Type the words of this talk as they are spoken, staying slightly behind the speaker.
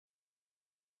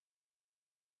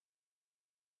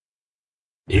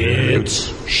It's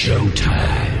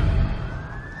showtime.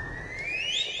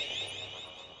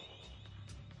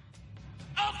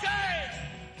 Okay!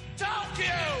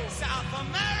 Tokyo! South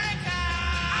America!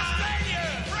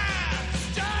 Australia!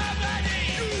 France!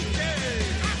 Germany! UK!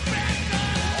 Africa!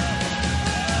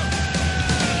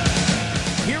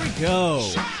 Here we go.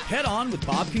 Head On with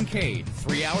Bob Kincaid.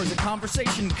 3 hours of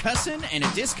conversation, cussin' and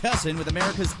a discussin' with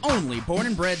America's only born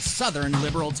and bred Southern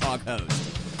liberal talk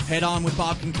host. Head On with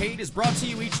Bob Kincaid is brought to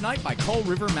you each night by Coal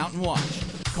River Mountain Watch.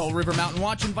 Coal River Mountain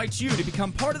Watch invites you to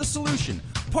become part of the solution,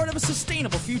 part of a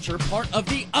sustainable future, part of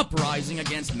the uprising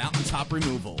against mountaintop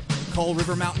removal. Coal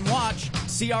River Mountain Watch,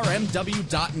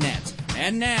 crmw.net.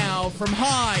 And now, from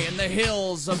high in the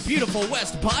hills of beautiful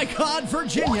West Bicod,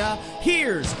 Virginia,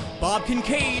 here's Bob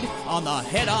Kincaid on the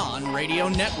Head On Radio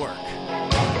Network.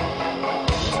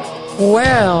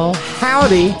 Well,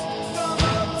 howdy.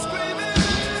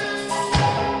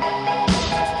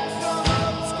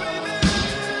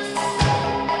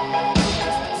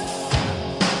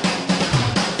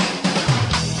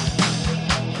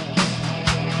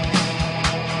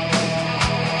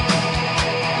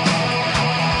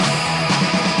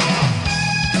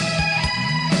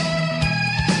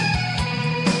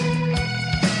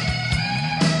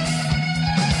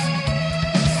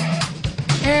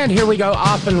 And here we go,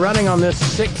 off and running on this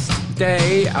 6th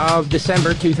day of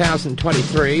December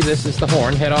 2023. This is The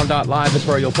Horn. Headon.live is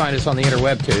where you'll find us on the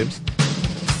interweb tubes.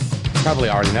 Probably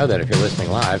already know that if you're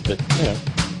listening live, but,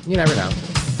 you never know.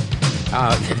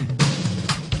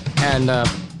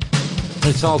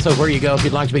 It's also where you go if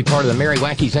you'd like to be part of the Merry,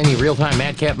 Wacky, Zany, Real-Time,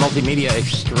 Madcap Multimedia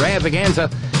Extravaganza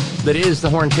that is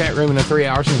The Horn chat room in the 3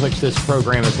 hours in which this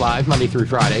program is live, Monday through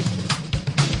Friday.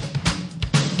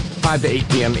 5 to 8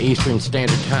 p.m. Eastern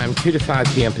Standard Time, 2 to 5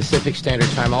 p.m. Pacific Standard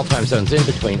Time, all time zones in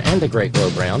between, and the Great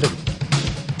Globe Round,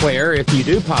 where, if you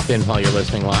do pop in while you're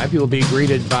listening live, you will be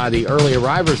greeted by the early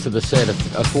arrivals to the set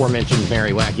of aforementioned Merry,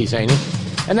 Wacky, Zany,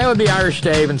 and that would be Irish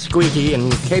Dave and Squeaky,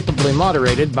 and capably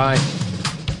moderated by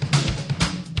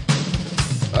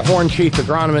a Horn Chief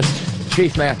Agronomist,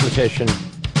 Chief Mathematician,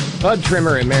 Bud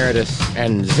Trimmer Emeritus,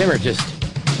 and Zimmergist,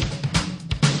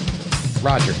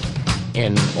 Roger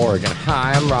in Oregon.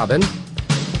 Hi, I'm Robyn.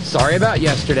 Sorry about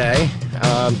yesterday.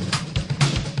 I'm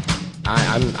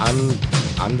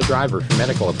the driver for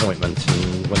medical appointments,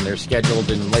 and when they're scheduled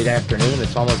in late afternoon,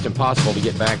 it's almost impossible to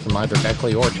get back from either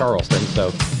Beckley or Charleston,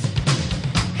 so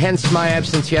hence my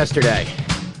absence yesterday.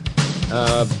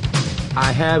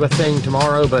 I have a thing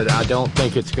tomorrow, but I don't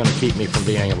think it's going to keep me from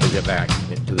being able to get back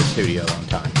to the studio on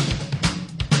time.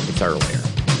 It's earlier,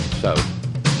 so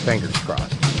fingers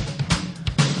crossed.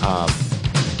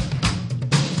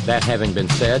 That having been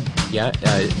said,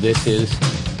 this is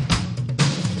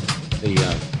the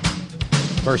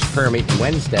first prayer meeting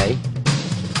Wednesday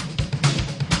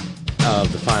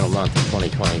of the final month of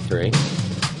 2023.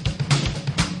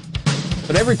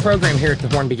 But every program here at The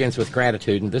Horn begins with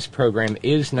gratitude, and this program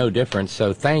is no different,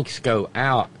 so thanks go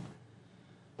out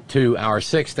to our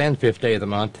 6th and 5th day of the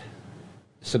month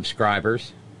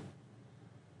subscribers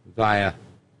via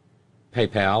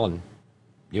PayPal and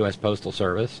U.S. Postal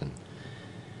Service, and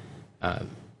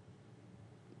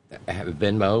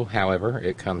Venmo, however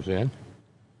it comes in.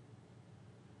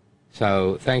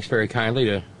 So thanks very kindly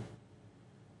to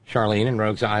Charlene in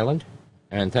Rogues Island,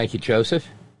 and thank you, Joseph.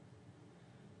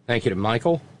 Thank you to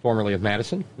Michael, formerly of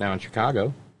Madison, now in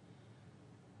Chicago.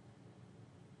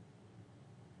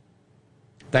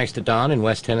 Thanks to Don in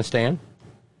West Tennistan.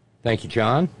 Thank you,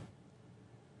 John.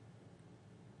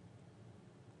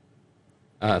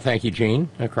 Thank you, Gene,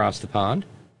 across the pond.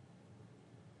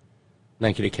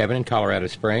 Thank you to Kevin in Colorado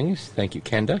Springs. Thank you,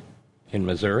 Kenda in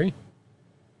Missouri.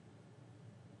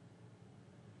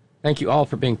 Thank you all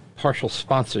for being partial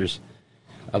sponsors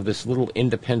of this little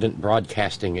independent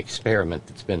broadcasting experiment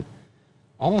that's been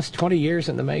almost 20 years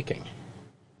in the making.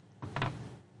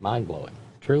 Mind-blowing.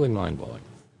 Truly mind-blowing.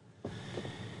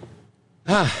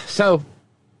 So,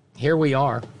 here we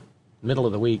are, middle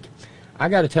of the week. I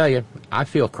got to tell you, I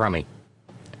feel crummy.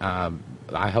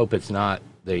 I hope it's not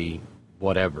the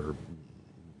whatever,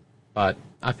 but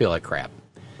I feel like crap.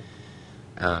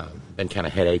 Been kind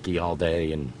of headachy all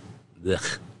day and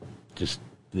just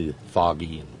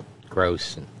foggy and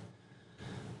gross.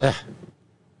 And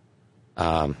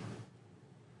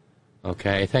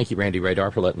okay, thank you, Randy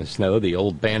Radar, for letting us know. The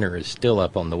old banner is still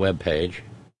up on the webpage.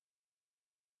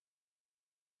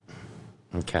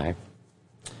 Okay.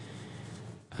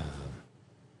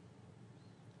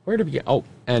 Where to begin? Oh,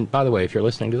 and by the way, if you're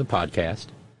listening to the podcast,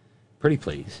 pretty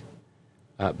please,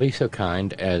 be so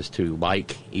kind as to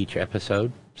like each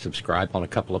episode, subscribe on a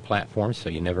couple of platforms so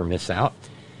you never miss out.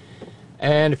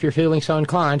 And if you're feeling so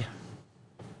inclined,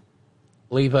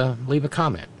 leave a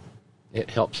comment. It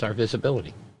helps our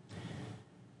visibility.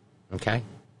 Okay?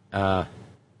 Oh,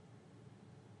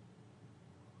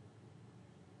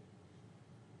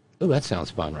 that sounds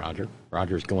fun, Roger.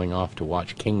 Roger's going off to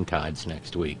watch Kincaid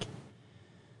next week.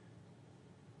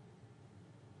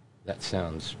 That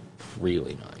sounds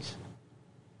really nice.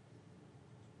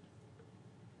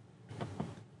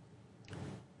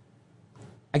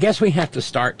 I guess we have to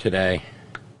start today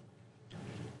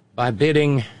by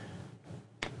bidding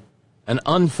an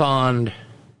unfond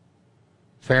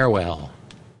farewell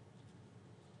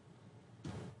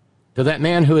to that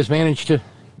man who has managed to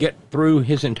get through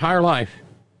his entire life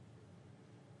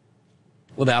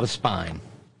without a spine.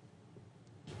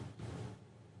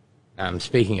 I'm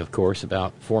speaking, of course,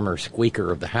 about former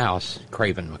Speaker of the House,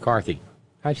 Craven McCarthy.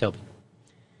 Hi, Shelby.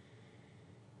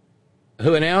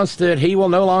 Who announced that he will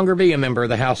no longer be a member of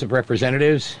the House of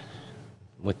Representatives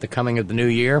with the coming of the new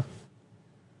year.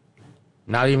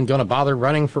 Not even going to bother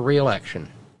running for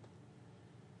re-election.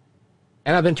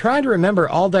 And I've been trying to remember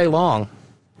all day long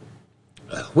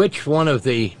which one of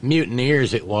the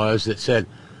mutineers it was that said,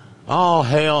 oh,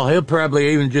 hell, he'll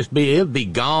probably even he'll be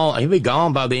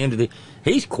gone by the end of the...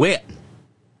 He's quit.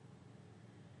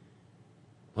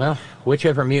 Well,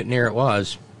 whichever mutineer it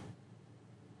was,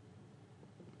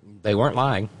 they weren't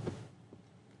lying.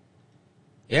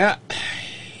 Yeah,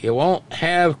 you won't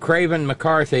have Craven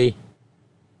McCarthy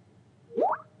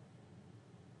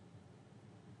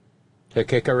to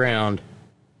kick around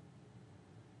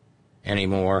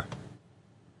anymore.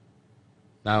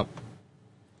 No.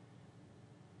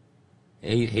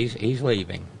 He's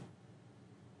leaving.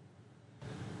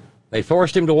 They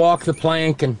forced him to walk the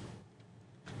plank, and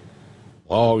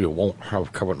well, you won't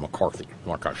have Craven McCarthy,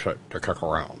 like I said, to kick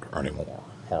around anymore.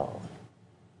 Oh.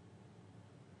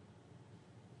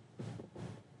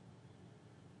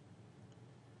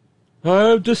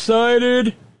 I've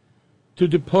decided to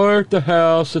depart the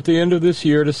House at the end of this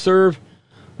year to serve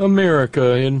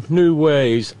America in new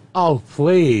ways. Oh,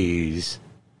 please.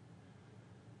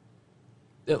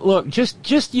 Look,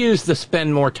 just use the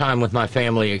spend more time with my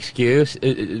family excuse.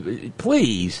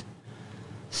 Please.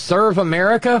 Serve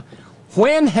America?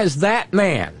 When has that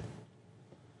man,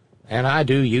 and I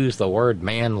do use the word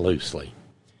man loosely,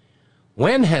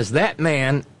 when has that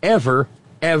man ever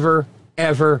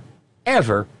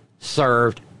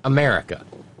served America?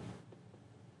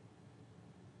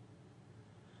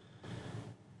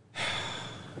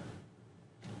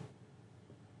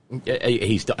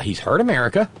 He's hurt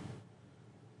America.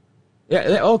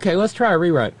 Yeah, okay, let's try a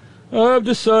rewrite. I've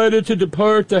decided to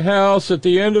depart the House at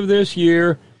the end of this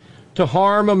year to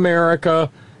harm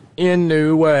America in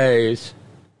new ways.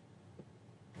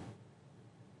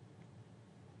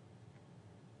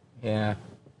 Yeah.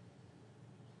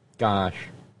 Gosh.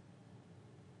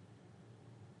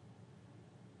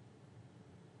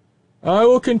 I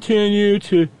will continue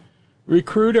to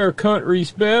recruit our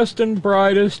country's best and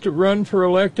brightest to run for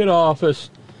elected office.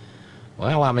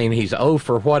 Well, I mean, he's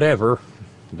for whatever,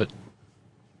 but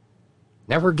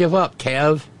never give up,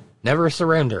 Kev. Never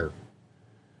surrender.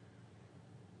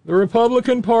 The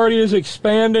Republican Party is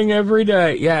expanding every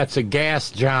day. Yeah, it's a gas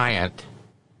giant.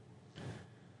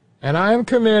 And I am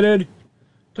committed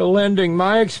to lending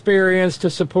my experience to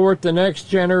support the next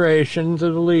generations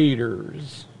of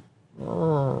leaders.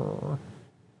 No.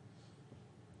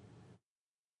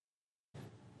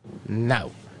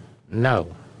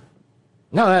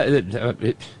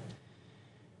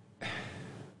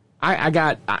 I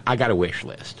got a wish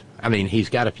list. I mean, he's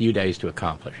got a few days to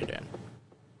accomplish it in.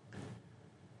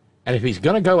 And if he's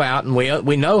going to go out, and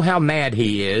we know how mad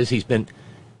he is, he's been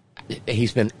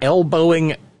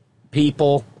elbowing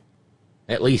people,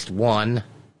 at least one,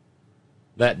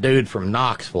 that dude from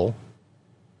Knoxville.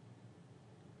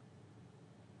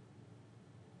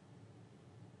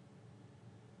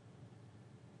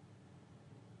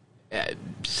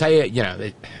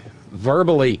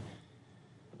 Verbally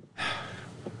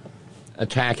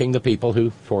attacking the people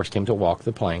who forced him to walk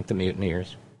the plank, the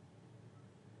mutineers.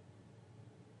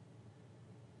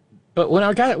 But when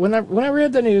I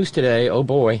read the news today, oh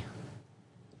boy,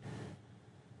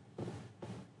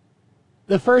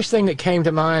 the first thing that came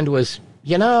to mind was,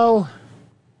 in one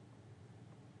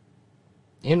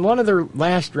of the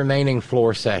last remaining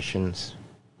floor sessions,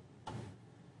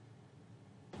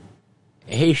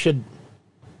 he should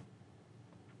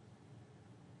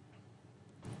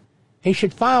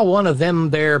file one of them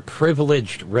there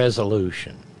privileged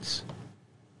resolutions.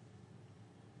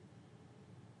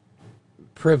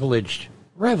 Privileged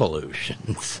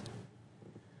revolutions.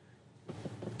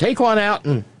 Take one out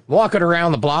and walk it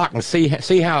around the block and see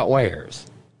how it wears.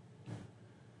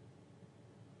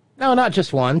 No, not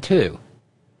just one, two.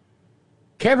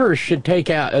 Kevers should take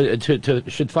out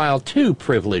should file 2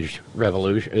 privileged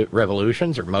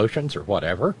revolutions or motions or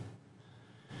whatever.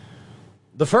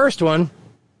 The first one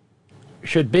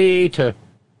should be to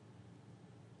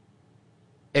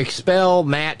expel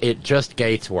Matt. It just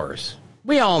Gates worse.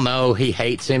 We all know he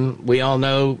hates him. We all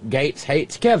know Gates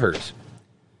hates Kevers.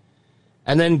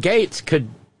 And then Gates could,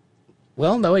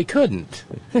 well, no, he couldn't.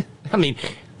 I mean,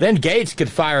 then Gates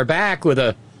could fire back with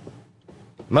a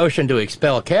motion to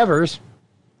expel Kevers.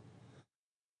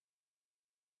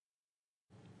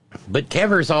 But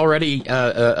Kevers already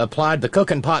applied the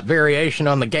cooking pot variation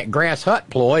on the grass hut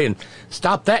ploy and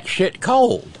stopped that shit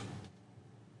cold.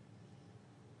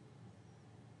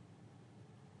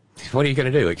 What are you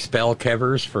going to do? Expel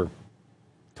Kevers for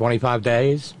 25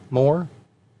 days more?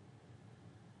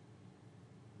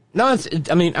 No,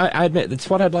 I admit, it's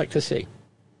what I'd like to see.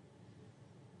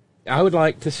 I would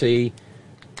like to see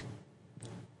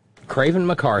Craven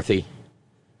McCarthy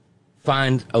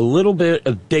find a little bit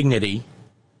of dignity,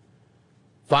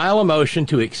 file a motion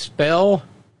to expel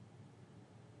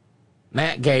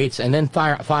Matt Gaetz, and then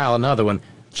file another one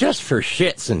just for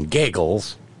shits and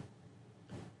giggles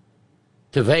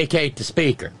to vacate the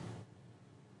speaker.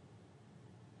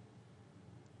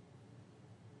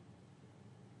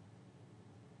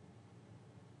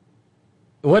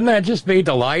 Wouldn't that just be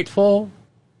delightful?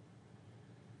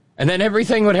 And then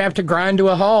everything would have to grind to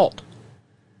a halt.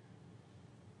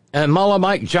 And Mullah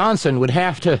Mike Johnson would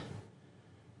have to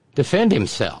defend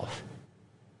himself.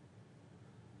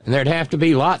 And there'd have to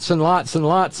be lots and lots and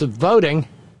lots of voting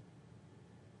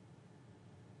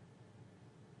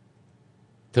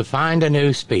to find a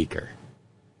new speaker.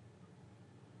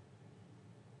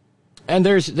 And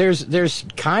there's a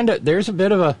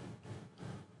bit of a,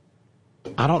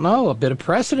 I don't know, a bit of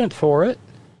precedent for it.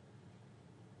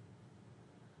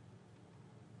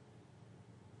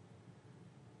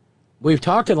 We've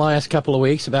talked in the last couple of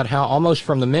weeks about how almost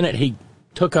from the minute he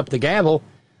took up the gavel,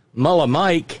 Mullah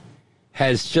Mike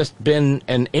has just been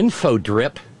an info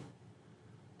drip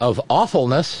of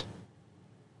awfulness.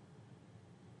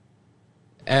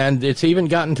 And it's even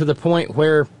gotten to the point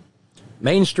where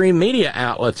mainstream media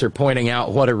outlets are pointing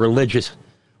out what a religious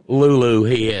Lulu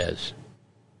he is.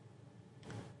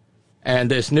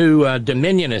 And this new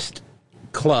Dominionist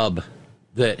club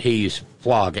that he's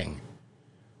flogging.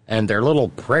 And their little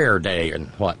prayer day and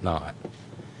whatnot.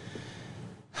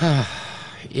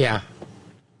 Yeah.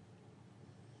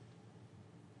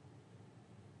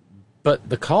 But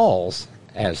the calls,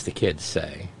 as the kids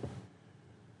say,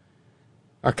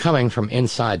 are coming from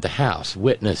inside the house.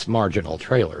 Witness Marginal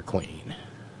Trailer Queen.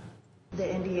 The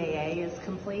NDAA is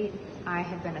complete. I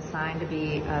have been assigned to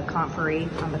be a conferee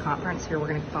on the conference. Here, we're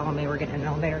going to follow me. We're getting in an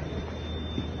elevator.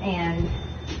 And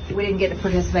we didn't get to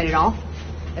participate at all.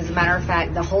 As a matter of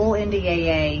fact, the whole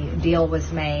NDAA deal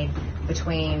was made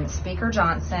between Speaker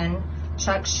Johnson,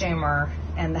 Chuck Schumer,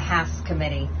 and the House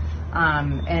Committee.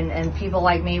 And people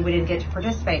like me, we didn't get to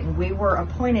participate. And we were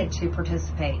appointed to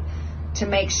participate to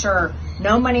make sure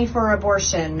no money for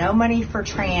abortion, no money for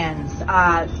trans,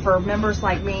 for members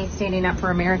like me standing up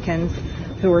for Americans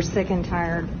who are sick and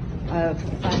tired of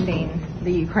funding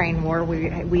the Ukraine war.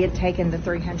 We had taken the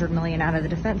 $300 million out of the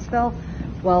defense bill.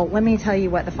 Well, let me tell you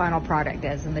what the final product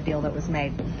is and the deal that was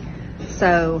made.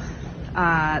 So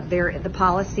the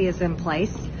policy is in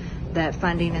place. That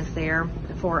funding is there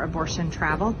for abortion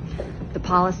travel. The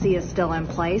policy is still in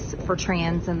place for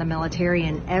trans and the military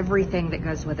and everything that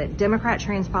goes with it. Democrat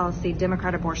trans policy,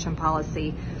 Democrat abortion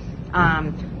policy.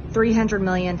 $300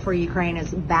 million for Ukraine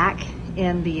is back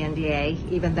in the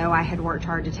NDA, even though I had worked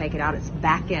hard to take it out. It's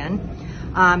back in.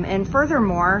 And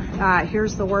furthermore,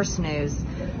 here's the worst news.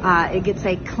 It gets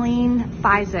a clean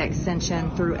FISA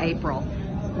extension through April.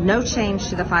 No change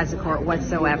to the FISA court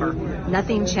whatsoever.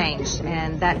 Nothing changed,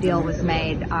 and that deal was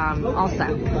made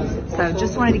also. So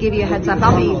just wanted to give you a heads up.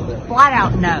 I'll be flat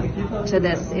out no to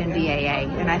this NDAA,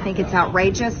 and I think it's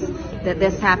outrageous that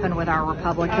this happened with our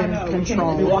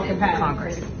Republican-controlled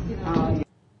Congress.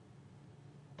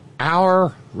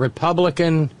 Our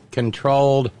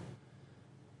Republican-controlled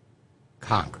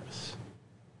Congress.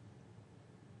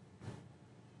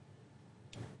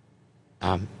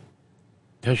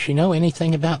 Does she know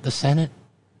anything about the Senate?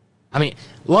 I mean,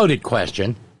 loaded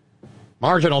question.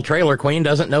 Marginal Trailer Queen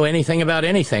doesn't know anything about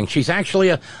anything. She's actually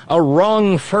a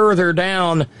rung further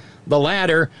down the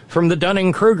ladder from the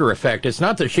Dunning-Kruger effect. It's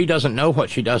not that she doesn't know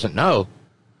what she doesn't know.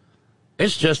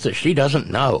 It's just that she doesn't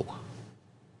know.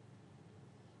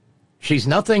 She's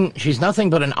nothing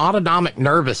but an autonomic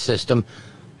nervous system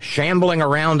shambling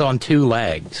around on 2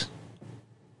 legs.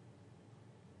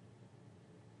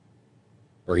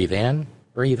 Breathe in,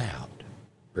 breathe out.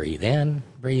 Breathe in,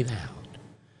 breathe out.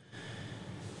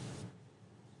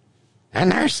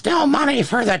 And there's still money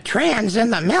for the trans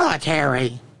in the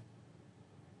military.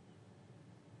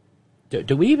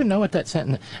 Do we even know what that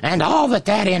sentence... And all that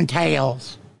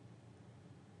entails.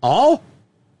 All?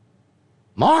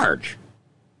 Marge.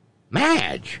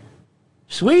 Madge.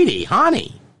 Sweetie.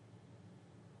 Honey.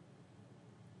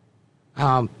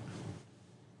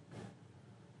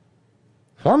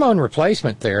 Hormone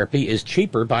replacement therapy is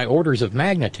cheaper by orders of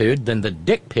magnitude than the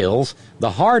dick pills,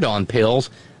 the hard-on pills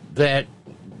that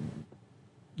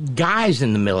guys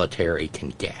in the military can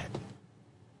get.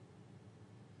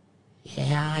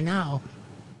 Yeah, I know.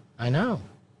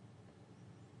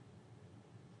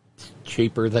 It's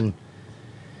cheaper than,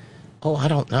 I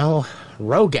don't know,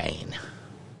 Rogaine.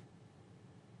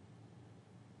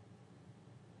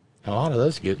 A lot of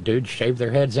those dudes shave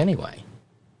their heads anyway.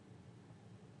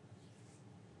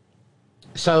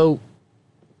 So,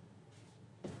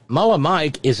 Mullah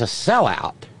Mike is a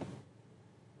sellout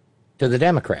to the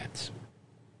Democrats.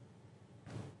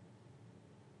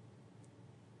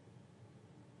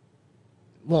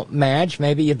 Well, Madge,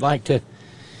 maybe you'd like to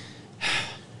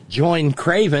join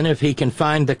Craven if he can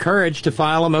find the courage to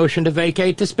file a motion to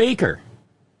vacate the Speaker.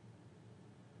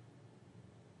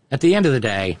 At the end of the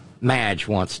day, Madge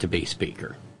wants to be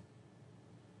Speaker.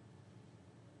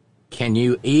 Can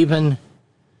you even...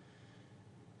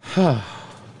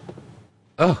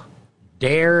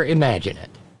 dare imagine it.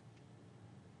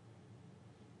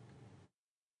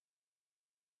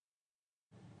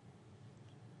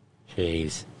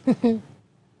 Jeez.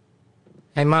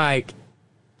 Hey, Mike.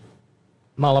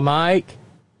 Mullah Mike.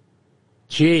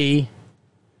 Gee.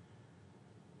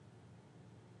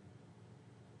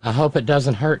 I hope it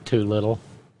doesn't hurt too little.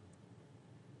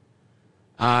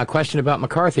 Question about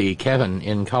McCarthy. Kevin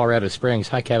in Colorado Springs.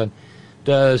 Hi, Kevin.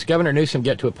 Does Governor Newsom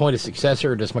get to appoint a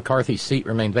successor, or does McCarthy's seat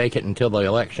remain vacant until the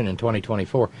election in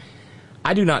 2024?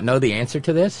 I do not know the answer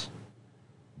to this,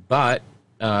 but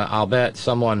I'll bet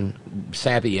someone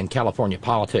savvy in California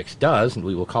politics does, and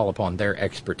we will call upon their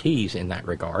expertise in that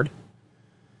regard.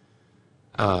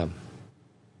 And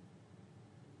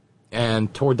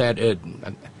toward that,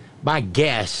 my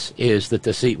guess is that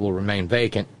the seat will remain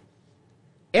vacant.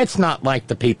 It's not like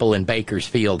the people in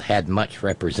Bakersfield had much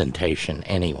representation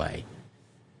anyway.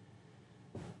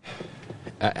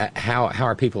 How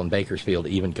are people in Bakersfield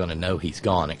even going to know he's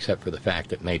gone, except for the fact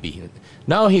that maybe...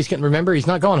 No, remember, he's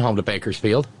not going home to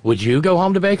Bakersfield. Would you go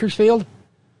home to Bakersfield?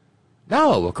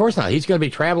 No, of course not. He's going to be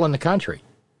traveling the country,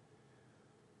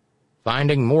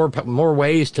 finding more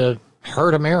ways to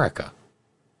hurt America,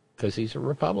 because he's a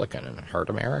Republican, and hurt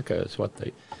America is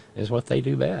what they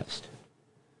do best.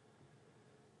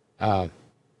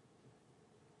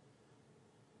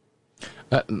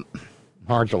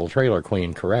 Marginal Trailer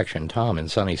Queen, correction, Tom in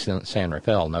sunny San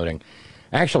Rafael, noting,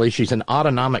 actually, she's an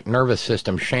autonomic nervous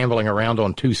system shambling around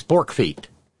on two spork feet.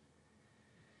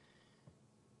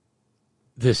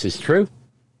 This is true.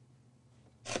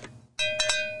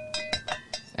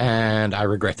 And I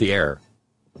regret the error.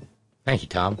 Thank you,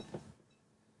 Tom.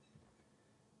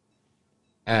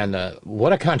 And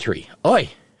what a country.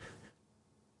 Oi!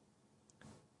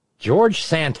 George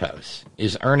Santos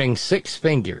is earning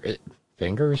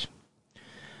fingers?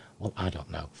 Well, I don't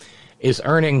know. Is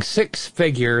earning 6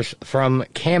 figures from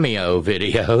cameo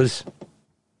videos.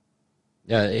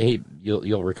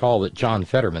 You'll recall that John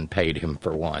Fetterman paid him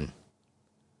for one.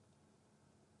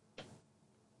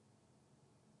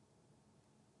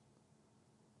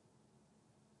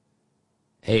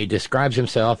 He describes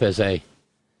himself as a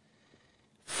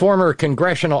former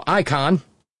congressional icon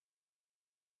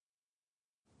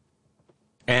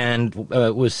and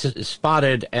was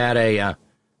spotted at a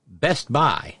Best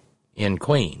Buy in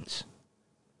Queens,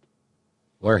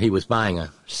 where he was buying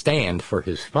a stand for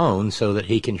his phone so that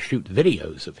he can shoot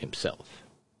videos of himself.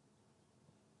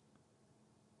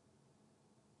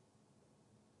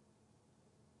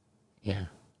 Yeah.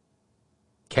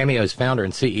 Cameo's founder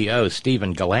and CEO,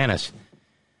 Stephen Galanis,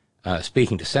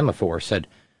 speaking to Semaphore, said,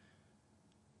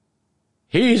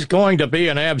 he's going to be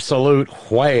an absolute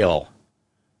whale.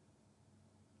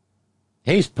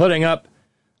 He's putting up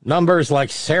numbers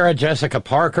like Sarah Jessica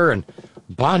Parker and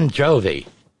Bon Jovi.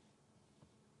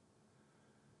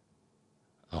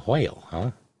 A whale,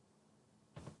 huh?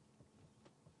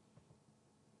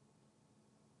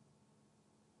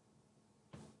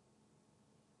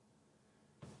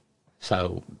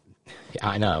 So,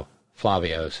 I know,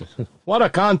 Flavio's. What a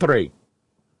country!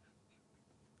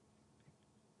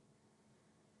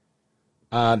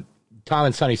 Tom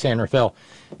and sunny San Rafael,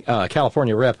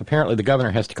 California rep. Apparently the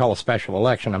governor has to call a special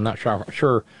election. I'm not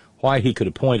sure why he could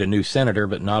appoint a new senator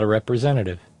but not a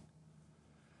representative.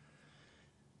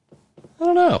 I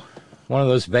don't know. One of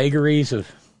those vagaries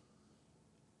of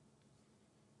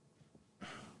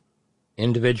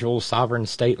individual sovereign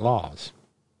state laws.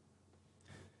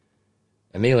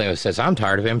 Emilio says, I'm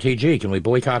tired of MTG. Can we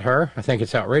boycott her? I think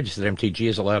it's outrageous that MTG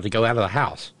is allowed to go out of the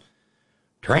house.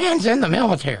 Trans in the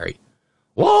military.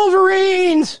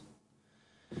 Wolverines!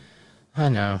 I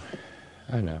know.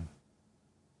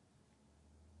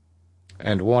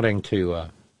 And wanting to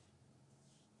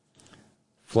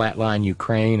flatline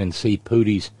Ukraine and see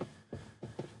Putin's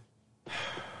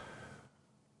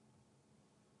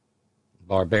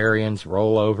barbarians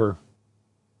roll over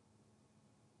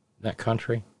that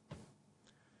country.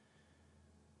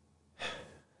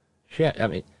 Shit, I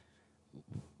mean,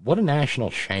 what a national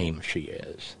shame she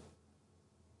is.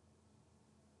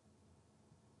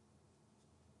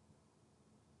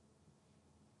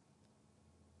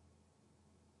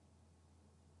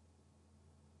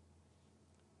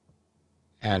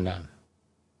 And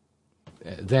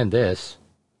then this,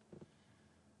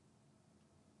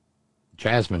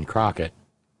 Jasmine Crockett,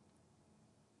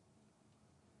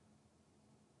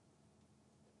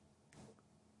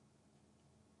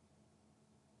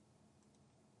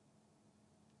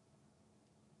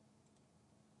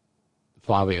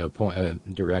 Flavio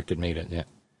directed me to,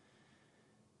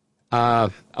 yeah.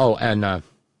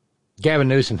 Gavin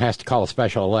Newsom has to call a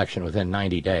special election within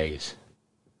 90 days.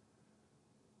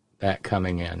 That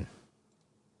coming in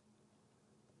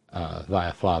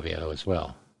via Flavio as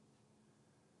well.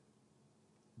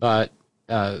 But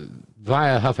via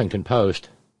Huffington Post,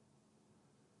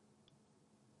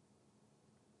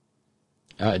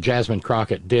 Jasmine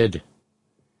Crockett did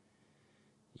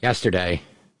yesterday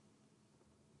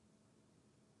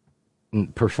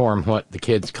perform what the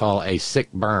kids call a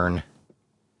sick burn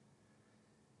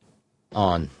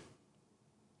on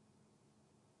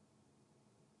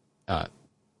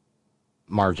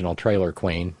marginal trailer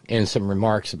queen in some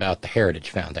remarks about the Heritage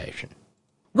Foundation.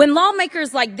 When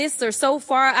lawmakers like this are so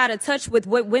far out of touch with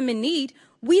what women need,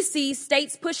 we see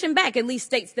states pushing back, at least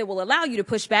states that will allow you to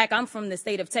push back. I'm from the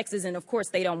state of Texas, and of course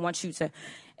they don't want you to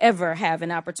ever have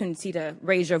an opportunity to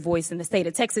raise your voice in the state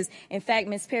of Texas. In fact,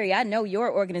 Ms. Perry, I know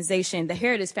your organization, the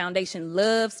Heritage Foundation,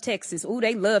 loves Texas. Ooh,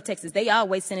 they love Texas. They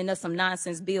always sending us some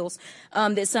nonsense bills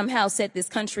that somehow set this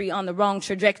country on the wrong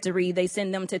trajectory. They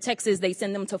send them to Texas. They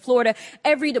send them to Florida.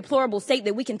 Every deplorable state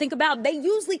that we can think about, they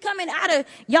usually coming out of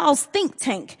y'all's think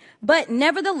tank. But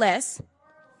nevertheless,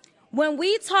 when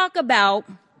we talk about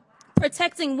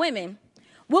protecting women,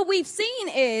 what we've seen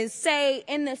is, say,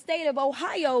 in the state of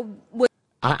Ohio.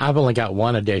 I've only got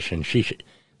one addition.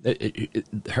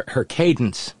 Her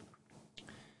cadence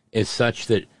is such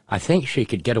that I think she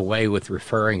could get away with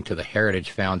referring to the Heritage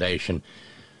Foundation,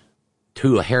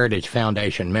 to a Heritage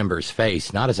Foundation member's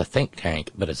face, not as a think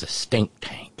tank, but as a stink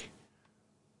tank.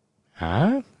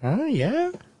 Huh?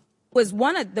 Yeah. Was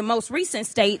one of the most recent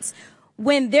states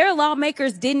when their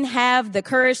lawmakers didn't have the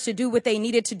courage to do what they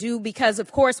needed to do because,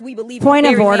 of course, we believe in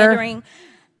gerrymandering.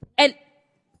 And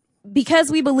because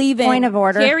we believe in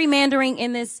gerrymandering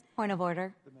in this... Point of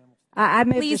order. I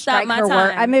moved Please to strike stop my her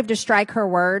time. I moved to strike her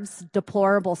words,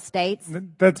 deplorable states.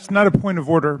 That's not a point of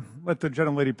order. Let the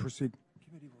gentlelady proceed.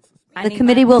 The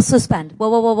committee will suspend.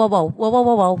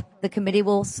 Whoa. The committee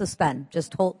will suspend.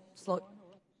 Just hold... slow.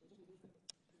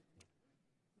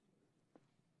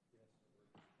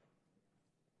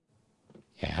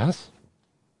 Yes.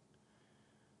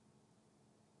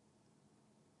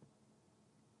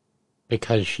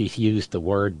 Because she's used the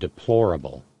word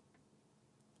deplorable.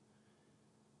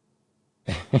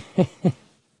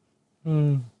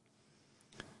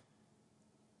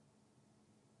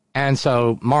 And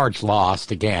so Marge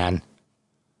lost again.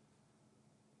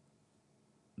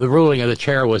 The ruling of the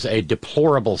chair was a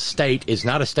deplorable state is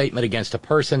not a statement against a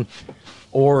person,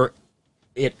 nor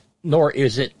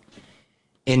is it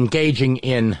engaging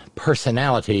in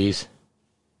personalities.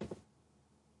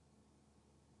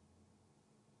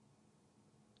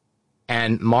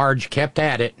 And Marge kept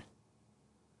at it,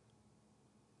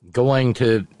 going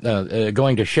to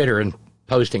shitter and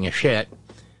posting a shit.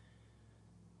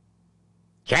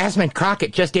 Jasmine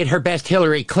Crockett just did her best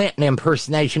Hillary Clinton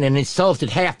impersonation and insulted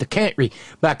half the country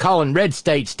by calling red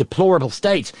states deplorable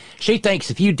states. She thinks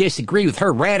if you disagree with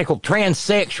her radical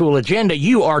transsexual agenda,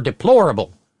 you are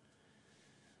deplorable.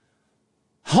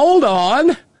 Hold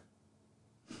on.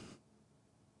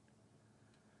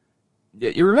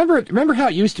 You remember how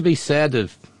it used to be said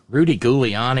of Rudy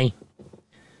Giuliani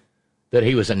that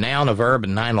he was a noun, a verb,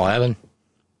 and 9/11?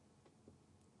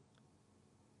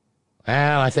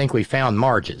 Well, I think we found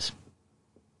Marge's.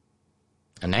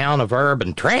 A noun, a verb,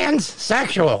 and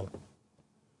transsexual.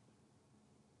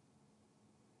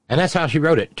 And that's how she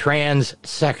wrote it,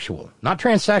 transsexual. Not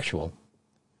transsexual.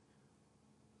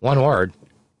 One word,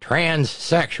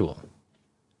 transsexual.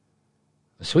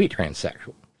 a sweet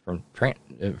transsexual,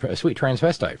 a sweet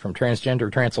transvestite from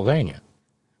transgender Transylvania.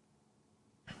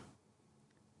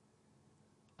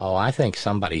 Oh, I think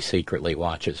somebody secretly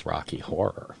watches Rocky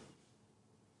Horror.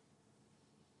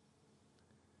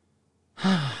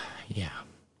 Yeah.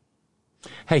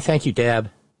 Hey, thank you, Deb.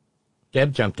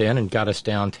 Deb jumped in and got us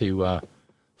down to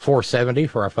 470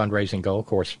 for our fundraising goal. Of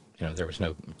course, there was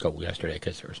no goal yesterday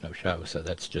because there was no show, so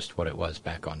that's just what it was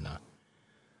back on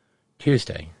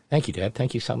Tuesday. Thank you, Deb.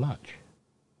 Thank you so much.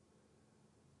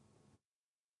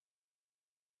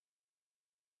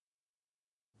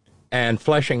 And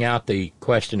fleshing out the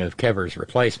question of Kever's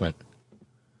replacement,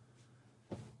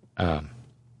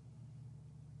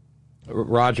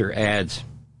 Roger adds,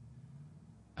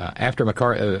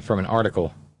 from an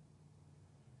article,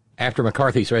 after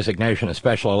McCarthy's resignation, a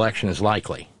special election is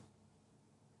likely.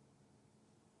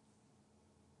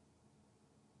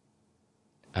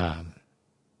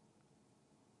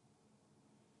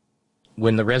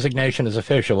 When the resignation is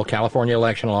official, California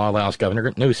election law allows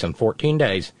Governor Newsom 14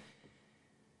 days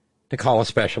to call a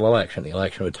special election. The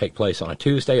election would take place on a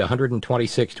Tuesday,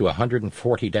 126 to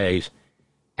 140 days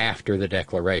after the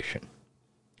declaration.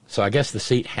 So I guess the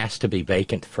seat has to be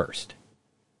vacant first.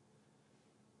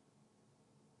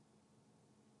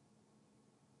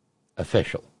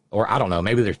 Official. Or I don't know,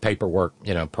 maybe there's paperwork,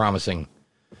 promising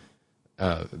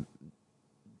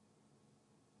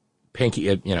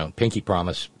pinky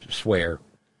promise, swear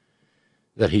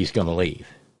that he's going to leave.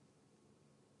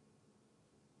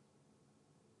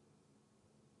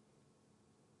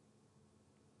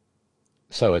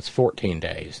 So it's 14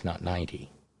 days, not 90.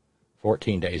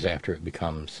 14 days after it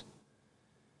becomes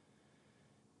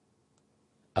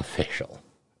official.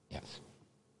 Yes.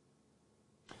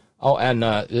 Oh,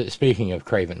 and speaking of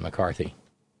Craven McCarthy,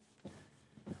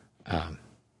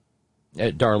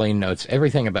 Darlene notes,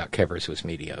 everything about Kevers was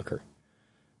mediocre,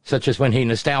 such as when he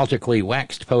nostalgically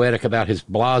waxed poetic about his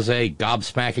blasé,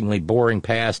 gobsmackingly boring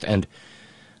past and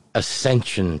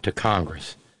ascension to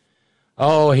Congress.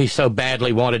 Oh, he so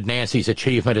badly wanted Nancy's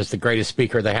achievement as the greatest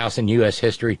Speaker of the House in U.S.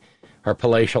 history, her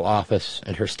palatial office,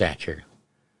 and her stature.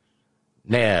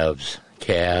 Nevs,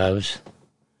 Kevs.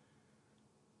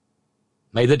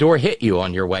 May the door hit you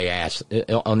on your way ass,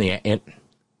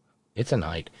 it's a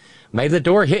night. May the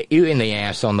door hit you in the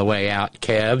ass on the way out,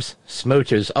 Kevs,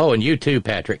 smooches. Oh, and you too,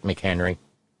 Patrick McHenry.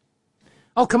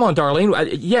 Oh, come on,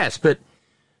 Darlene. Yes, but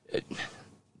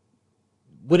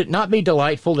would it not be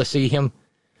delightful to see him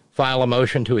file a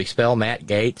motion to expel Matt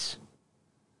Gaetz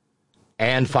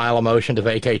and file a motion to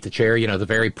vacate the chair, the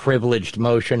very privileged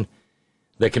motion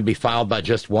that can be filed by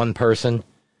just one person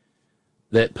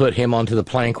that put him onto the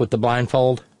plank with the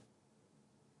blindfold?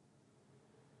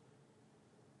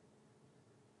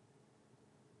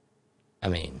 I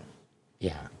mean,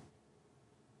 yeah.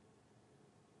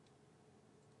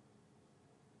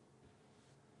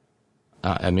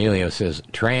 Emilio says,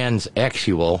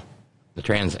 transsexual. The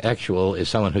transsexual is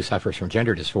someone who suffers from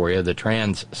gender dysphoria. The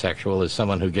transsexual is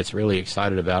someone who gets really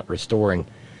excited about restoring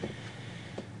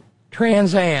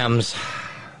Trans-Ams.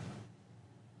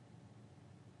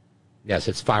 Yes,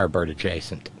 it's Firebird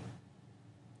adjacent.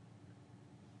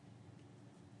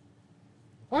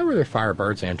 Why were there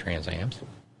Firebirds and Trans-Ams?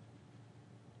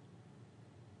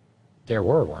 There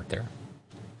were, weren't there?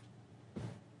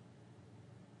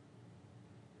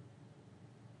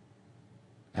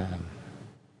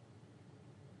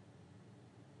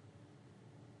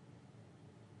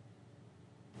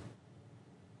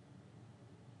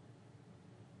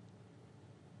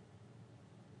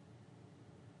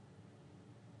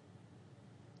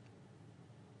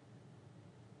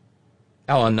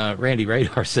 Oh, and Randy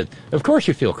Radar said, of course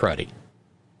you feel cruddy.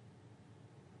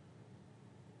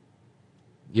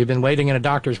 You've been waiting in a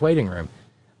doctor's waiting room.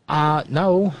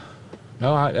 No,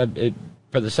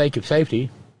 for the sake of safety,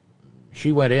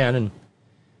 she went in and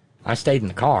I stayed in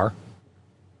the car.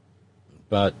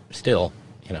 But still,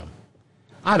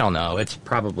 I don't know. It's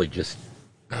probably just,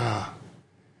 I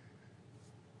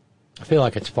feel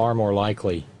like it's far more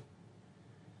likely,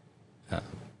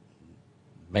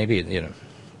 maybe,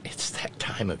 it's that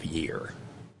time of year.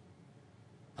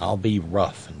 I'll be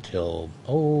rough until,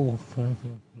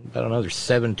 about another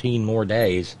 17 more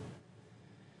days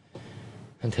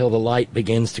until the light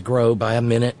begins to grow by a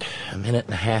minute and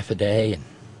a half a day, and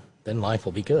then life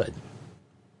will be good.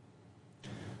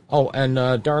 Oh, and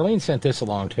Darlene sent this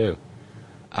along, too.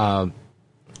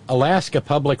 Alaska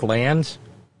Public Lands.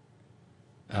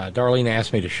 Darlene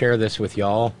asked me to share this with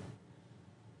y'all.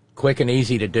 Quick and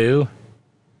easy to do.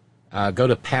 Go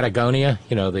to Patagonia,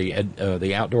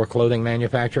 the outdoor clothing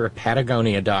manufacturer,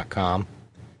 Patagonia.com.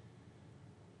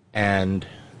 And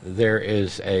there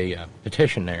is a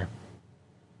petition there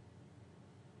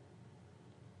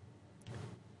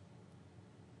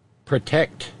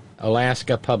protect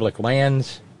Alaska public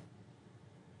lands.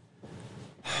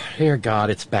 Dear God,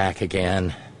 it's back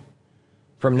again.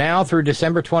 From now through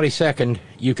December 22nd,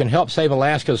 you can help save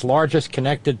Alaska's largest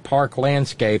connected park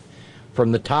landscape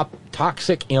from the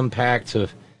toxic impacts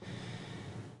of...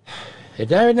 It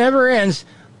never ends.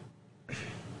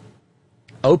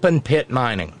 Open pit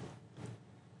mining.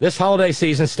 This holiday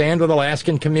season, stand with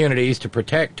Alaskan communities to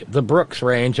protect the Brooks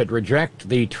Range and reject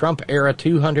the Trump-era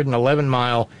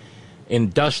 211-mile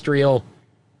industrial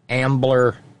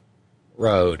Ambler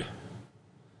Road.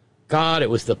 God, it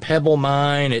was the Pebble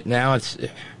Mine. Now it's...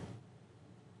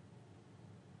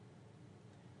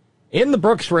 In the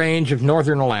Brooks Range of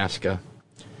northern Alaska,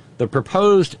 the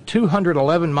proposed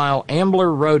 211-mile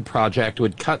Ambler Road project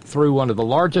would cut through one of the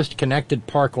largest connected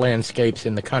park landscapes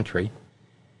in the country,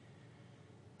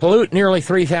 pollute nearly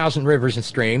 3,000 rivers and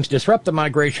streams, disrupt the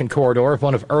migration corridor of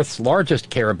one of Earth's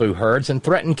largest caribou herds, and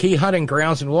threaten key hunting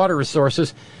grounds and water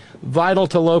resources vital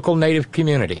to local native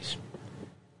communities.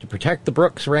 To protect the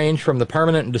Brooks Range from the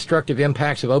permanent and destructive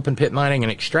impacts of open-pit mining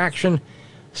and extraction,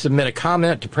 submit a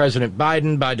comment to President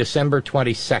Biden by December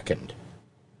 22nd.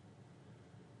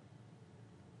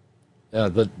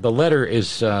 The letter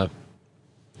is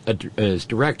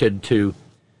directed to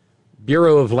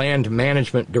Bureau of Land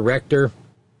Management Director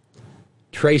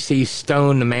Tracy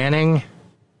Stone Manning.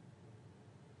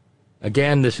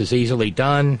 Again, this is easily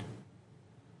done.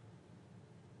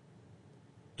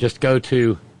 Just go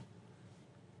to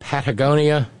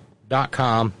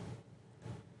Patagonia.com,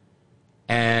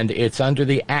 and it's under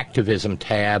the Activism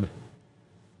tab.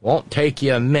 Won't take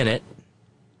you a minute,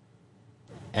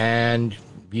 and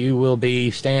you will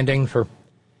be standing for,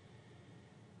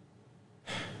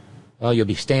 well, you'll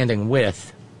be standing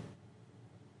with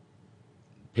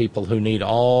people who need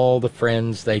all the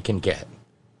friends they can get,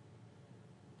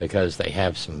 because they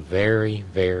have some very,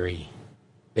 very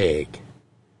big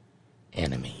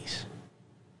enemies.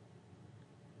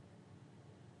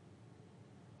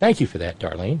 Thank you for that,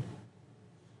 Darlene.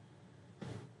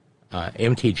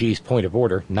 MTG's point of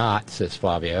order, not, says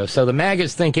Flavio. So the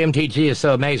maggots think MTG is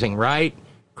so amazing, right?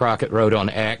 Crockett wrote on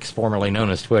X, formerly known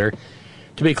as Twitter.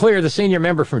 To be clear, the senior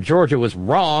member from Georgia was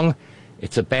wrong.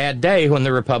 It's a bad day when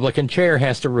the Republican chair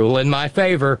has to rule in my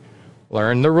favor.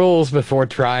 Learn the rules before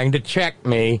trying to check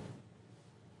me.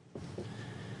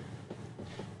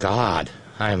 God,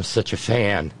 I am such a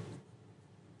fan.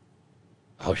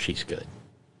 Oh, she's good.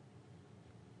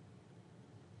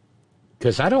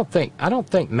 Because I don't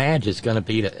think Madge is going to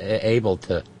be able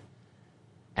to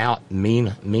out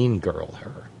mean girl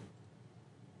her.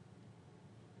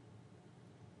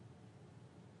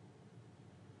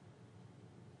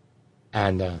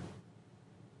 And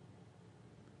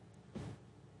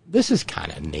this is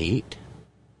kind of neat.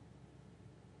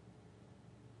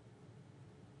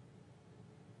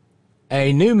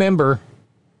 A new member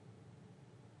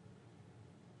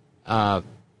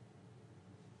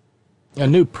a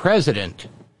new president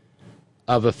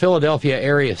of a Philadelphia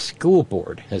area school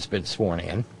board has been sworn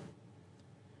in.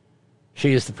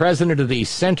 She is the president of the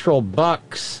Central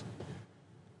Bucks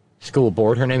School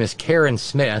Board. Her name is Karen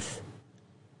Smith.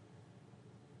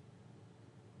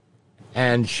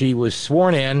 And she was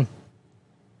sworn in,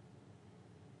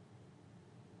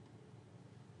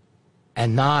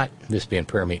 and not, this being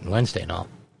prayer meeting Wednesday and all,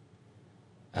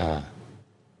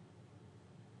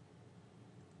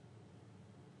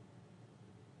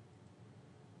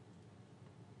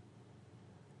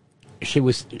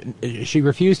 she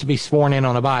refused to be sworn in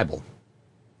on a Bible.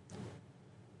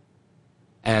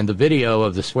 And the video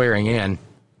of the swearing in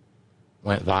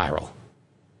went viral.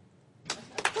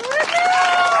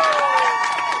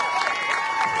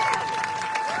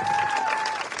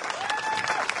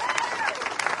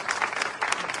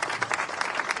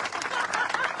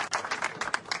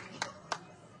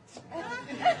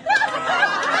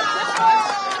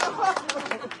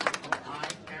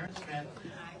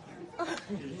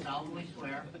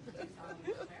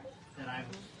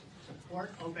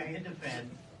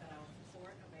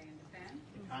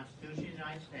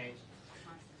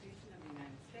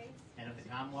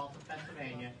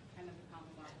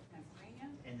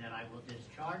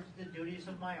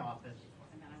 Of my office.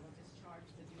 And that I will discharge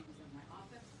the duties of my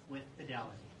office. With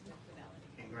fidelity. With fidelity.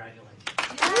 Congratulations.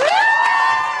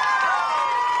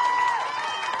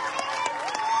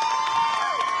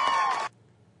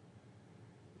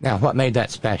 Now, what made that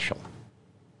special?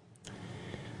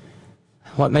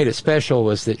 What made it special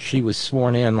was that she was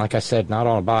sworn in, like I said, not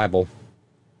on a Bible,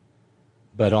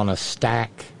 but on a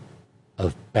stack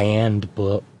of banned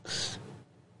books.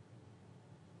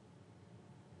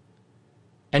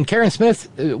 And Karen Smith,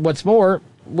 what's more,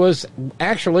 was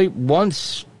actually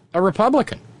once a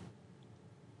Republican.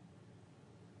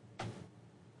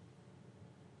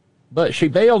 But she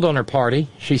bailed on her party.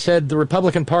 She said the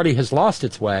Republican Party has lost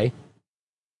its way.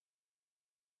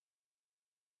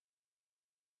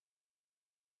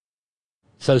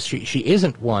 So she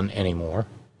isn't one anymore.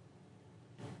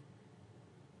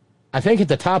 I think at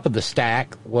the top of the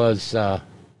stack was, well,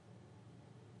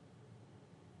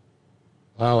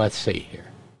 let's see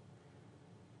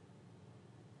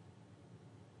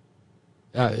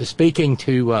here. Speaking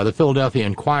to the Philadelphia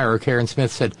Inquirer, Karen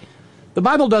Smith said, "The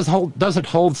Bible doesn't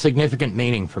hold significant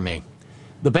meaning for me.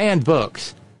 The banned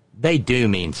books, they do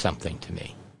mean something to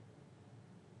me."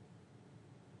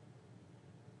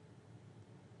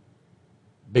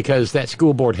 Because that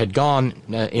school board had gone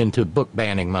into book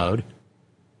banning mode.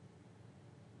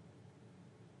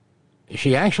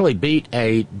 She actually beat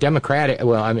a Democratic,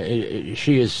 well, I mean,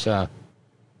 she is, the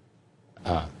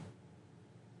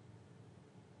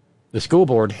school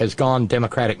board has gone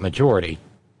Democratic majority.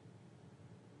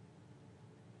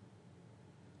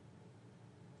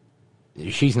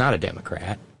 She's not a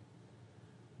Democrat.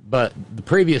 But the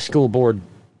previous school board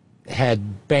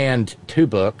had banned 2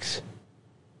 books.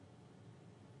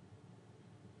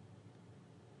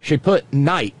 She put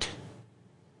Night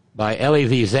by Elie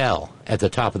Wiesel at the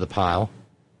top of the pile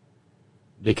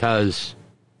because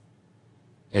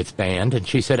it's banned. And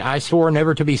she said, "I swore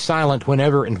never to be silent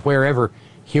whenever and wherever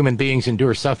human beings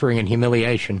endure suffering and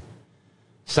humiliation.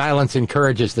 Silence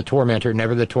encourages the tormentor,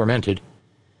 never the tormented."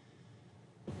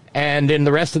 And in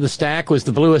the rest of the stack was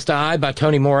The Bluest Eye by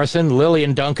Toni Morrison,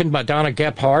 Lillian Duncan by Donna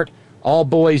Gephardt, All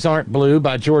Boys Aren't Blue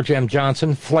by George M.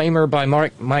 Johnson, Flamer by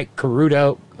Mike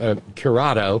Curado,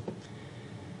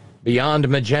 Beyond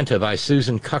Magenta by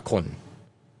Susan Cucklin.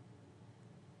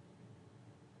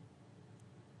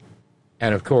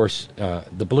 And, of course,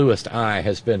 The Bluest Eye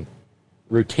has been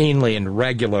routinely and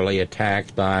regularly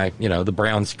attacked by, the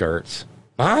brown skirts.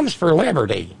 Moms for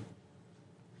Liberty,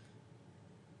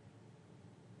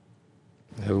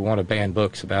 who want to ban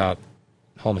books about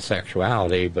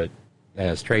homosexuality, but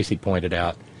as Tracy pointed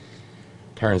out,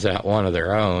 turns out one of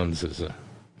their own is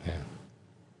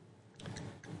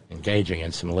engaging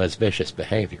in some lesbicious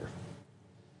behavior.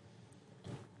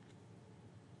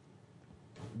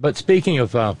 But speaking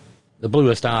of The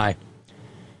Bluest Eye,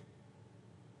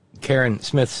 Karen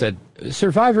Smith said,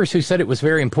 "Survivors who said it was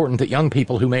very important that young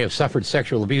people who may have suffered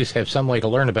sexual abuse have some way to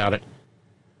learn about it,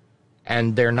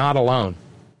 and they're not alone.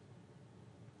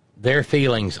 Their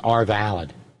feelings are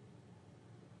valid."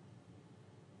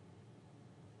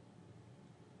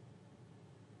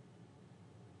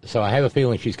 So I have a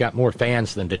feeling she's got more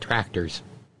fans than detractors.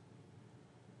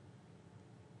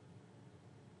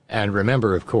 And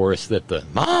remember, of course, that the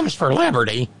Moms for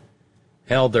Liberty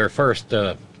held their first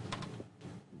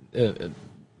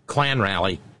Klan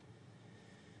rally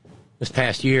this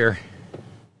past year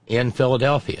in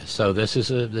Philadelphia. So this is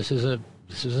a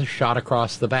shot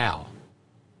across the bow.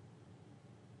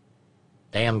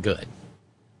 Damn good.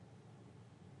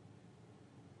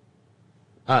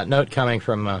 Note coming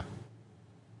from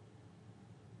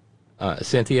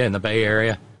Cynthia in the Bay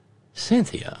Area.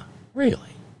 Cynthia,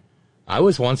 really? I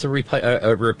was once a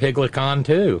Republican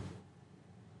too.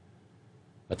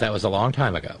 But that was a long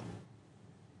time ago.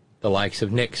 The likes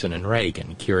of Nixon and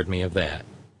Reagan cured me of that.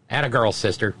 Atta girl,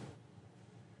 sister.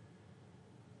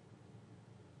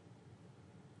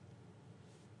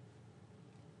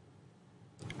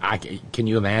 Can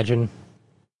you imagine?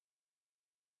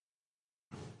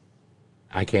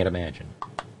 I can't imagine.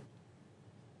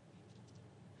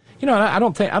 I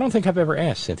don't think I've ever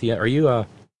asked, Cynthia. Are you a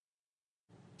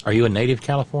native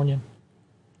Californian?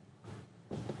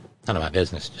 None of my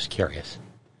business. Just curious.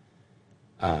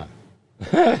 Oh,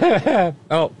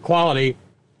 quality.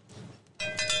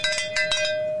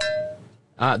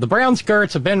 The brown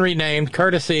skirts have been renamed,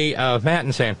 courtesy of Matt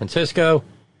in San Francisco.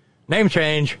 Name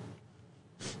change.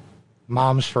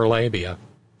 Moms for Labia.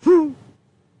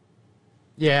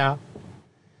 Yeah.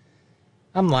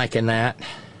 I'm liking that.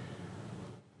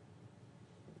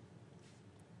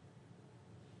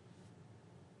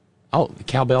 Oh,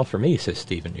 cowbell for me, says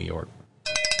Steve in New York.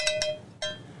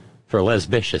 For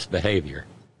lesbicious behavior.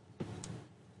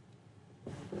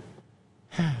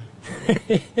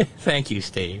 Thank you,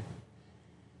 Steve.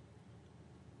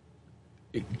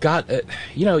 God,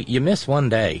 you miss one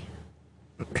day.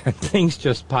 Things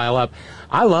just pile up.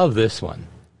 I love this one.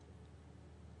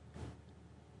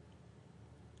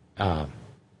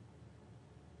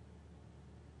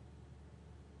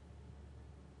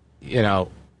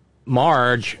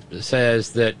 Marge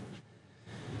says that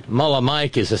Mullah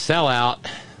Mike is a sellout.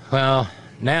 Well,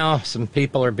 now some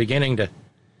people are beginning to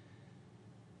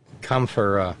come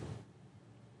for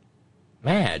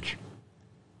Madge.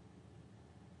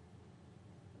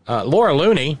 Laura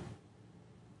Looney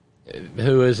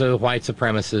who is a white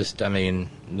supremacist. I mean,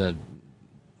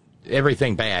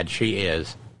 everything bad she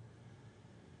is,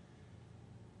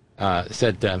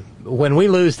 said, when we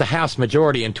lose the House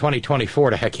majority in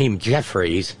 2024 to Hakeem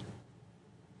Jeffries,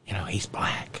 he's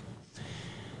black,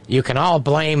 you can all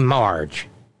blame Marge.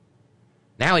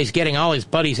 Now he's getting all his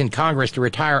buddies in Congress to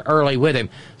retire early with him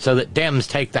so that Dems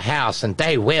take the House, and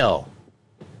they will.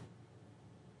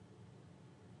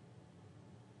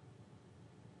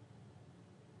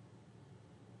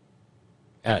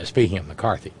 Speaking of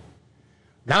McCarthy,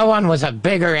 no one was a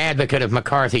bigger advocate of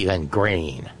McCarthy than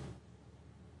Green.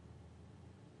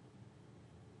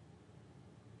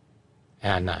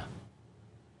 And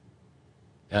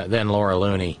then Laura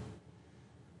Looney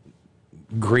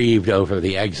grieved over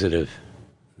the exit of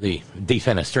the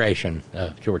defenestration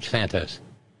of George Santos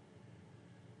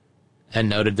and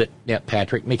noted that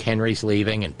Patrick McHenry's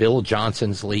leaving and Bill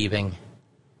Johnson's leaving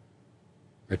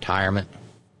retirement.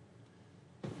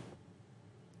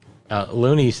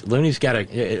 Looney's got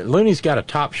a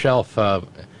top shelf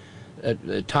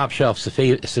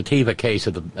sativa case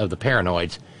of the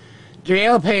paranoids.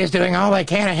 GOP is doing all they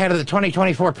can ahead of the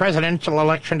 2024 presidential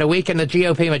election to weaken the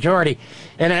GOP majority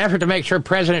in an effort to make sure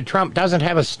President Trump doesn't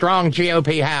have a strong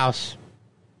GOP House.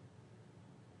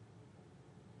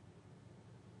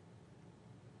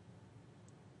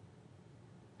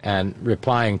 And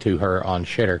replying to her on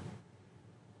Shitter,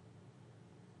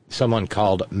 someone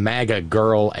called MAGA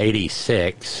Girl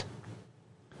 86.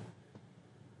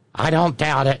 I don't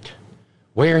doubt it.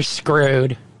 We're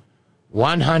screwed.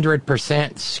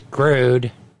 100%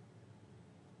 screwed.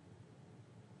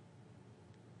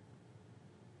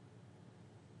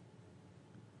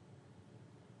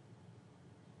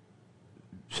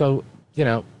 So,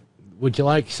 would you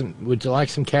like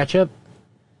some ketchup?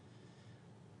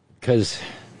 Because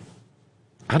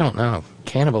I don't know,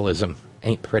 cannibalism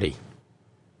ain't pretty.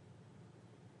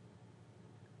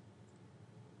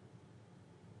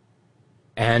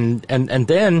 And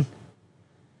then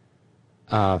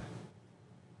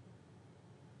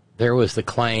there was the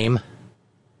claim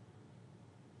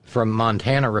from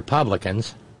Montana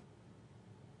Republicans,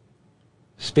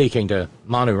 speaking to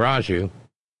Manu Raju,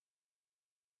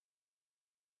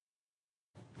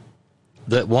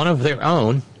 that one of their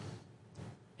own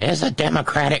is a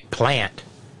Democratic plant.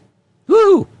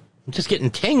 Woo! I'm just getting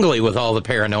tingly with all the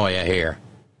paranoia here.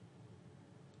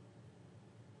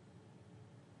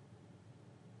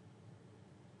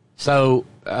 So,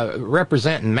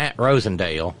 representing Matt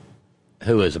Rosendale,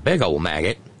 who is a big old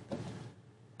maggot,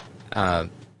 and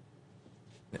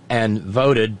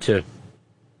voted to,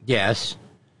 yes,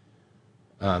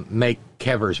 make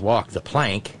Kevers walk the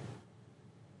plank.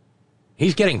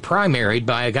 He's getting primaried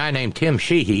by a guy named Tim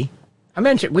Sheehy.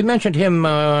 We mentioned him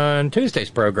on Tuesday's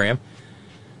program.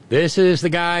 This is the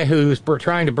guy who's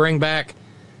trying to bring back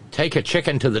Take a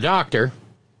Chicken to the Doctor.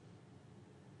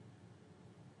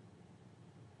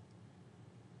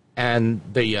 And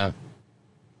a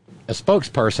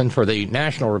spokesperson for the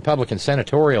National Republican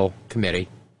Senatorial Committee,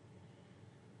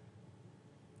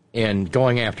 in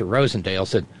going after Rosendale,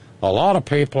 said, a lot of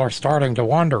people are starting to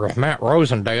wonder if Matt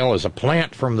Rosendale is a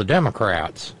plant from the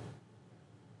Democrats.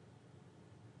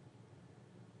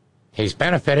 He's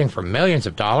benefiting from millions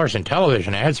of dollars in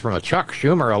television ads from a Chuck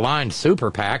Schumer-aligned super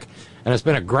PAC and has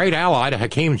been a great ally to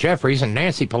Hakeem Jeffries and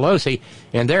Nancy Pelosi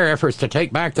in their efforts to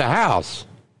take back the House.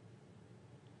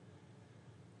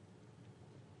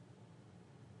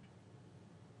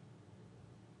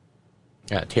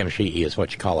 Tim Sheehy is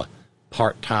what you call a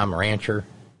part-time rancher.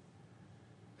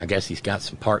 I guess he's got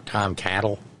some part-time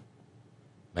cattle,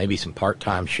 maybe some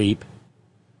part-time sheep.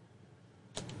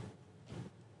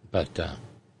 But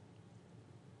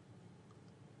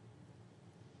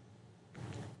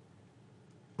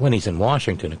when he's in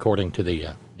Washington, according to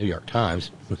the New York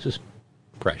Times, this is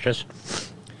precious,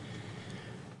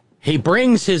 he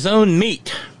brings his own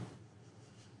meat.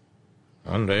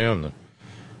 One day I'm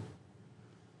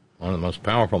one of the most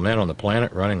powerful men on the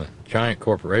planet running a giant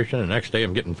corporation, and the next day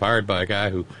I'm getting fired by a guy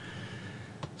who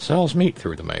sells meat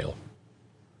through the mail.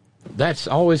 That's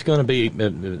always going to be,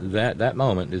 that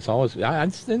moment is always,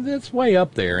 it's way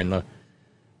up there in the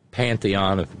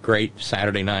pantheon of great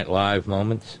Saturday Night Live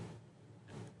moments.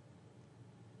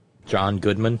 John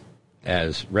Goodman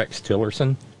as Rex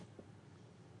Tillerson.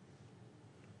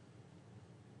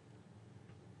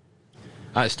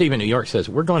 Stephen New York says,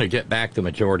 we're going to get back the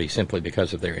majority simply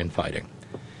because of their infighting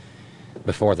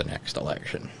before the next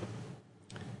election.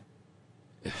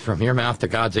 From your mouth to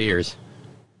God's ears.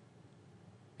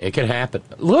 It could happen.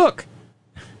 Look!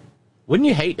 Wouldn't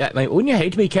you hate that? Wouldn't you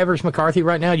hate to be Kevers McCarthy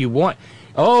right now? You want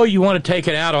to take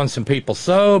it out on some people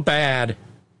so bad.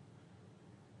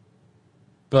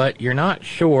 but you're not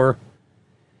sure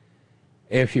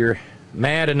if you're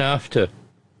mad enough to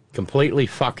completely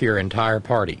fuck your entire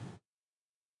party.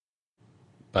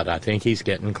 But I think he's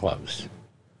getting close.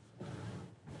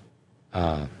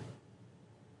 Oh,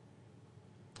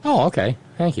 okay.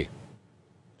 Thank you,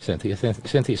 Cynthia.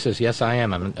 Cynthia says, yes, I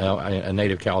am. I'm a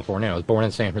native Californian. I was born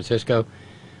in San Francisco.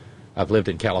 I've lived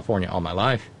in California all my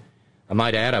life. I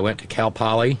might add, I went to Cal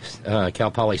Poly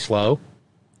SLO.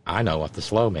 I know what the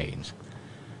SLO means.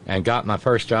 And got my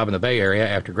first job in the Bay Area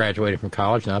after graduating from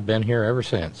college, and I've been here ever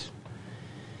since.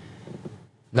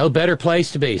 No better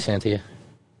place to be, Cynthia.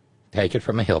 Take it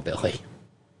from a hillbilly.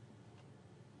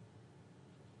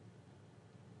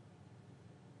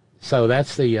 So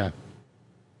that's the...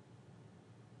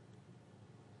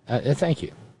 thank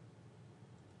you.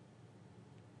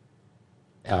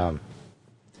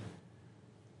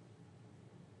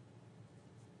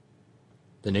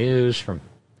 The news from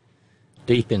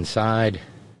deep inside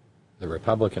the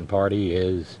Republican Party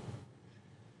is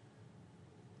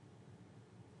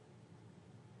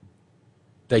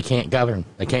they can't govern.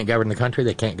 They can't govern the country.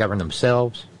 They can't govern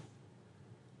themselves.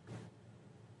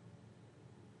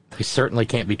 They certainly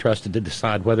can't be trusted to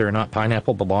decide whether or not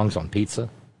pineapple belongs on pizza.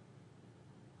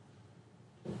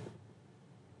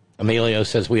 Emilio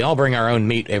says, we all bring our own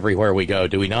meat everywhere we go,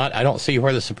 do we not? I don't see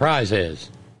where the surprise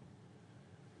is.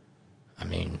 I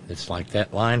mean, it's like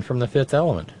that line from The Fifth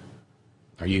Element.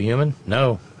 Are you human?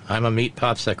 No, I'm a meat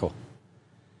popsicle.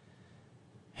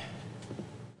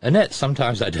 Annette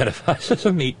sometimes identifies as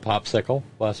a meat popsicle.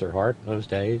 Bless her heart, those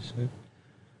days.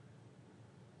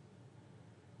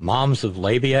 Moms of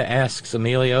Labia asks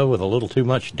Emilio with a little too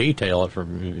much detail.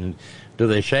 Do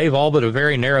they shave all but a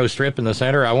very narrow strip in the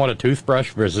center? I want a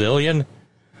toothbrush Brazilian.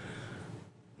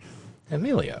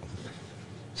 Emilio,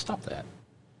 stop that.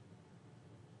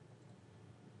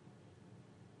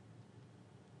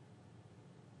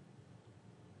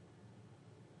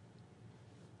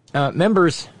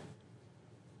 Members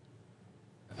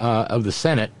of the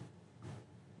Senate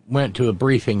went to a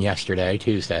briefing yesterday,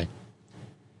 Tuesday,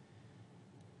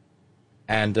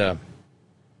 and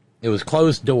it was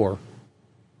closed door,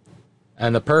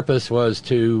 and the purpose was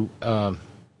to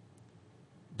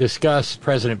discuss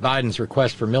President Biden's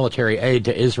request for military aid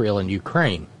to Israel and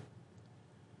Ukraine.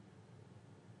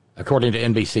 According to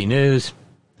NBC News,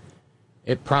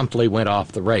 it promptly went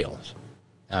off the rails.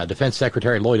 Defense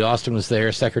Secretary Lloyd Austin was there,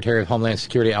 Secretary of Homeland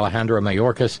Security Alejandro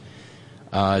Mayorkas,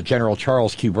 General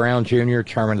Charles Q. Brown, Jr.,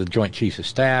 Chairman of the Joint Chiefs of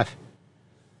Staff,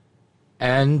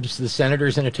 and the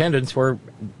senators in attendance were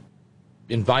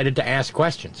invited to ask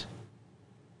questions.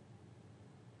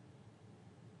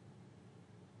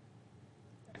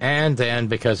 And then,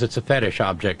 because it's a fetish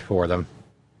object for them,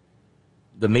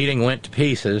 the meeting went to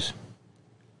pieces.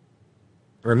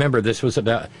 Remember, this was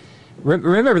about...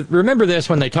 Remember this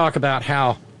when they talk about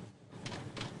how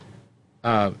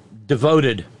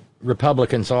devoted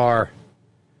Republicans are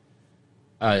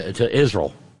to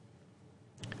Israel.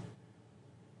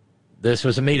 This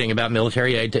was a meeting about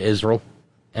military aid to Israel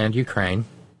and Ukraine.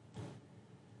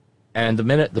 And the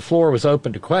minute the floor was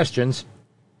open to questions,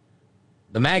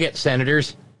 the maggot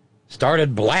senators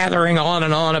started blathering on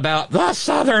and on about the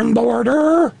southern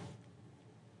border.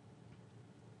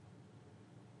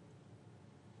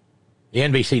 The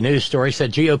NBC News story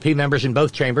said GOP members in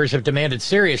both chambers have demanded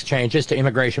serious changes to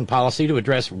immigration policy to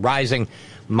address rising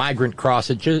migrant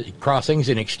crossings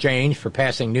in exchange for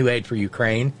passing new aid for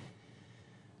Ukraine.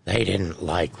 They didn't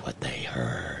like what they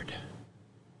heard.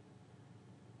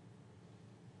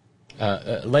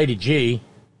 Lady G,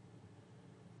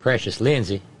 Precious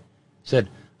Lindsay, said,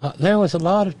 there was a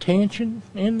lot of tension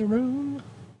in the room.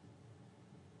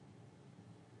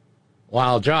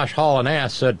 While Josh Hall and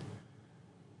Ass said,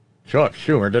 Chuck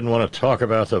Schumer didn't want to talk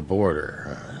about the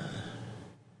border.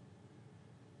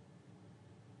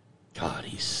 God,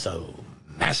 he's so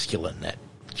masculine, that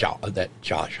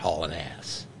Josh Hall and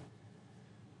Ass.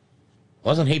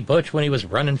 Wasn't he butch when he was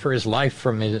running for his life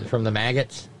from the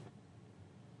maggots?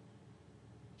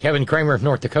 Kevin Kramer of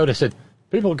North Dakota said,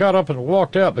 people got up and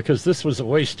walked out because this was a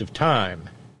waste of time.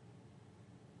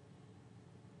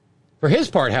 For his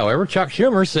part, however, Chuck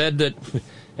Schumer said that,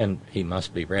 and he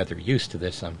must be rather used to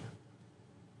this, I'm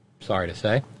sorry to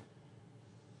say.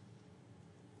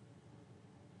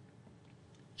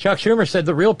 Chuck Schumer said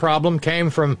the real problem came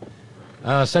from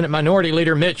Senate Minority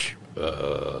Leader Mitch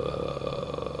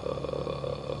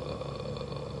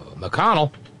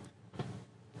McConnell,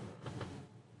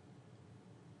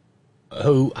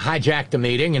 who hijacked the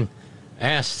meeting and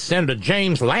asked Senator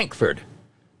James Lankford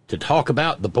to talk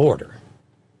about the border.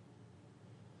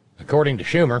 According to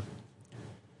Schumer,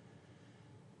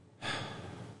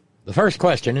 The first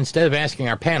question, instead of asking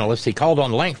our panelists, he called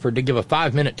on Lankford to give a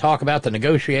 5-minute talk about the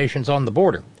negotiations on the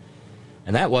border.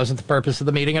 And that wasn't the purpose of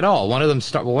the meeting at all. One of them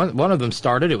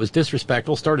started, it was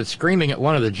disrespectful, started screaming at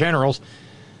one of the generals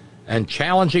and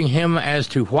challenging him as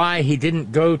to why he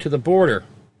didn't go to the border.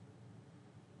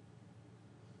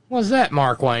 Was that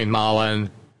Mark Wayne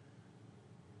Mullen?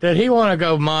 Did he want to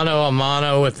go mano a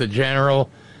mano with the general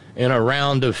in a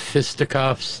round of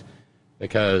fisticuffs?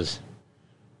 Because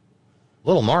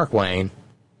little Mark Wayne,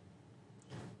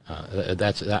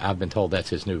 I've been told that's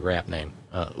his new rap name,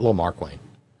 Little Mark Wayne.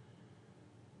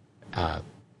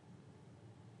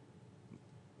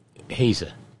 He's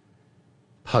a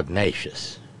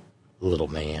pugnacious little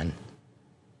man.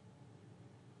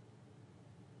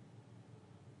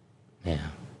 Yeah.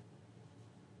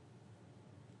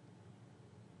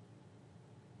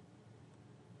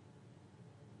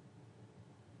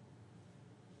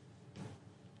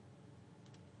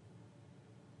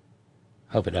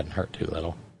 Hope it doesn't hurt too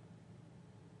little.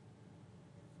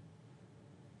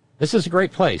 This is a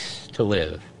great place to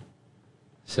live,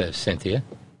 says Cynthia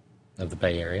of the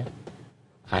Bay Area.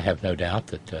 I have no doubt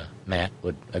that Matt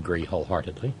would agree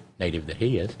wholeheartedly, native that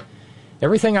he is.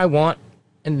 Everything I want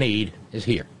and need is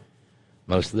here.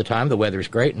 Most of the time the weather's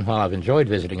great, and while I've enjoyed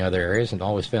visiting other areas and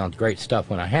always found great stuff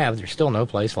when I have, there's still no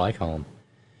place like home.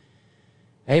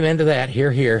 Amen to that.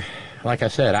 Hear, hear. Like I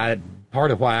said, part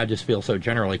of why I just feel so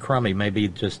generally crummy may be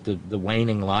just the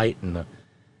waning light, and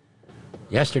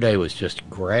yesterday was just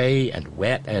gray and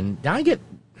wet, and I get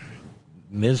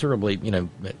miserably,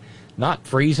 not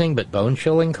freezing, but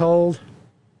bone-chilling cold,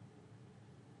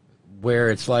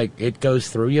 where it's like it goes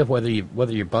through you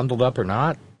whether you're bundled up or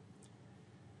not.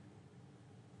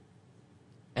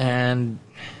 And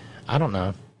I don't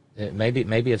know.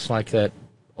 Maybe it's like that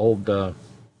old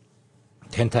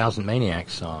 10,000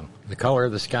 Maniacs song. The color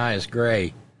of the sky is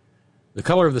gray. The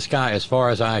color of the sky, as far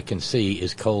as I can see,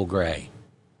 is coal gray.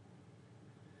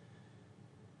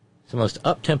 It's the most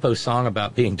up-tempo song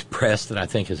about being depressed that I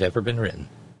think has ever been written.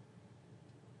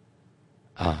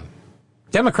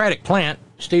 Democratic Plant,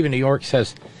 Steve in New York,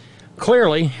 says,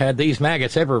 clearly, had these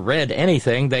maggots ever read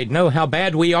anything, they'd know how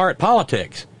bad we are at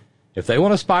politics. If they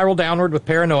want to spiral downward with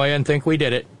paranoia and think we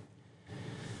did it,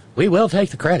 we will take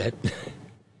the credit.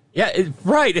 Yeah,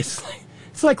 right. It's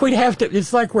like we'd have to.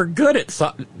 It's like we're good at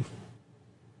something.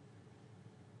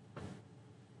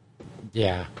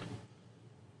 Yeah.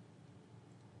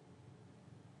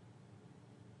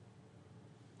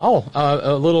 Oh,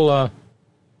 a little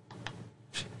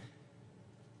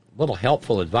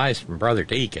helpful advice from Brother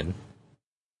Deacon.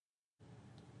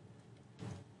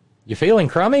 You feeling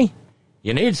crummy?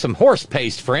 You need some horse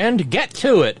paste, friend. Get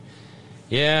to it.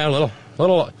 Yeah, a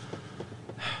little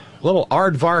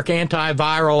aardvark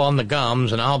antiviral on the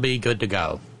gums, and I'll be good to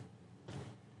go.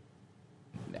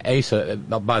 Asa,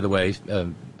 by the way,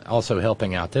 also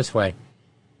helping out this way.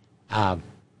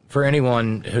 For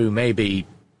anyone who may be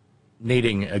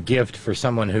needing a gift for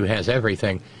someone who has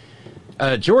everything,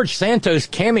 George Santos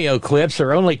cameo clips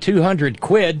are only 200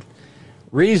 quid.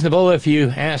 Reasonable if you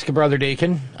ask a Brother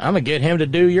Deacon. I'm going to get him to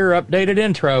do your updated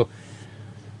intro.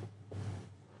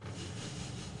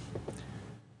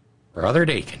 Brother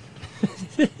Deacon.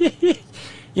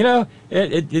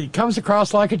 It comes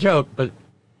across like a joke, but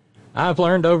I've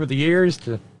learned over the years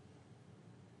to...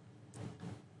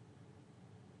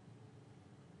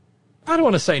 I don't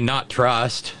want to say not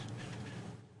trust,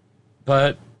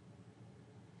 but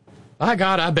by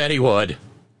God, I bet he would.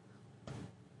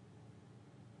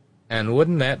 And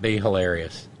wouldn't that be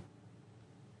hilarious?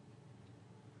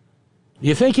 Do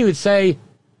you think he would say,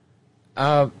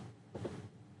 hi,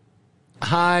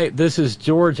 this is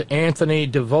George Anthony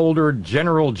DeVolder,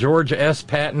 General George S.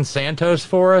 Patton Santos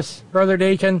for us, Brother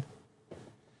Deacon?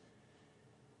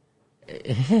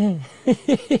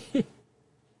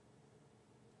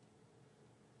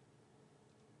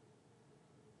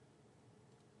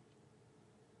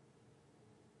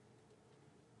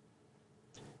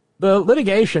 The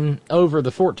litigation over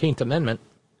the 14th Amendment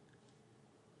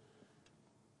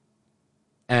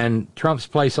and Trump's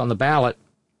place on the ballot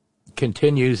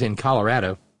continues in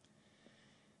Colorado.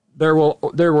 There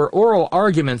were oral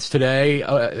arguments today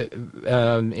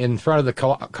in front of the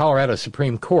Colorado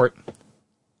Supreme Court,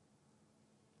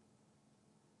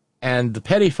 and the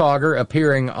pettifogger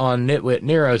appearing on Nitwit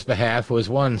Nero's behalf was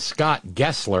one Scott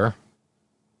Gessler.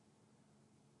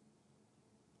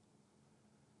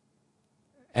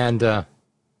 And the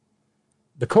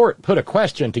court put a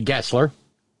question to Gessler,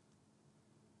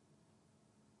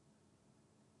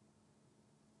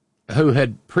 who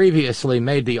had previously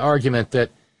made the argument that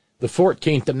the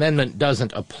 14th Amendment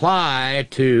doesn't apply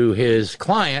to his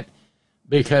client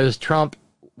because Trump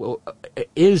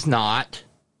is not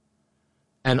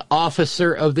an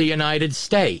officer of the United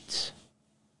States.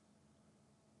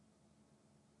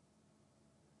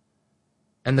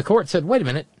 And the court said, wait a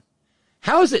minute,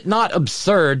 how is it not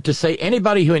absurd to say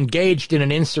anybody who engaged in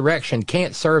an insurrection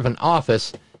can't serve an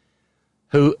office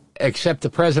who, except the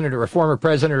president or a former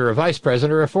president or a vice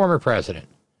president or a former president?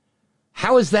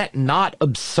 How is that not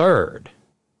absurd?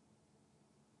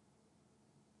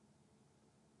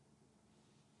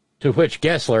 To which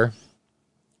Gessler,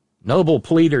 noble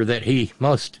pleader that he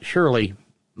most surely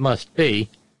must be,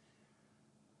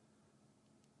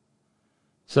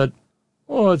 said,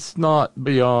 well, it's not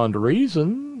beyond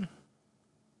reason.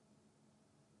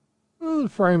 Well, the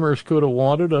framers could have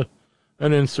wanted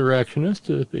an insurrectionist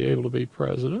to be able to be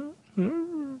president.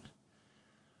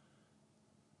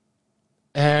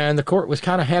 And the court was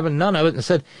kind of having none of it and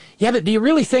said, yeah, but do you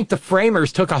really think the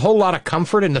framers took a whole lot of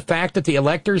comfort in the fact that the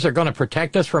electors are going to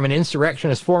protect us from an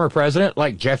insurrectionist former president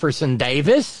like Jefferson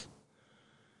Davis?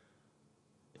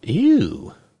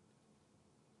 Ew.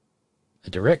 A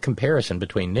direct comparison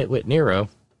between Nitwit Nero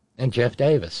and Jeff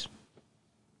Davis.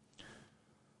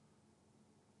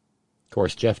 Of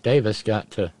course, Jeff Davis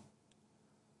got to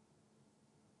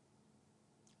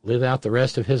live out the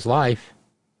rest of his life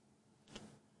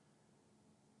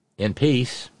in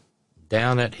peace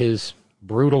down at his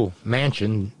brutal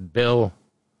mansion, Belle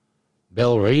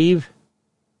Reve,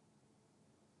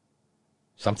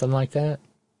 something like that.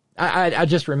 I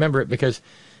just remember it because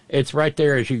it's right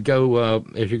there as you go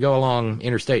along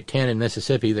Interstate 10 in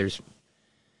Mississippi. There's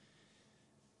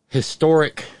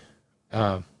historic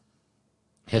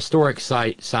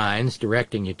site signs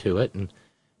directing you to it, and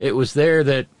it was there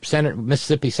that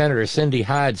Mississippi Senator Cindy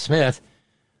Hyde Smith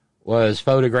was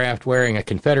photographed wearing a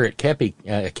Confederate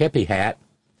kepi hat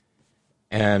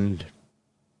and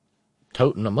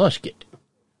toting a musket.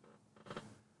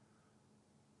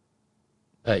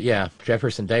 Yeah,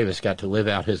 Jefferson Davis got to live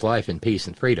out his life in peace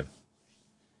and freedom.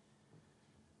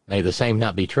 May the same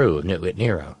not be true of Nitwit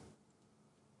Nero.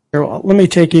 Let me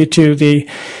take you to the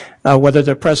whether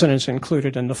the president's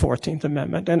included in the 14th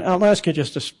Amendment. And I'll ask you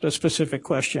just a specific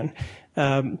question.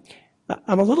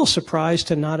 I'm a little surprised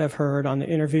to not have heard on the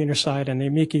intervener side and the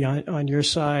amici on your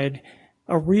side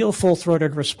a real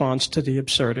full-throated response to the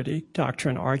absurdity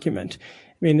doctrine argument.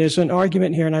 I mean, there's an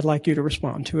argument here, and I'd like you to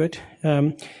respond to it.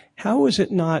 How is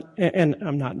it not, and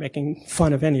I'm not making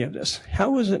fun of any of this,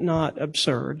 how is it not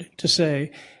absurd to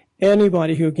say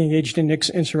anybody who engaged in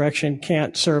insurrection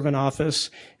can't serve an office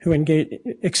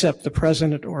except the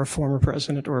president or a former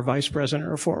president or a vice president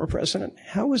or a former president?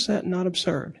 How is that not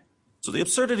absurd? So the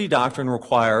absurdity doctrine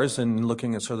requires, in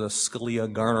looking at sort of the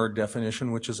Scalia-Garner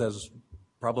definition, which is as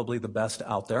probably the best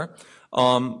out there,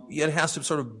 it has to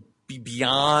sort of be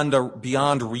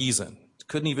beyond reason. It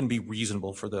couldn't even be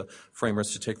reasonable for the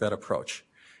framers to take that approach.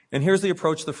 And here's the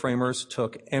approach the framers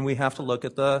took, and we have to look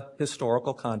at the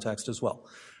historical context as well.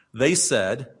 They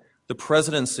said the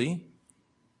presidency,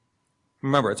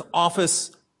 remember, it's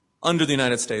office under the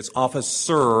United States,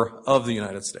 officer of the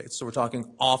United States. So we're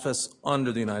talking office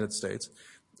under the United States,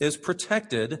 is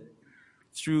protected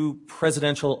through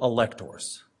presidential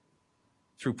electors.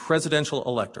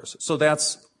 So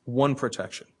that's one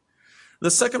protection. The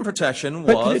second protection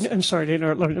was... I'm sorry to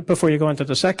interrupt before you go into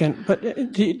the second, but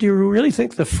do you really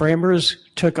think the framers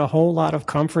took a whole lot of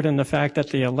comfort in the fact that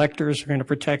the electors are going to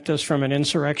protect us from an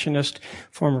insurrectionist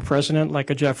former president like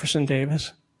a Jefferson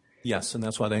Davis? Yes, and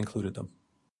that's why they included them.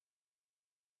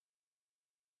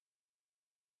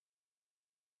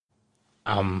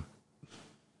 I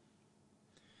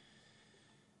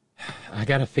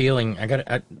got a feeling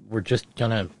we're just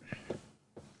gonna...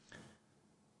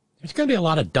 There's going to be a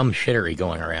lot of dumb shittery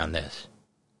going around this.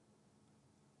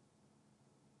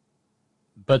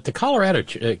 But the Colorado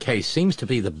case seems to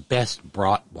be the best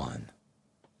brought one.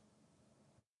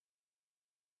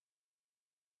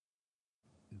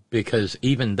 Because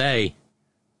even they,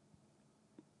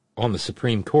 on the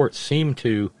Supreme Court, seem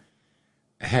to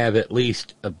have at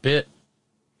least a bit...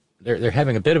 They're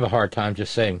having a bit of a hard time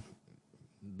just saying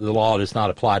the law does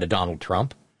not apply to Donald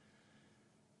Trump.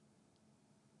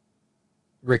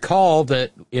 Recall that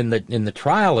in the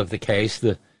trial of the case,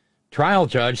 the trial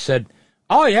judge said,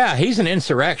 oh, yeah, he's an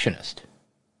insurrectionist.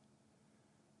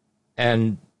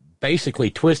 And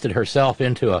basically twisted herself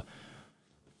into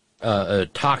a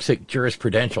toxic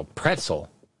jurisprudential pretzel.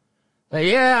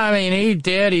 Yeah, I mean, he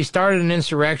did. He started an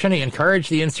insurrection. He encouraged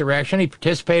the insurrection. He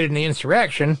participated in the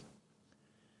insurrection.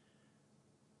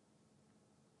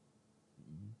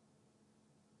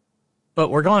 But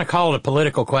we're going to call it a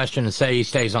political question and say he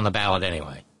stays on the ballot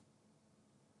anyway.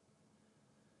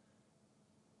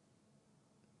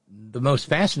 the most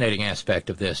fascinating aspect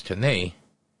of this to me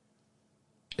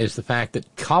is the fact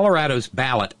that Colorado's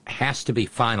ballot has to be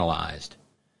finalized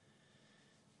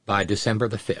by December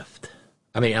the 5th.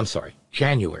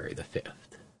 January the 5th.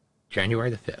 January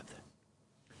the 5th.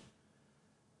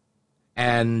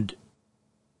 And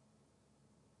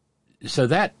so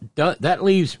that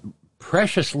leaves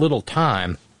precious little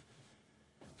time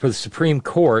for the Supreme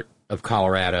Court of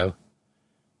Colorado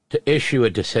to issue a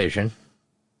decision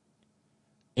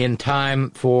in time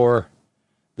for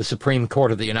the Supreme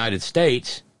Court of the United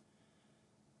States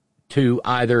to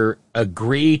either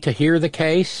agree to hear the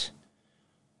case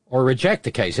or reject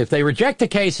the case. If they reject the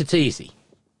case, it's easy.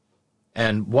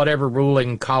 And whatever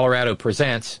ruling Colorado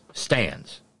presents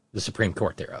stands, the Supreme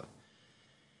Court thereof.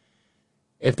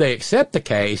 If they accept the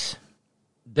case,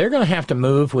 they're going to have to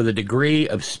move with a degree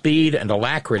of speed and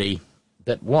alacrity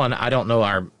that, one, I don't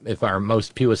know if our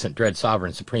most puissant, dread,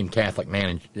 sovereign, supreme Catholic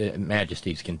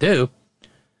majesties can do.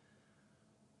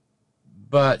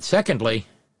 But secondly,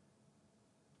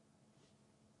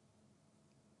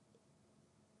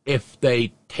 if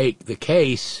they take the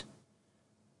case,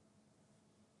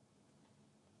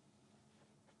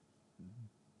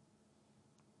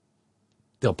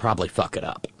 they'll probably fuck it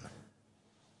up.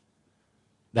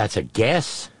 That's a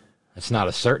guess. That's not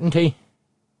a certainty.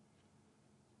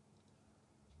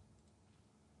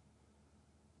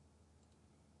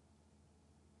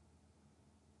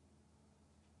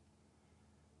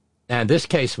 And this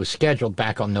case was scheduled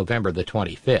back on November the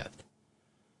 25th.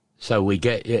 So we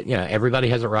get, everybody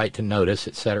has a right to notice,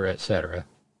 et cetera, et cetera.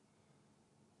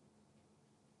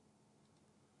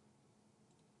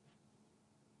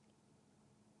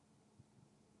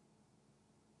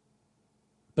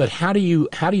 But how do you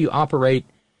operate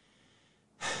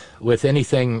with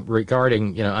anything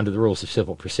regarding, under the rules of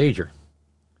civil procedure?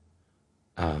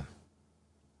 How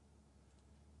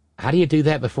do you do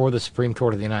that before the Supreme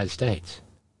Court of the United States?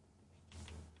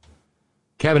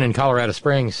 Kevin in Colorado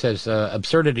Springs says,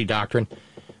 absurdity doctrine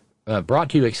brought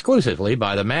to you exclusively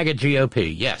by the MAGA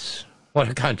GOP. Yes, what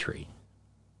a country.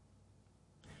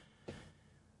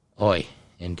 Oi,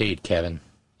 indeed, Kevin,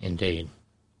 indeed.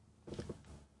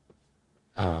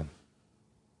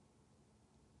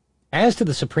 As to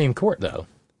the Supreme Court, though,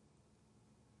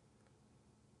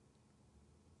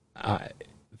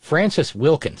 Francis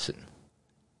Wilkinson,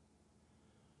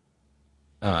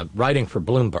 writing for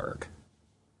Bloomberg,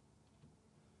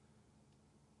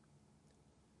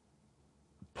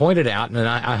 pointed out, and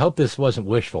I hope this wasn't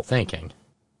wishful thinking,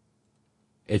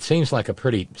 it seems like a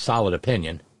pretty solid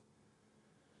opinion.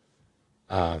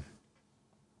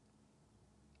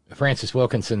 Francis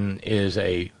Wilkinson is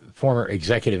a former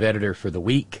executive editor for The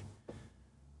Week,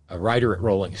 a writer at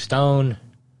Rolling Stone,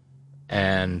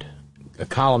 and a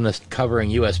columnist covering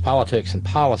U.S. politics and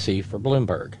policy for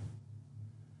Bloomberg.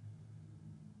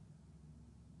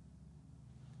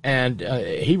 And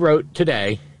he wrote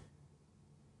today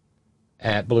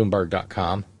at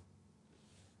Bloomberg.com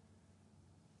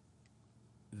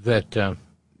that, a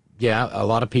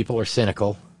lot of people are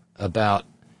cynical about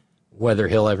whether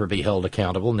he'll ever be held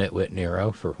accountable, Nitwit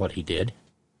Nero, for what he did.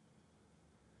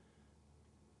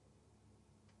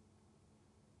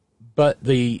 But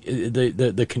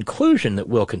the conclusion that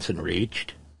Wilkinson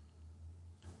reached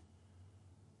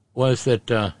was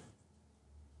that,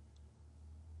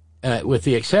 with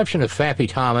the exception of Fappy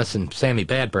Thomas and Sammy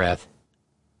Badbreath,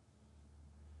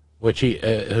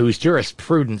 whose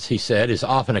jurisprudence, he said, is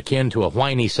often akin to a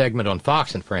whiny segment on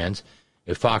Fox and Friends,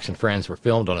 if Fox and Friends were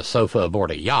filmed on a sofa aboard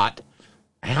a yacht.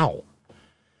 Ow.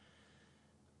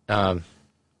 But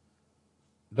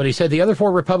he said the other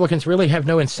four Republicans really have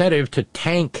no incentive to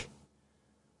tank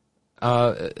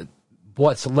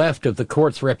what's left of the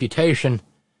court's reputation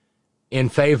in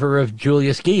favor of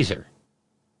Julius Geezer.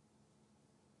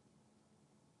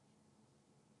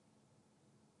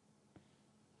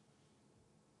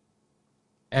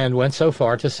 And went so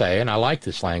far to say, and I like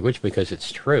this language because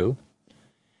it's true,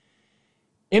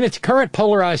 in its current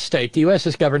polarized state, the U.S.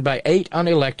 is governed by 8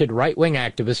 unelected right-wing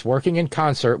activists working in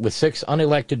concert with 6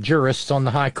 unelected jurists on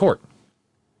the high court.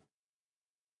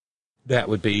 That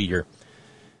would be your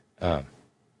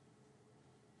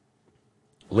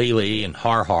Lee and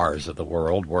Har-Hars of the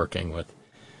world working with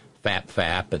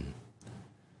Fap and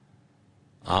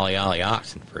Ollie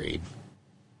Oxenfried.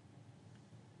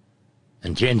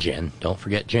 And Jin. Don't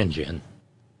forget Jin.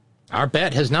 Our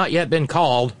bet has not yet been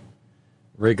called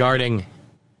regarding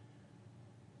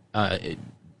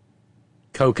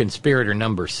co-conspirator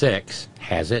number 6.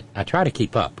 Has it? I try to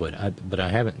keep up, but I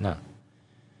haven't. No.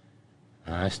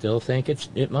 I still think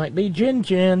it might be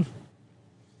Jin.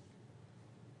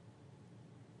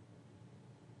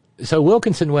 So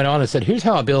Wilkinson went on and said, here's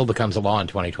how a bill becomes a law in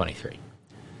 2023.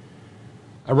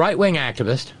 A right-wing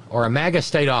activist or a MAGA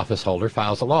state office holder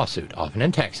files a lawsuit, often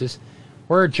in Texas,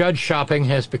 where judge shopping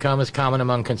has become as common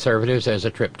among conservatives as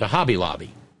a trip to Hobby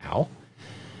Lobby. Ow.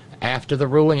 After the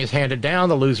ruling is handed down,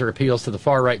 the loser appeals to the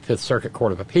far-right Fifth Circuit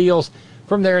Court of Appeals.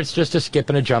 From there, it's just a skip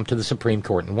and a jump to the Supreme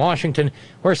Court in Washington,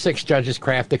 where 6 judges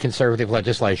craft the conservative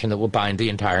legislation that will bind the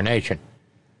entire nation.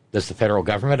 Does the federal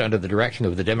government, under the direction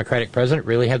of the Democratic president,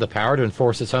 really have the power to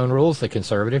enforce its own rules? The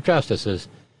conservative justices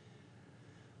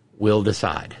will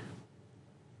decide.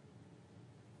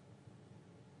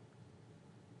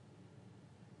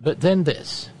 But then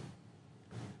this.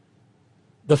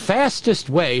 The fastest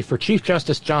way for Chief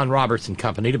Justice John Roberts and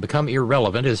company to become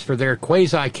irrelevant is for their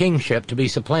quasi-kingship to be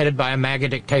supplanted by a MAGA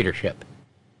dictatorship.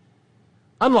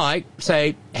 Unlike,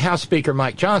 say, House Speaker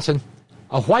Mike Johnson,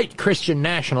 a white Christian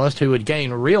nationalist who would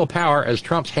gain real power as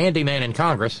Trump's handyman in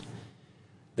Congress,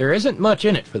 there isn't much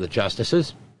in it for the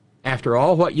justices. After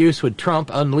all, what use would Trump,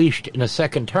 unleashed in a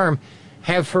second term,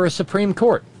 have for a Supreme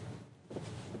Court?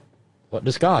 What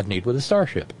does God need with a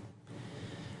starship?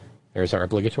 There's our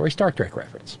obligatory Star Trek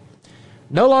reference.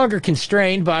 No longer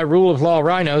constrained by rule of law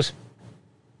rhinos,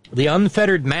 the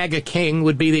unfettered MAGA king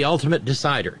would be the ultimate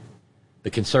decider. The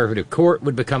conservative court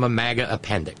would become a MAGA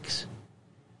appendix.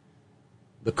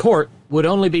 The court would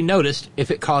only be noticed if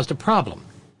it caused a problem,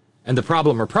 and the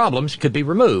problem or problems could be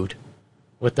removed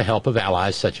with the help of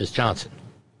allies such as Johnson.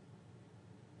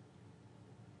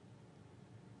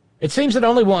 It seems that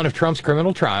only one of Trump's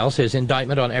criminal trials, his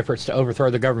indictment on efforts to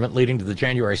overthrow the government leading to the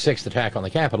January 6th attack on the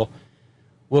Capitol,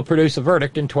 will produce a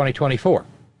verdict in 2024.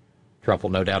 Trump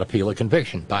will no doubt appeal a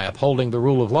conviction. By upholding the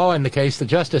rule of law in the case, the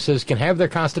justices can have their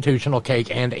constitutional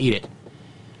cake and eat it.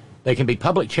 They can be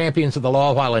public champions of the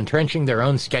law while entrenching their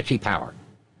own sketchy power.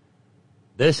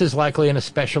 This is likely an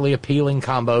especially appealing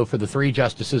combo for the 3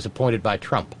 justices appointed by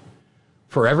Trump.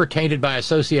 Forever tainted by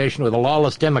association with a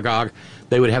lawless demagogue,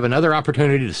 they would have another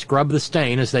opportunity to scrub the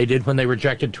stain as they did when they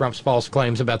rejected Trump's false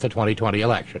claims about the 2020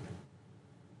 election.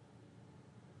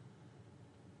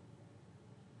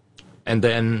 And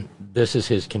then this is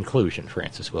his conclusion,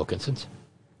 Francis Wilkinson's.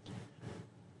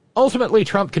 Ultimately,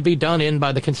 Trump could be done in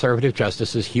by the conservative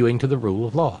justices hewing to the rule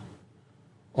of law.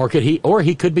 Or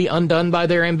he could be undone by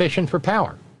their ambition for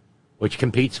power, which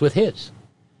competes with his.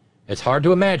 It's hard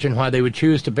to imagine why they would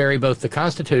choose to bury both the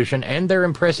Constitution and their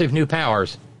impressive new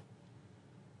powers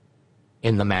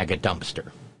in the MAGA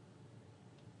dumpster.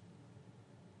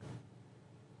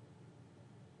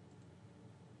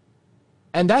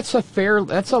 And that's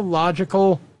a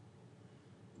logical,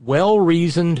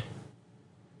 well-reasoned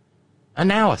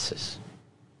analysis.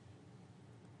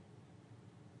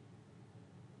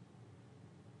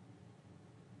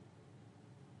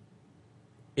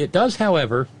 It does,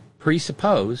 however,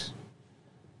 presuppose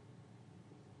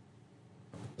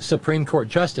Supreme Court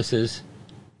justices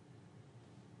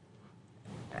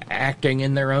acting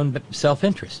in their own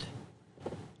self-interest.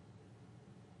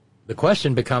 The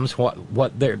question becomes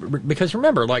what they're, because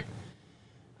remember,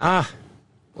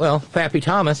 Fappy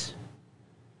Thomas,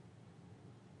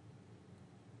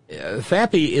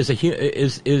 Fappy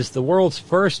is the world's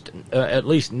first, at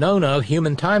least known of,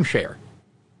 human timeshare,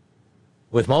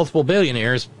 with multiple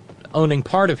billionaires owning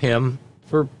part of him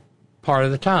for part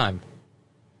of the time.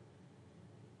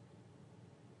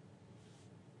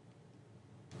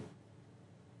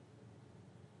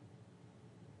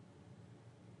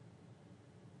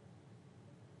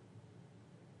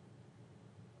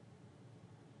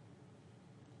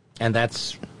 And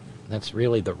that's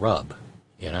really the rub,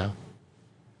 you know?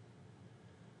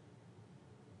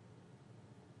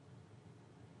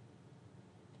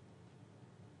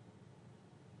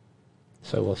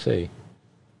 So we'll see.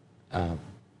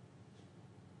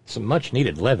 Some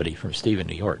much-needed levity from Steve in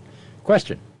New York.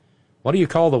 Question: what do you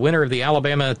call the winner of the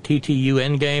Alabama TTU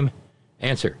endgame?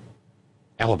 Answer: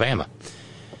 Alabama.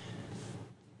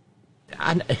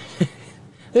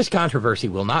 This controversy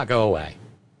will not go away.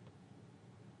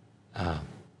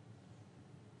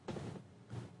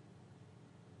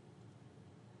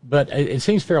 But it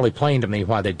seems fairly plain to me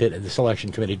why the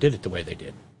selection committee did it the way they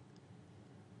did.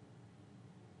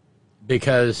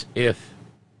 Because if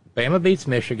Bama beats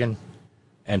Michigan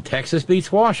and Texas beats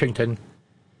Washington,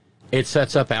 it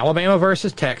sets up Alabama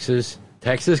versus Texas.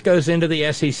 Texas goes into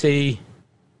the SEC.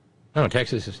 No,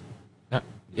 Texas is not,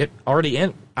 it already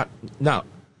in. No.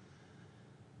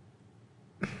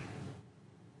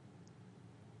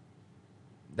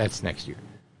 That's next year.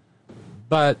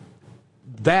 But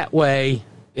that way,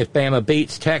 if Bama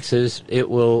beats Texas, it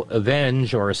will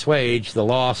avenge or assuage the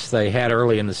loss they had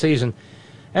early in the season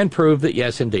and prove that,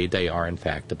 yes, indeed, they are, in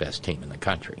fact, the best team in the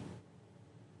country.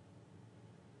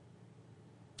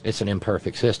 It's an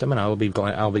imperfect system, and I'll be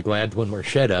glad when we're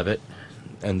shed of it.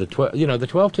 And the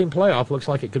 12-team playoff looks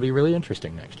like it could be really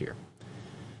interesting next year.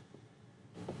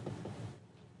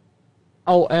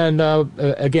 Oh, and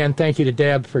again, thank you to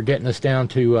Deb for getting us down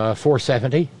to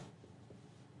 470.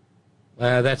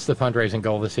 That's the fundraising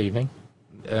goal this evening.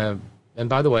 And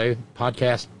by the way,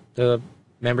 podcast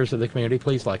members of the community,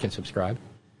 please like and subscribe.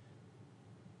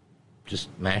 Just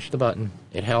mash the button.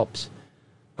 It helps.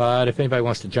 But if anybody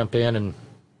wants to jump in and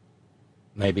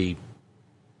maybe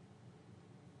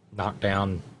knock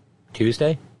down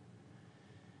Tuesday,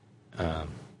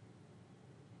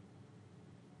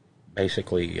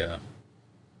 basically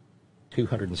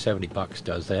 $270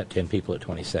 does that. 10 people at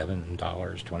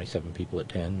 $27, 27 people at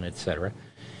 10, etc.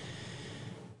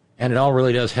 And it all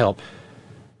really does help.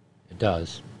 It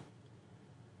does.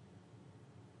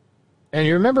 And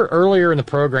you remember earlier in the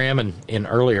program and in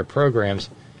earlier programs,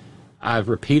 I've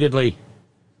repeatedly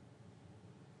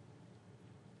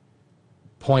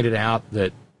pointed out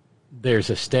that there's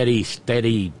a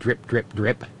steady drip, drip,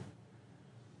 drip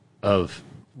of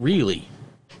really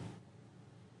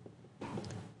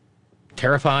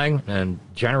terrifying and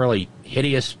generally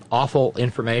hideous, awful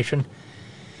information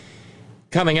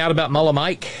coming out about Mullah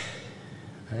Mike.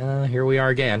 Here we are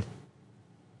again.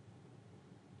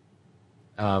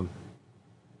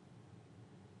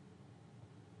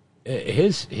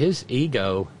 His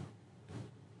ego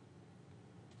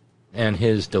and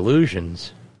his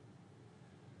delusions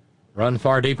run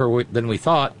far deeper than we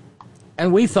thought,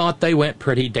 and we thought they went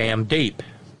pretty damn deep.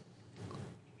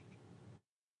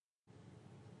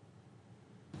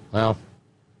 Well,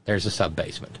 there's a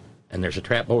sub-basement, and there's a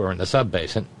trapdoor in the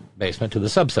sub-basement to the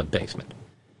sub-sub-basement.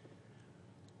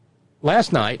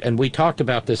 Last night, and we talked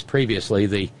about this previously,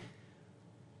 the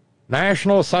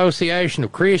National Association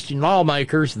of Christian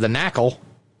Lawmakers, the NACL,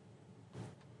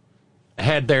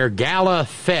 had their gala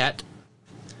fete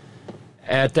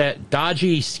at that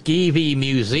dodgy, skeevy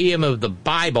Museum of the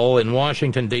Bible in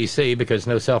Washington, D.C., because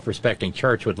no self-respecting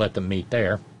church would let them meet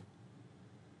there.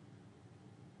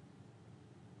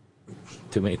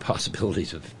 Too many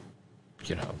possibilities of,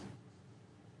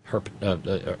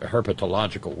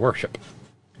 herpetological worship.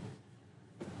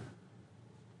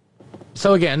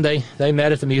 So again, they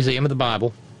met at the Museum of the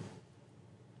Bible,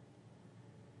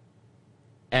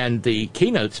 and the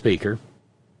keynote speaker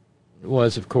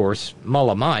was, of course,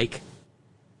 Mullah Mike.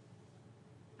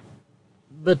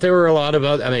 But there were a lot of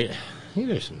other,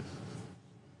 there's some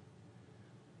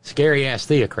scary-ass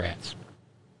theocrats.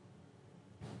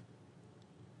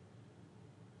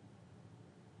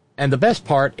 And the best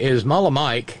part is Mullah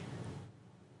Mike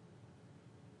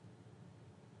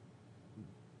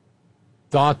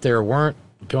thought there weren't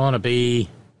going to be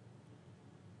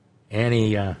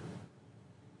any,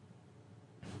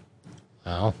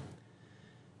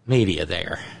 media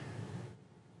there.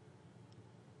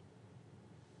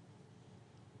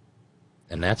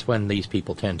 And that's when these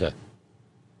people tend to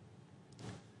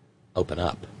open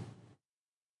up.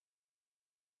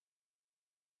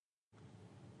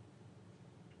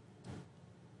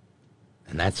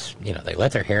 And that's, they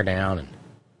let their hair down and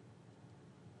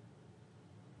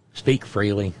speak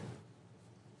freely.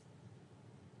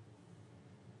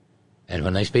 And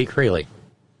when they speak freely,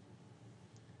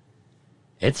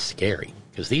 it's scary,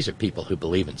 because these are people who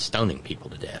believe in stoning people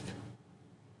to death.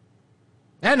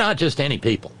 And not just any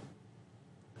people.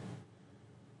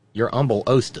 Your humble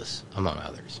hostess, among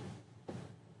others.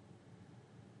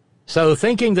 So,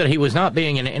 thinking that he was not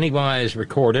being in any wise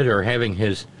recorded or having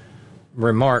his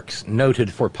remarks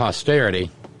noted for posterity,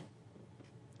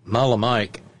 Mullah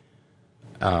Mike,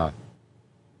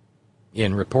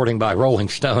 in reporting by Rolling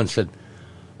Stone, said,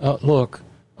 look,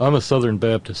 I'm a Southern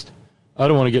Baptist. I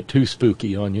don't want to get too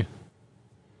spooky on you.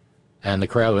 And the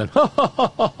crowd went, ha, ha, ha,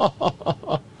 ha, ha, ha,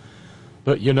 ha.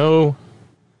 But the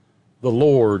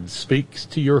Lord speaks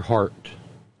to your heart.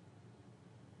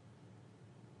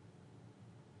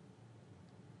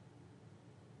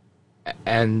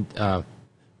 And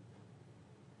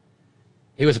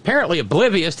he was apparently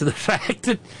oblivious to the fact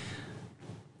that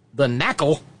the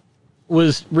NACL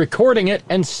was recording it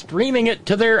and streaming it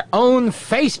to their own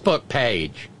Facebook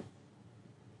page.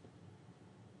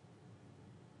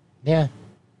 Yeah.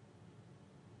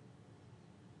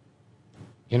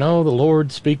 The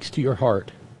Lord speaks to your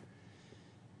heart.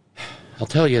 I'll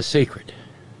tell you a secret,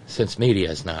 since media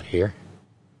is not here.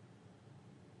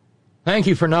 Thank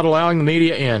you for not allowing the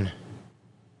media in.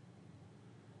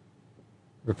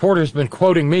 Reporters have been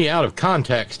quoting me out of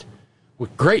context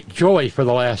with great joy for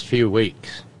the last few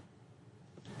weeks.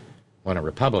 When a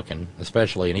Republican,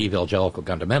 especially an evangelical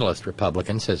fundamentalist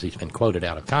Republican, says he's been quoted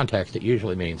out of context, it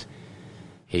usually means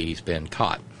he's been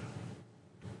caught.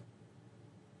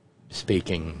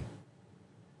 speaking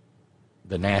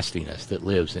the nastiness that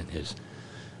lives in his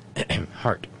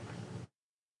heart.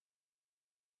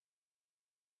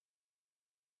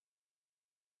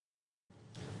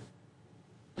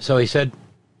 So he said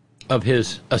of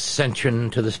his ascension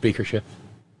to the speakership,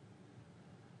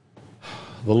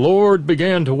 "The Lord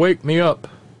began to wake me up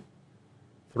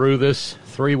through this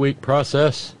 3-week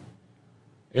process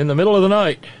in the middle of the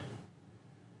night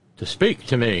to speak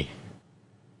to me.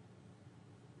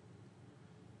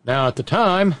 Now, at the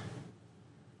time,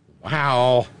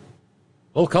 wow, a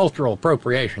little cultural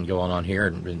appropriation going on here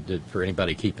and for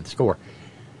anybody keeping score.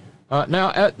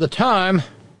 Now, at the time,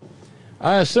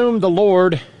 I assumed the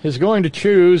Lord is going to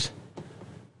choose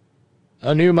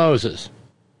a new Moses.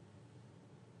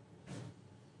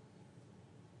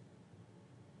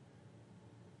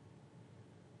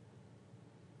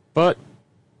 But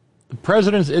the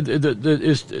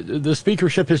the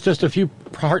speakership is just a few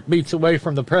heartbeats away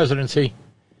from the presidency.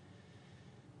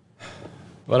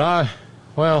 But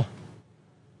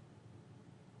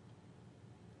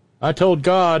I told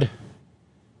God,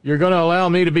 you're going to allow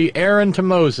me to be Aaron to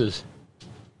Moses.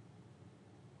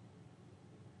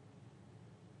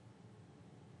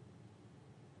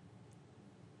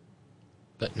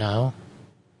 But no,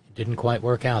 it didn't quite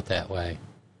work out that way.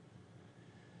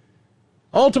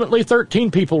 Ultimately, 13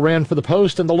 people ran for the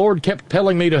post, and the Lord kept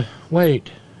telling me to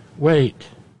wait.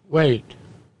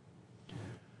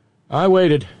 I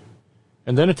waited,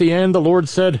 and then at the end, the Lord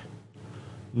said,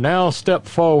 now step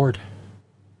forward.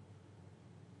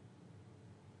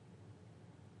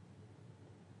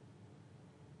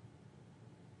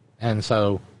 And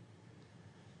so,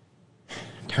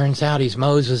 turns out he's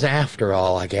Moses after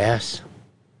all, I guess.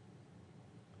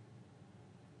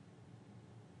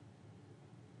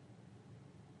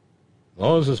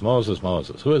 Moses, Moses,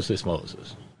 Moses. Who is this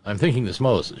Moses? I'm thinking this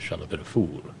Moses shall have been a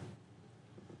fool.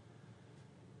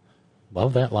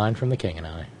 Love that line from The King and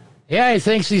I. Yeah, he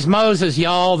thinks he's Moses,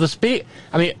 y'all.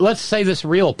 Let's say this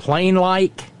real plain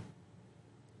like.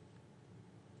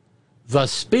 The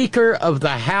Speaker of the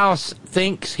House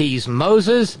thinks he's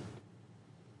Moses.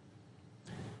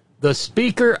 The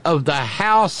Speaker of the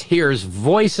House hears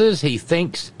voices he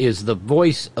thinks is the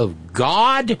voice of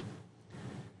God.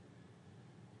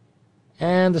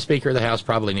 And the Speaker of the House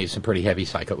probably needs some pretty heavy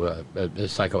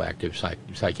psychoactive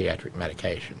psychiatric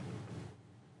medication.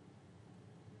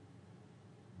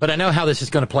 But I know how this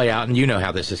is going to play out, and you know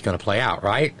how this is going to play out,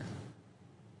 right?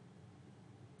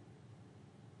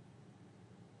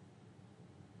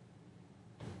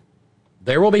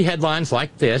 There will be headlines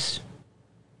like this.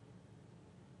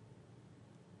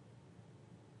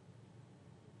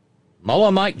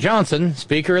 Mullah Mike Johnson,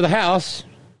 Speaker of the House,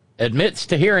 admits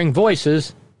to hearing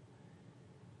voices.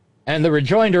 And the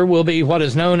rejoinder will be what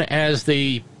is known as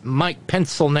the Mike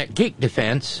Pencil-Neck Geek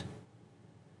defense,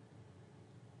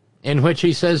 in which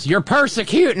he says, you're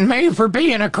persecuting me for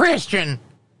being a Christian.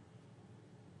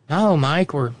 No,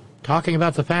 Mike, we're talking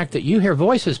about the fact that you hear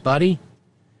voices, buddy,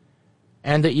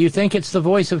 and that you think it's the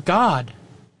voice of God,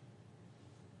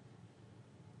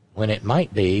 when it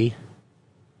might be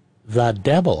the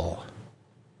devil.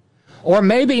 Or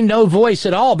maybe no voice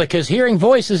at all, because hearing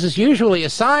voices is usually a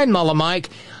sign, Mullah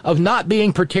Mike, of not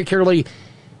being particularly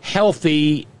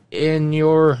healthy in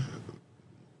your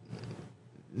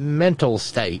mental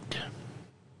state.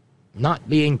 Not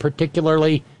being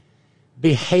particularly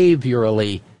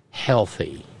behaviorally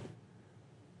healthy.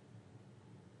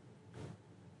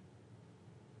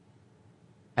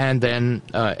 And then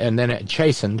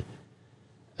chastened,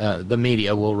 the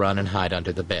media will run and hide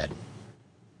under the bed.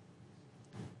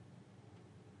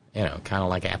 You know, kind of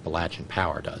like Appalachian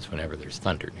Power does whenever there's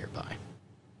thunder nearby.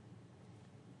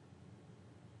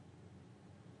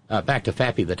 Back to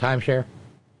Fappy the timeshare.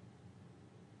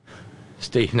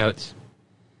 Steve notes,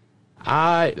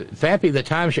 Fappy the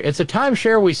timeshare, it's a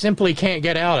timeshare we simply can't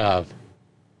get out of.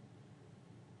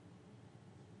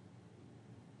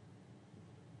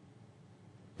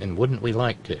 And wouldn't we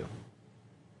like to?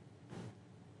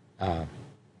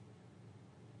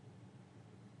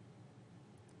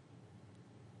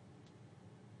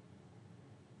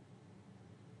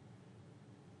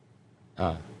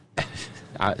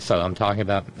 So I'm talking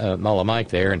about Mullah Mike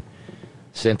there, and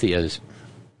Cynthia's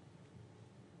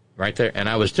right there. And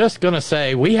I was just going to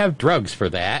say, we have drugs for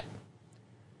that.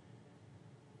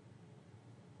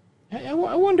 I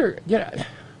wonder,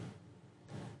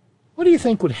 what do you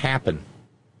think would happen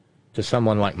to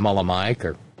someone like Mullah Mike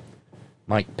or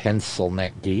Mike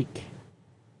Pencil-Neck Geek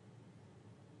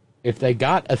if they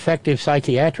got effective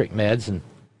psychiatric meds and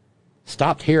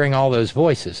stopped hearing all those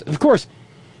voices? Of course,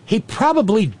 he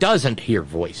probably doesn't hear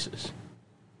voices.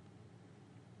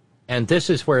 And this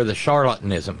is where the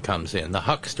charlatanism comes in, the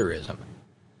hucksterism,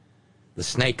 the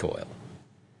snake oil.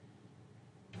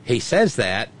 He says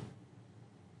that.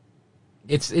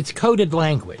 It's coded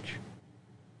language.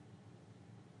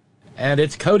 And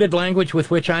it's coded language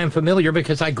with which I am familiar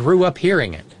because I grew up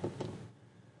hearing it.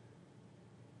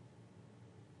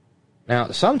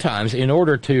 Now, sometimes in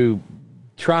order to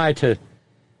try to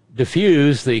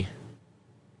diffuse the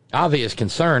obvious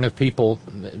concern of people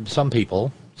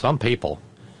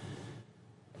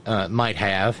might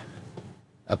have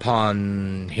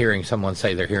upon hearing someone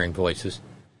say they're hearing voices,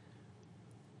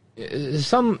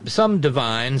 some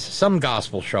divines, some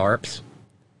gospel sharps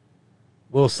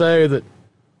will say that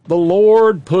the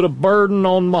Lord put a burden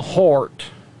on my heart.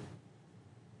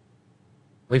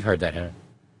 We've heard that, haven't we?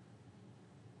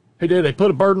 He did. They put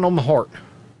a burden on my heart.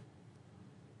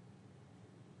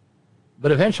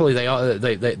 But eventually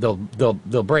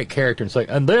they'll break character and say,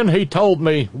 and then he told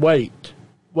me, wait.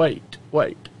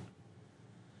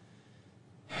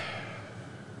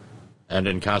 And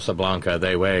in Casablanca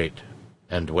they wait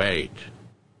and wait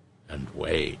and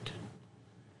wait.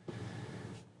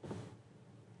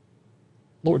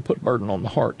 Lord put a burden on the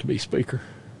heart to be speaker.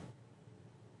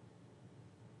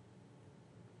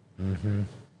 Mm-hmm.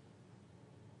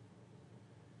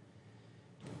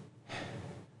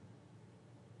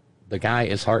 The guy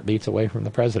is heartbeats away from the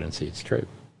presidency. It's true.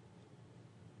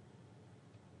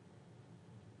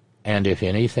 And if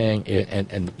anything,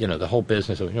 and you know, the whole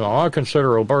business of, I consider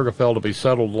Obergefell to be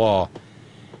settled law.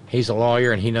 He's a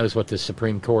lawyer and he knows what the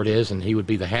Supreme Court is, and he would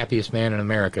be the happiest man in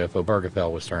America if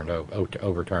Obergefell was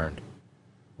overturned.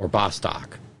 Or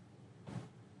Bostock.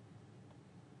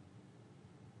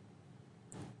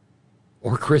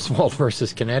 Or Griswold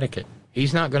versus Connecticut.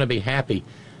 He's not going to be happy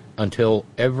until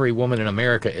every woman in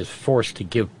America is forced to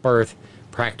give birth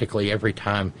practically every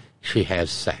time she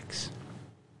has sex.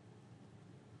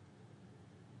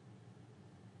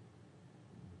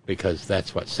 Because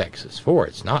that's what sex is for.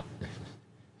 It's not.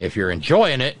 If you're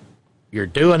enjoying it, you're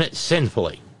doing it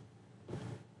sinfully.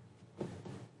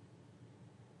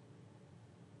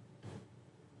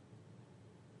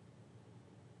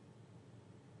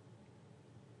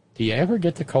 Do you ever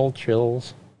get the cold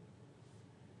chills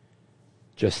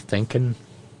just thinking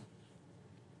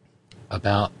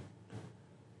about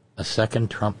a second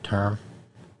Trump term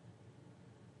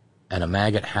and a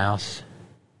maggot House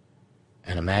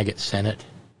and a maggot Senate?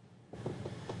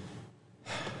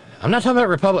 I'm not talking about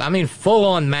Republican. I mean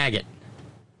full-on maggot.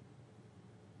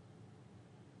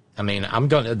 I mean,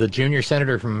 the junior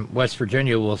senator from West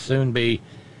Virginia will soon be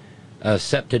a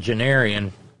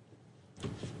septuagenarian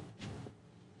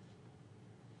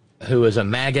who is a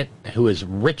maggot, who is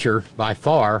richer by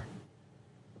far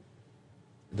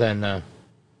than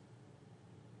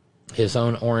his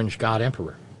own orange god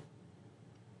emperor.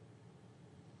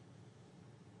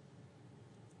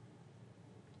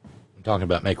 I'm talking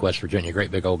about make West Virginia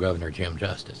great big old Governor Jim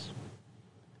Justice.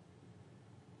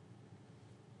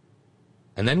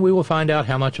 And then we will find out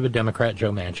how much of a Democrat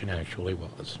Joe Manchin actually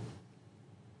was.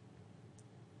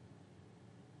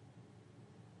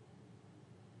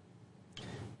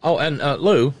 Oh, and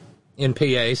Lou in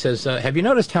PA says, have you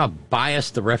noticed how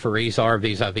biased the referees are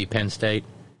vis-a-vis Penn State?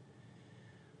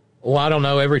 Well, I don't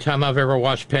know. Every time I've ever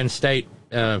watched Penn State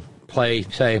play,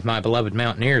 say, my beloved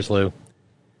Mountaineers, Lou,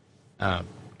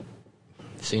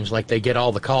 seems like they get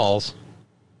all the calls.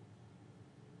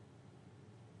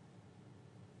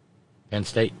 Penn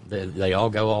State, they all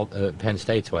go Penn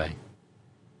State's way.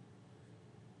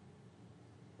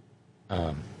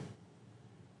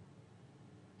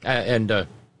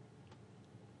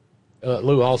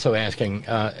 Lou also asking,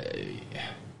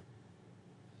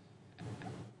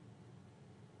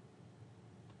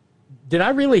 did I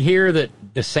really hear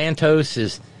that DeSantis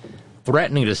is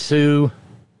threatening to sue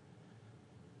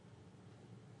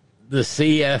the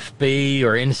CFB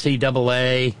or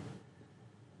NCAA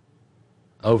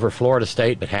over Florida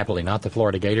State, but happily not the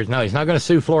Florida Gators? No, he's not going to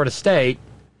sue Florida State.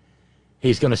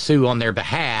 He's going to sue on their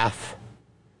behalf,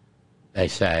 they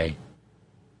say,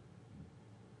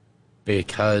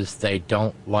 because they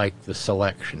don't like the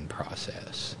selection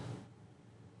process.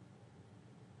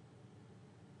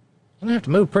 I'm going to have to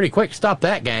move pretty quick to stop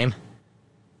that game.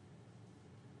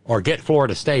 Or get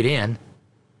Florida State in.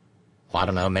 Well, I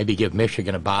don't know, maybe give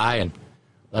Michigan a bye and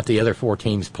let the other 4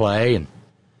 teams play and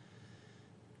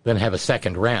then have a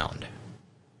second round.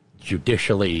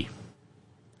 Judicially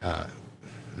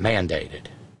mandated.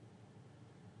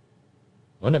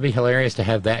 Wouldn't it be hilarious to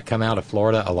have that come out of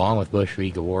Florida along with Bush v.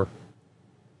 Gore?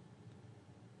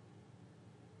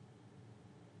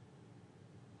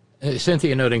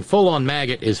 Cynthia noting, full-on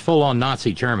maggot is full-on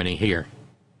Nazi Germany here.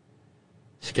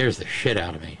 Scares the shit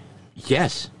out of me.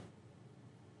 Yes.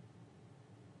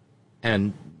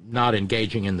 And not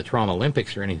engaging in the trauma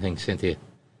Olympics or anything, Cynthia.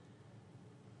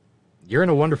 You're in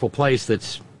a wonderful place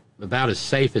that's about as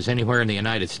safe as anywhere in the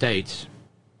United States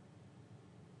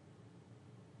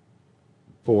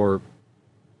for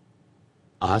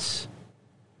us,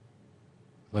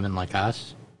 women like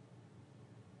us.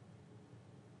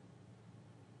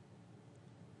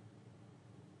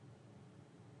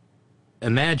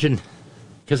 Imagine,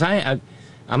 because I'm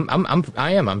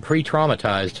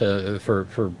pre-traumatized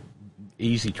for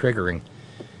easy triggering,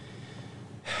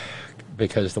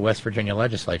 because the West Virginia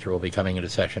legislature will be coming into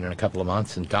session in a couple of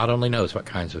months, and God only knows what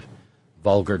kinds of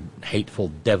vulgar, hateful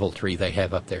deviltry they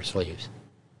have up their sleeves.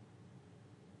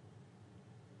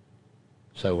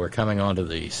 So we're coming on to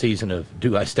the season of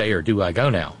do I stay or do I go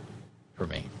now for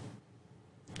me.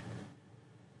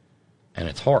 And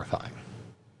it's horrifying.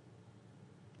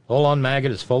 Full-on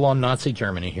maggot is full-on Nazi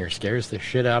Germany here. Scares the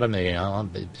shit out of me.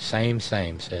 Same,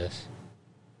 sis.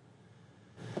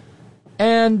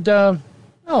 And,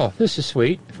 this is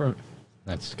sweet.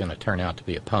 That's going to turn out to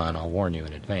be a pun. I'll warn you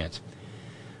in advance.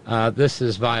 This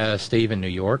is via Steve in New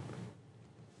York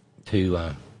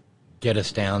to get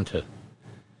us down to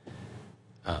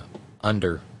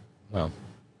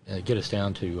get us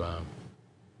down to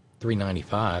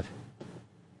 $3.95.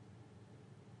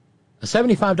 A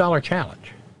 $75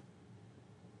 challenge.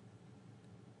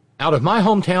 Out of my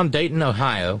hometown, Dayton,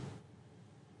 Ohio,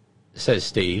 says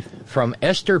Steve, from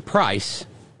Esther Price,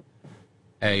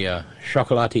 a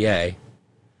chocolatier,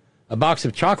 a box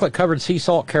of chocolate-covered sea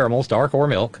salt caramels, dark or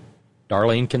milk.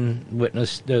 Darlene can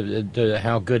witness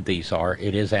how good these are.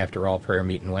 It is, after all, Prayer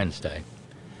Meeting Wednesday.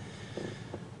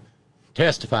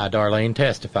 Testify, Darlene,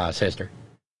 testify, sister.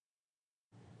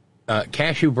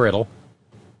 Cashew brittle,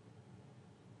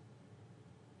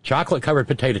 chocolate-covered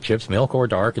potato chips, milk or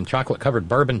dark, and chocolate-covered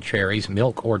bourbon cherries,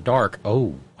 milk or dark.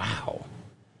 Oh, wow.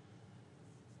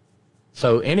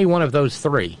 So any one of those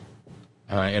three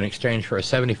in exchange for a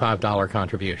 $75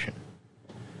 contribution.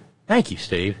 Thank you,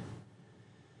 Steve.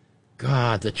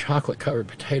 God, the chocolate-covered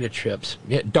potato chips.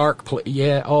 Yeah, dark,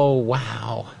 yeah, oh,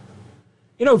 wow.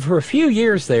 You know, for a few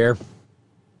years there,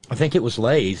 I think it was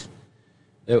Lay's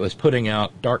that was putting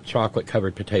out dark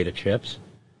chocolate-covered potato chips.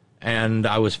 And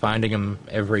I was finding them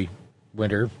every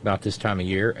winter about this time of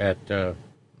year at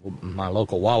my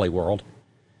local Wally World.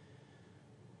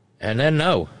 And then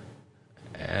no.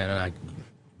 And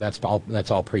that's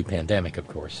all pre-pandemic, of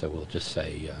course. So we'll just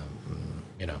say,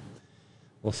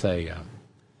 we'll say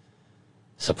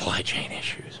supply chain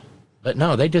issues. But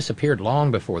no, they disappeared long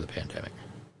before the pandemic.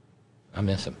 I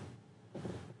miss them.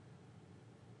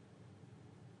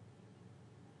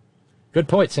 Good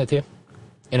point, Cynthia.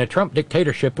 In a Trump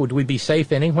dictatorship, would we be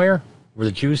safe anywhere? Were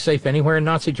the Jews safe anywhere in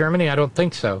Nazi Germany? I don't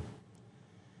think so.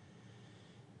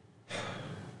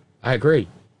 I agree.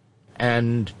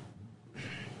 And,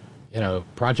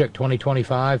 Project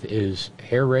 2025 is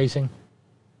hair-raising,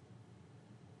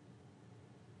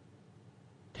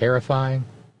 terrifying.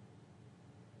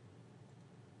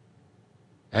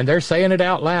 And they're saying it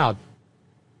out loud.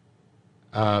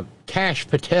 Kash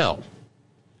Patel,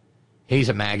 he's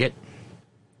a maggot.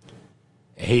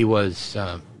 He was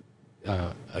in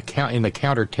the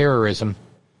counterterrorism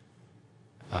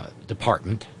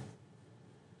department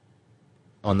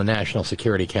on the National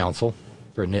Security Council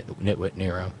for Nitwit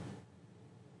Nero.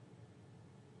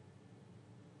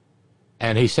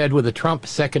 And he said with the Trump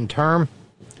second term,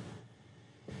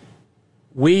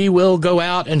 we will go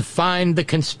out and find the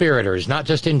conspirators, not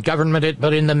just in government,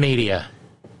 but in the media.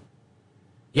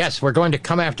 Yes, we're going to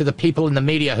come after the people in the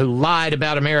media who lied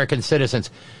about American citizens,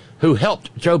 who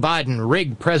helped Joe Biden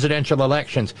rig presidential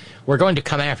elections. We're going to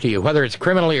come after you, whether it's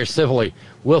criminally or civilly.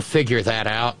 We'll figure that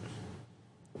out.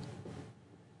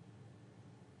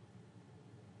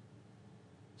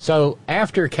 So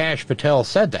after Kash Patel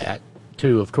said that,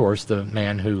 to, of course, the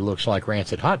man who looks like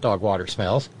rancid hot dog water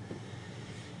smells,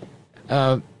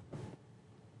 the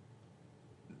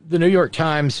New York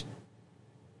Times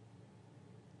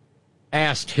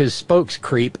asked his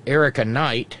spokescreep, Erica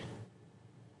Knight,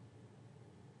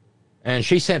 and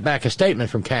she sent back a statement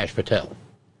from Kash Patel.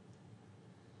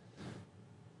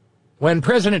 When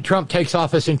President Trump takes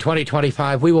office in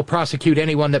 2025, we will prosecute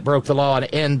anyone that broke the law and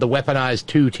end the weaponized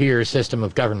two-tier system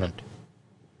of government.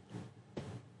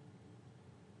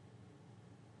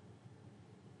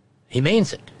 He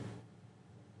means it.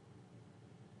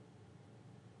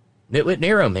 Nitwit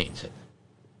Nero means it.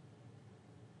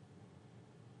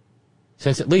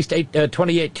 Since at least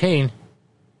 2018,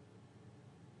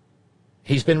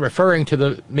 he's been referring to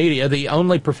the media, the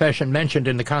only profession mentioned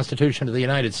in the Constitution of the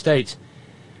United States,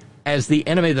 as the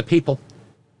enemy of the people.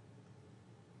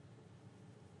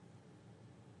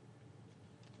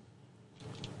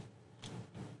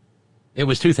 It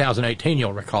was 2018,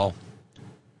 you'll recall,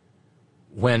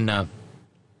 when a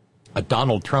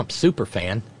Donald Trump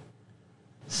superfan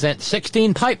sent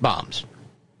 16 pipe bombs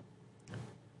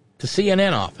to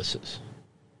CNN offices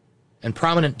and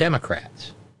prominent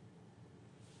Democrats.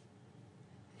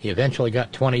 He eventually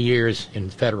got 20 years in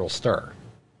federal stir.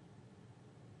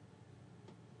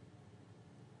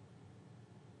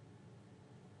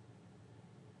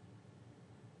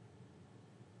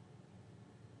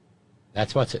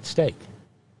 That's what's at stake.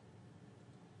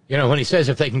 You know, when he says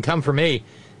if they can come for me,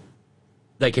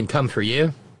 they can come for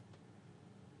you,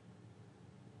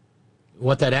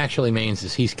 what that actually means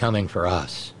is he's coming for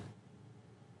us.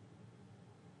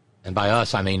 And by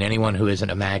us, I mean anyone who isn't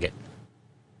a maggot.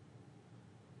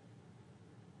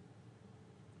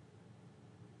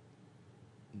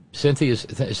 Cynthia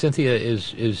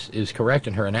is correct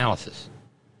in her analysis.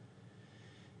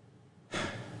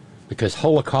 Because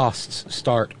holocausts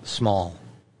start small.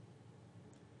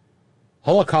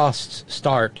 Holocausts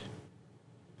start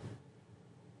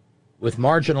with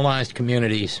marginalized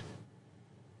communities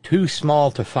too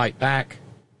small to fight back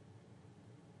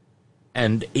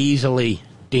and easily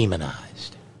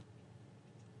demonized.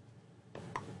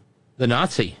 The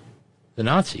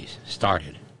Nazis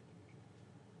started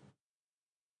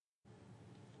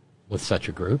with such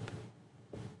a group.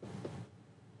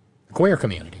 The queer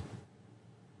community.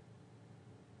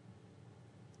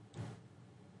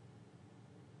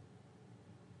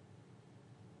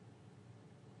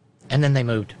 And then they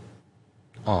moved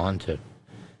on to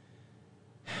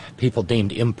people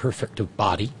deemed imperfect of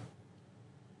body,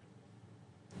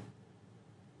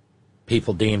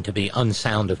 people deemed to be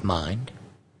unsound of mind.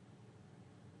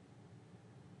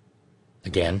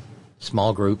 Again,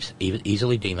 small groups,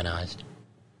 easily demonized,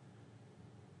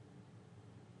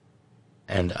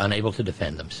 and unable to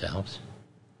defend themselves.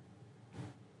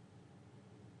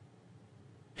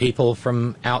 People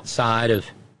from outside of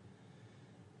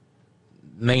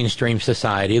mainstream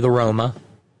society, the Roma,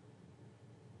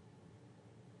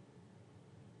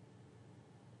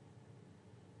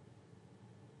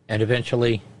 and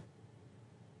eventually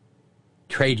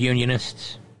trade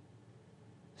unionists,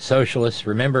 socialists.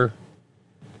 Remember,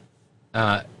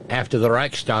 after the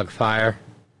Reichstag fire,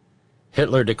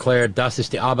 Hitler declared, "Das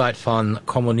ist die Arbeit von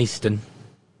Kommunisten."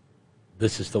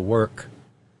 This is the work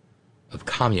of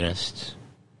communists.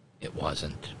 It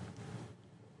wasn't.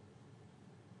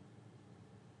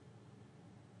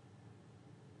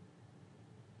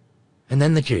 And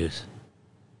then the Jews.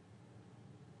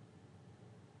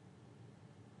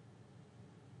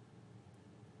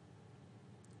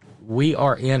 We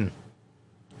are in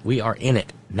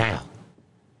it now.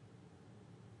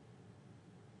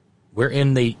 We're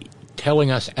in the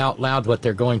telling us out loud what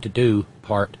they're going to do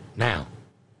part now.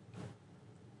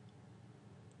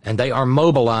 And they are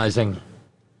mobilizing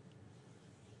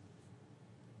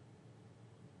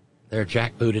their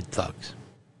jackbooted thugs.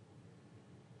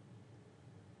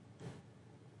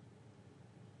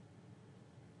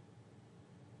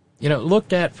 You know,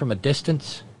 looked at from a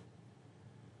distance,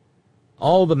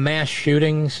 all the mass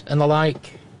shootings and the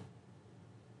like,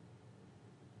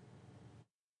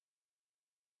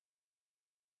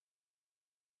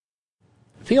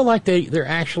 feel like they're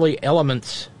actually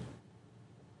elements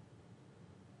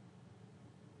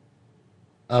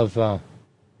of a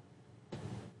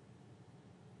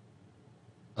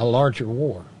larger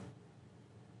war.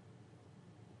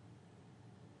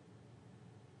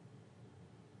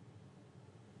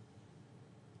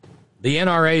 The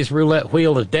NRA's roulette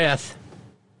wheel of death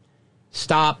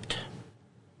stopped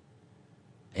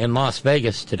in Las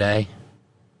Vegas today.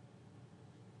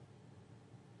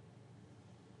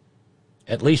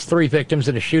 At least 3 victims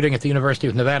in a shooting at the University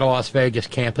of Nevada, Las Vegas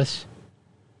campus.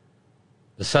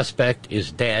 The suspect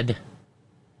is dead.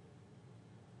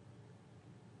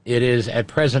 It is at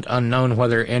present unknown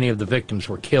whether any of the victims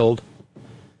were killed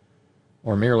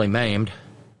or merely maimed.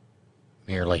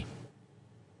 Merely.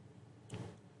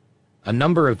 A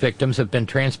number of victims have been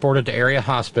transported to area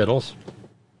hospitals,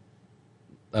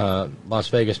 Las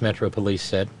Vegas Metro Police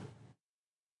said.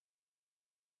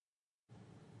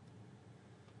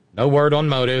 No word on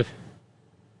motive.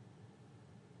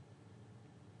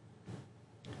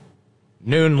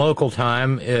 Noon local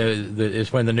time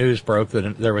is when the news broke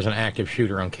that there was an active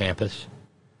shooter on campus.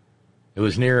 It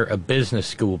was near a business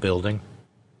school building.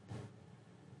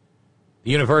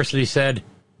 The university said,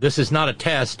 "This is not a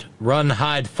test. Run,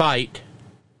 hide, fight."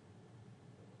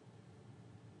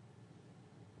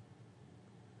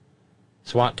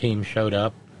 SWAT team showed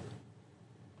up.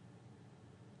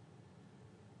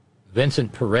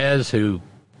 Vincent Perez, who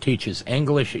teaches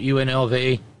English at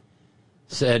UNLV,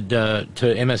 said to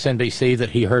MSNBC that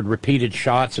he heard repeated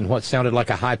shots and what sounded like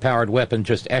a high-powered weapon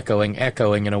just echoing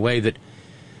in a way that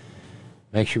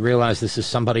makes you realize this is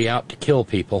somebody out to kill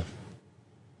people.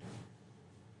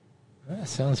 That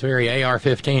sounds very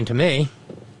AR-15 to me.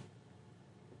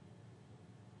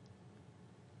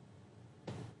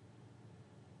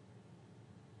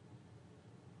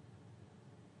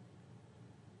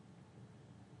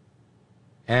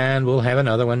 And we'll have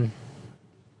another one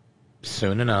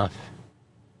soon enough.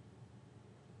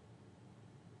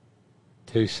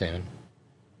 Too soon.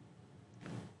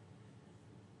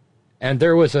 And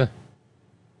there was a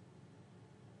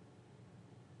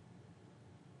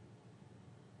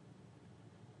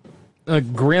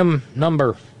grim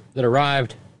number that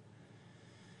arrived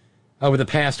over the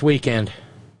past weekend.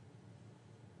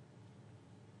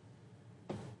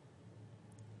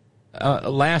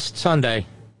 Last Sunday,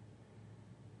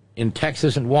 in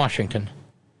Texas and Washington,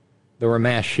 there were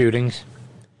mass shootings.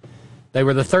 They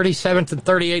were the 37th and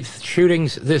 38th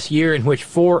shootings this year in which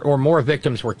 4 or more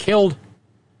victims were killed.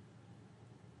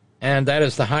 And that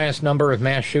is the highest number of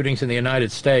mass shootings in the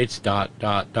United States,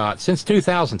 since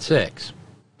 2006.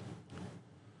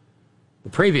 The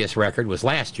previous record was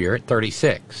last year at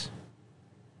 36.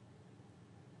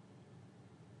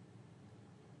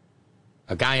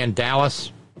 A guy in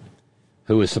Dallas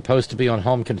who was supposed to be on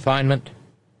home confinement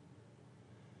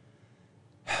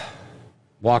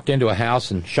walked into a house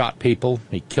and shot people.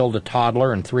 He killed a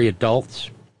toddler and 3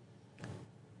 adults.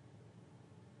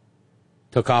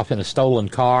 Took off in a stolen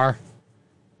car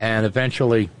and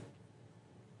eventually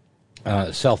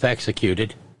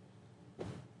self-executed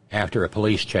after a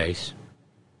police chase.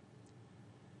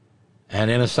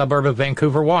 And in a suburb of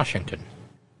Vancouver, Washington,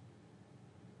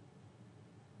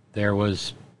 there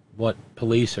was what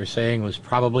police are saying was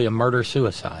probably a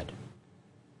murder-suicide.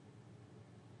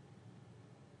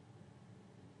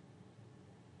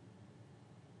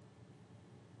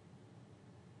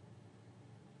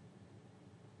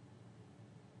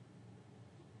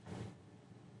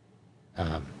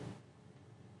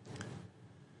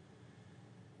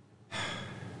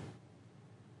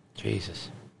 Jesus.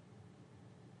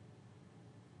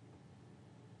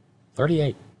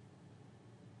 38.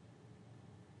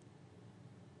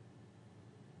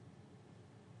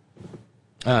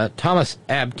 Thomas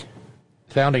Abt,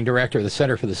 founding director of the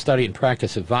Center for the Study and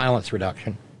Practice of Violence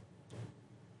Reduction,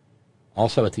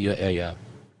 also a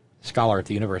scholar at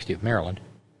the University of Maryland,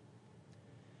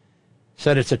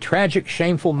 said it's a tragic,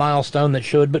 shameful milestone that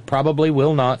should but probably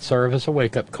will not serve as a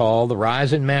wake-up call. The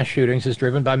rise in mass shootings is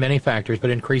driven by many factors,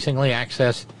 but increasingly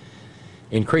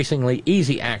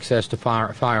easy access to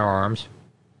firearms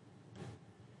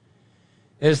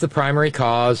is the primary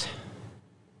cause.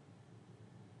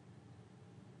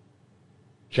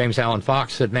 James Allen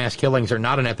Fox said mass killings are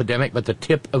not an epidemic, but the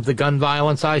tip of the gun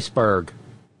violence iceberg.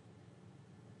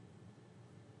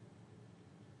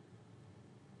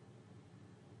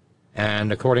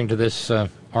 And according to this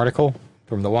article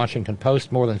from the Washington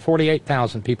Post, more than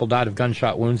 48,000 people died of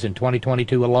gunshot wounds in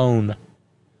 2022 alone.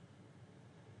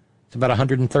 It's about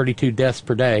 132 deaths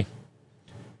per day.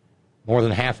 More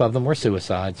than half of them were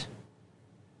suicides.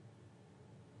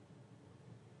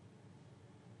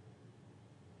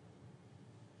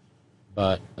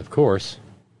 But, of course,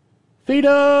 feed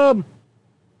 'em!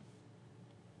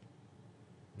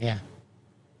 Yeah.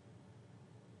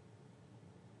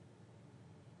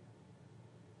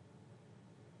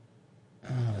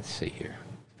 Let's see here.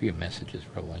 A few messages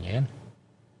rolling in.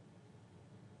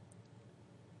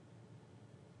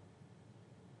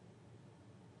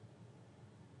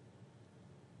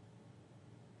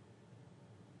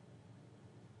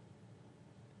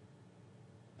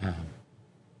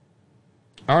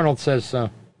 Arnold says, I'm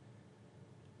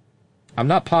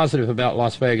not positive about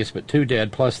Las Vegas, but 2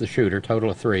 dead plus the shooter,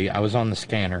 total of 3. I was on the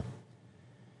scanner.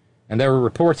 And there were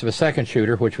reports of a second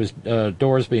shooter, which was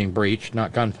doors being breached,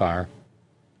 not gunfire.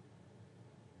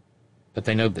 But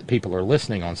they know that people are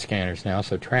listening on scanners now,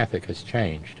 so traffic has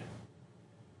changed.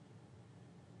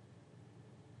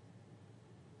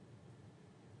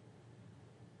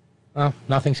 Well,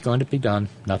 nothing's going to be done.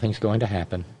 Nothing's going to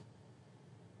happen.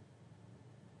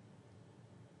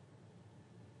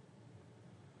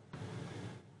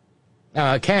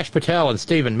 Kash Patel and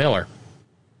Stephen Miller.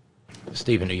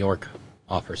 Steve in New York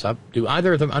offers up. Do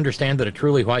either of them understand that a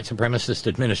truly white supremacist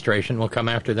administration will come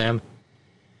after them?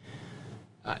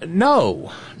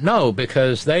 No,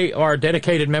 because they are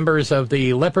dedicated members of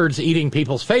the Leopards Eating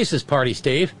People's Faces Party,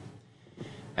 Steve.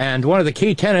 And one of the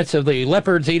key tenets of the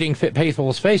Leopards Eating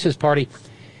People's Faces Party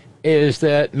is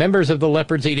that members of the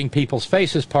Leopards Eating People's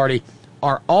Faces Party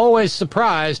are always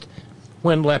surprised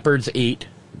when leopards eat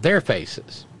their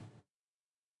faces.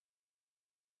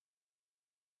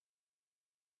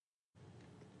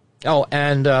 Oh,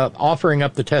 and offering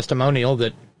up the testimonial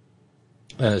that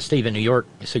Steve in New York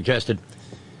suggested,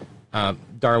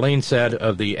 Darlene said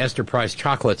of the Esther Price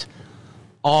chocolates,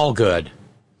 all good,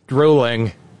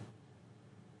 drooling.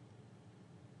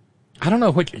 I don't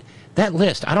know which, that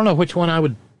list, I don't know which one I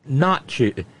would not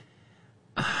choose.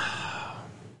 I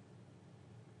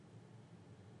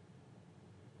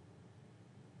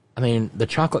mean, the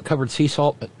chocolate-covered sea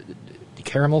salt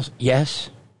caramels,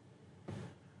 yes.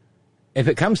 If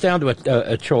it comes down to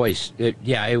a choice,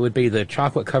 it would be the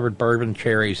chocolate-covered bourbon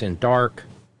cherries in dark,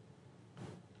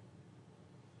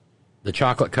 the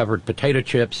chocolate-covered potato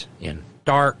chips in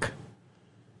dark,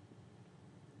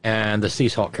 and the sea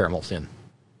salt caramels in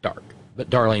dark. But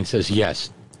Darlene says,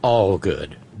 yes, all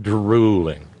good,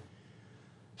 drooling.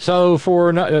 So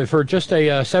for just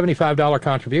a $75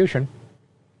 contribution,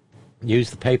 use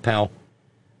the PayPal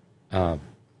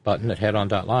button at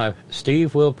headon.live.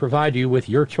 Steve will provide you with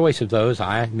your choice of those.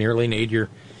 I merely need your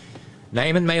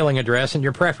name and mailing address and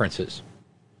your preferences.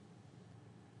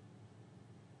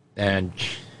 And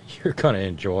you're going to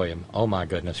enjoy them. Oh, my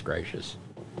goodness gracious.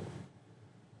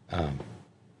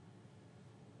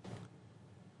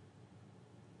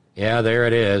 Yeah, there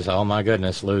it is. Oh, my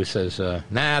goodness. Lou says, the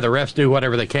refs do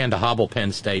whatever they can to hobble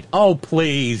Penn State. Oh,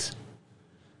 please.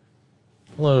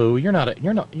 Lou, you're not a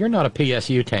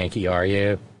PSU tanky, are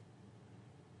you?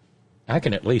 I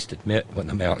can at least admit when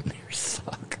the Mountaineers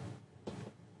suck.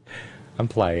 I'm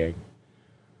playing.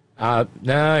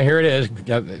 Here it is.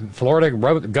 Florida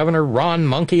Governor Ron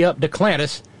Monkey Up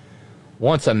DeClantis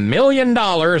wants $1 million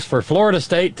for Florida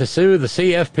State to sue the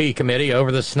CFP committee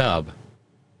over the snub.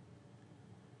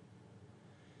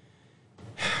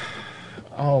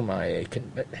 Oh my!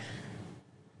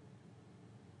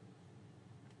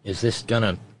 Is this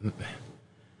gonna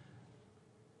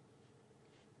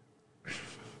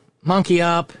monkey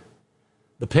up?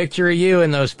 The picture of you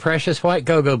in those precious white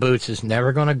go-go boots is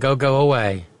never gonna go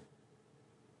away.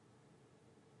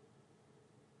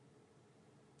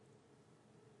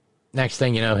 Next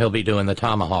thing you know, he'll be doing the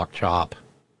tomahawk chop.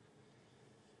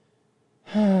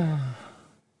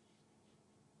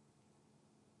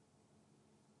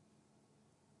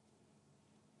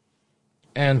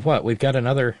 And what? We've got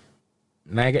another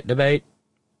maggot debate,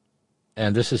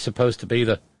 and this is supposed to be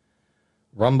the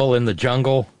rumble in the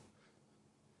jungle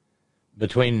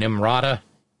between Nimrata,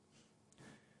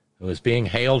 who is being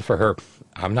hailed for her,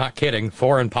 I'm not kidding,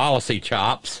 foreign policy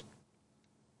chops,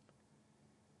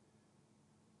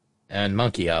 and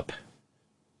Monkey Up,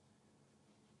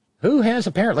 who has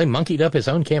apparently monkeyed up his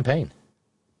own campaign.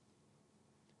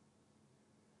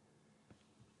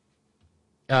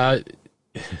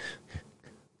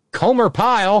 Comer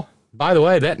Pyle, by the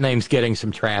way, that name's getting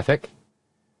some traffic.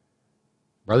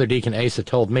 Brother Deacon Asa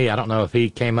told me, I don't know if he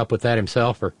came up with that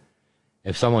himself or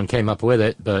if someone came up with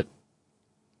it, but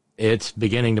it's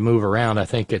beginning to move around. I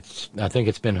think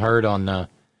it's been heard on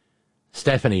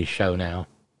Stephanie's show now.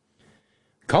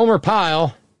 Comer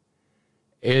Pyle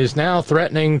is now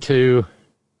threatening to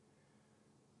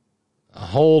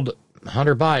hold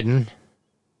Hunter Biden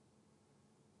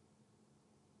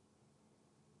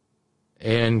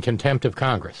in contempt of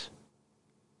Congress.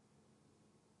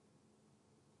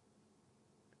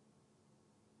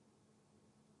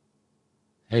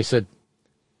 He said,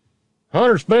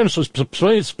 Hunter's been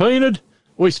subpoenaed.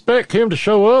 We expect him to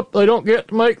show up. They don't get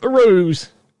to make the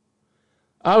rules.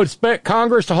 I would expect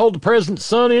Congress to hold the president's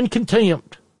son in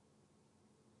contempt.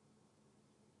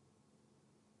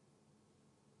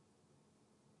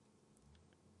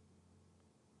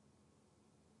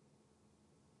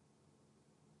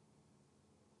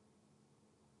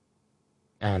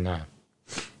 And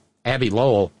Abby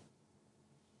Lowell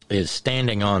is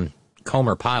standing on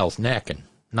Comer Pyle's neck and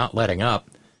not letting up.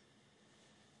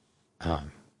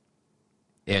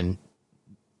 In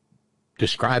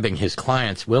describing his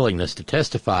client's willingness to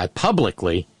testify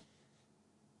publicly,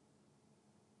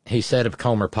 he said of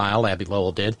Comer Pyle, Abby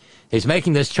Lowell did, he's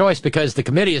making this choice because the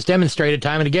committee has demonstrated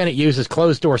time and again it uses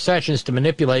closed-door sessions to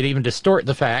manipulate, even distort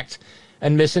the facts,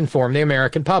 and misinform the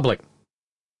American public.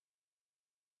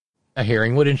 A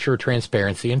hearing would ensure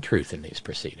transparency and truth in these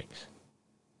proceedings.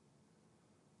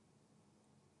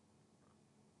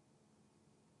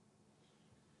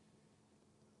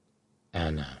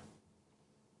 And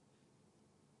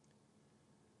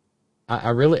I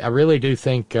really do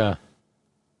think I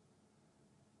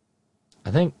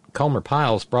think Comer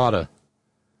Pyle's brought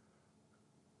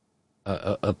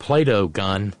a Play-Doh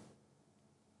gun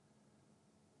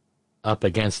up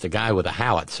against a guy with a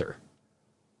howitzer.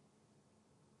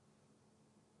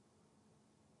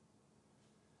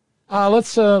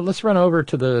 Let's run over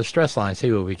to the stress line,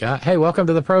 see what we got. Hey, welcome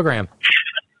to the program.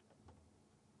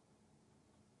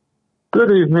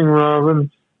 Good evening,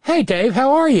 Robyn. Hey, Dave,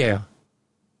 how are you?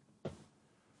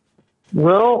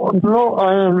 Well, no,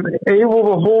 I am able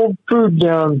to hold food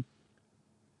down.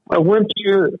 I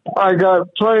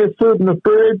got plenty of food in the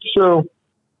fridge, so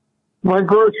my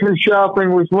grocery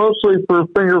shopping was mostly for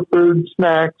finger food,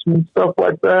 snacks, and stuff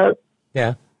like that.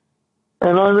 Yeah.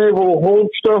 And I'm able to hold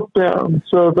stuff down,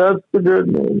 so that's the good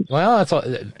news. Well, that's all,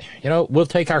 we'll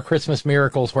take our Christmas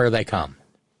miracles where they come.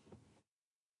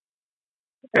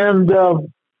 And,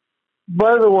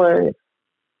 by the way,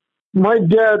 my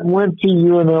dad went to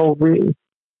UNLV.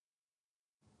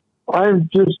 I'm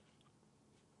just,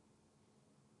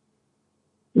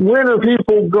 when are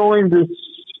people going to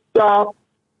stop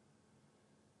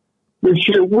the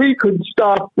shit? We could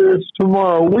stop this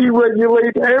tomorrow. We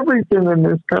regulate everything in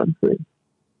this country.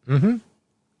 Mm-hmm.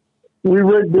 We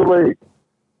regulate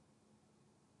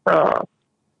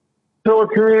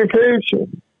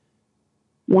telecommunications.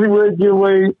 We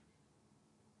regulate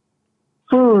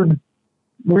food.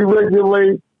 We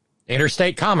regulate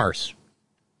interstate commerce.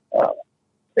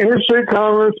 Interstate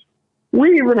commerce.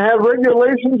 We even have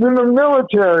regulations in the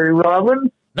military,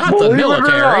 Robyn. Not the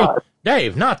military.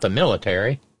 Dave, not the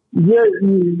military. Yeah,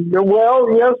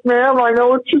 well, yes, ma'am. I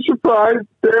know it's a surprise.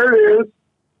 There it is.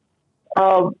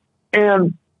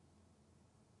 And,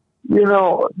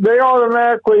 they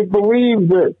automatically believe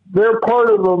that they're part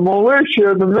of a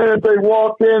militia the minute they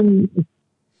walk in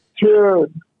to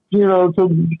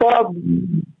Bob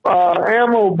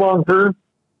ammo bunker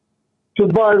to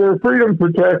buy their freedom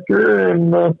protector,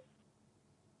 and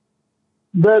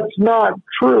that's not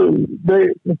true.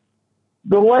 The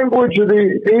language of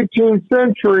the 18th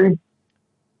century,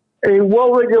 a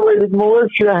well-regulated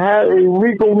militia had a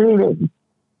legal meaning,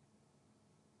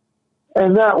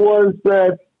 and that was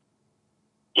that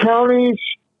counties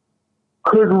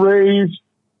could raise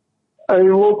a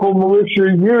local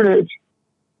militia unit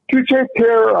to take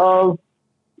care of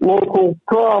local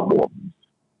problems.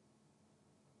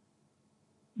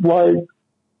 Like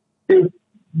if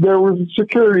there was a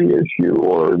security issue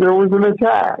or there was an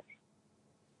attack.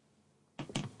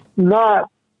 Not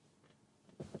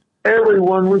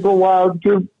everyone was allowed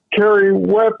to carry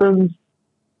weapons.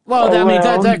 Well, I mean,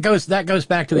 that goes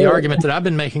back to the argument that I've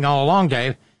been making all along,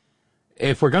 Dave.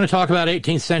 If we're going to talk about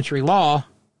 18th century law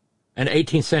and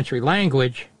 18th century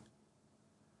language,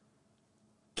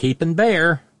 keep and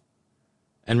bear.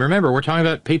 And remember, we're talking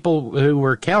about people who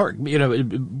were,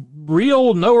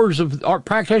 real knowers of art,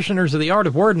 practitioners of the art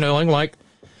of word knowing, like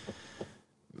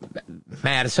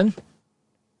Madison,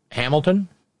 Hamilton,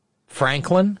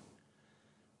 Franklin.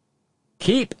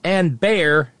 Keep and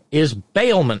bear is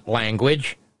bailment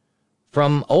language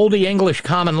from Oldie English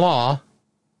common law.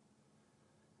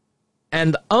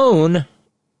 And own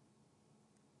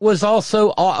was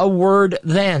also a word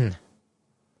then.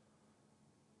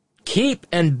 Keep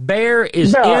and bear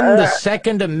is in the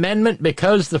Second Amendment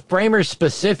because the framers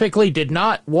specifically did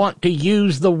not want to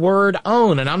use the word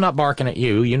own. And I'm not barking at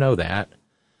you. You know that.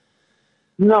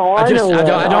 No, I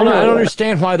don't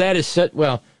understand why that is set.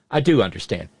 Well, I do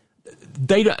understand.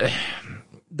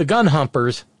 The gun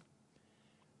humpers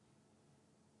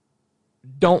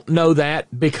don't know that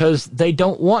because they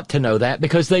don't want to know that,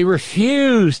 because they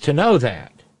refuse to know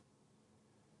that.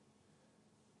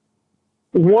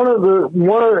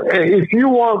 If you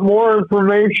want more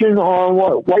information on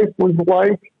what life was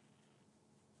like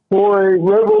for a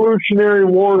Revolutionary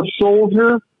War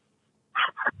soldier,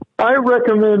 I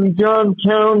recommend John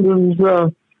Townsend's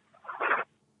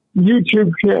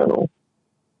YouTube channel.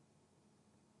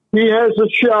 He has a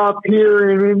shop here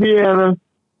in Indiana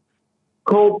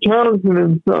called Townsend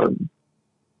and Son.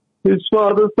 His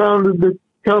father founded the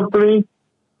company,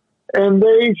 and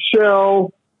they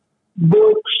sell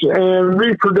books and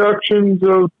reproductions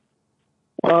of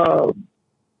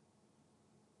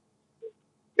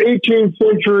 18th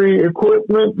century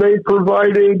equipment. They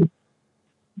provided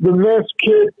the mess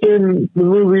kit in the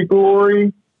movie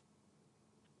Glory,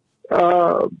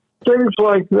 things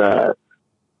like that.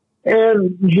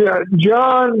 And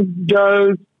John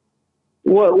does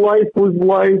what life was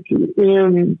like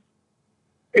in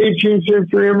 18th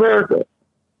century America.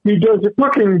 He does a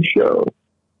cooking show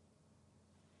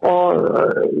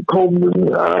called,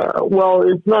 well,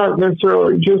 it's not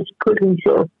necessarily just a cooking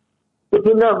show, but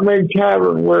the Nutmeg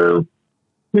Tavern, where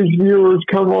his viewers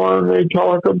come on and they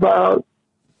talk about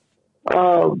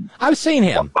I've seen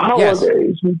him.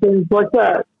 Holidays and things like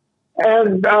that.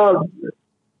 And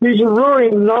he's a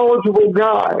really knowledgeable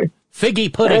guy.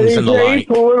 Figgy puddings and the like.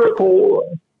 Apolitical.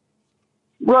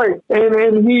 Right.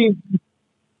 And he's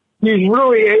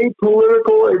really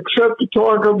apolitical except to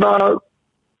talk about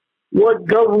what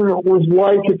government was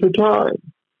like at the time.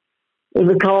 in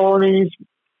the colonies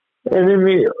and in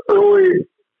the early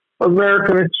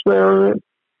American experiment.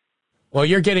 Well,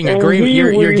 you're getting And agreement. he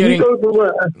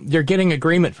You're getting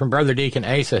agreement from Brother Deacon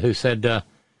Asa, who said,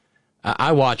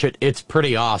 "I watch it. It's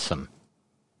pretty awesome."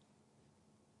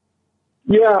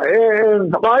 Yeah,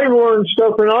 and I learned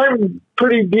stuff, and I'm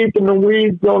pretty deep in the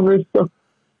weeds on this stuff.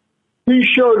 He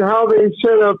showed how they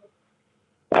set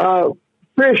up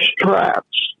fish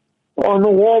traps on the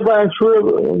Wabash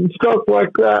River and stuff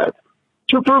like that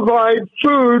to provide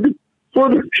food for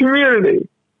the community.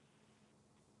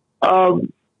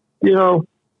 You know,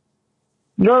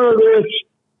 none of this,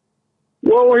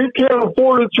 well, he can't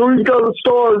afford it, so he's got to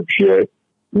starve shit.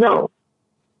 No.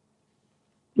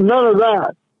 None of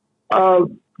that.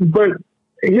 But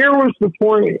here was the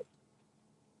point.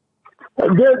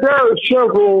 There are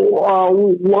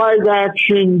several live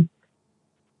action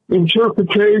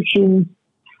interpretations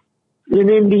in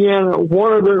Indiana.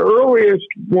 One of the earliest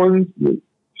ones that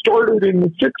started in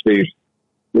the 60s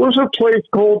was a place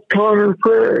called Conner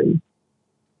Prairie,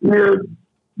 where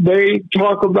they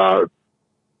talk about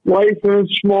life in a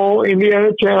small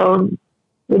Indiana town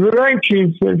in the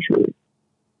 19th century.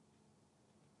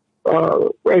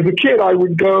 As a kid, I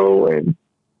would go and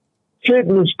sit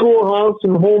in the schoolhouse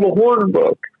and hold a horn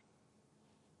book.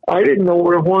 I didn't know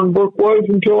what a horn book was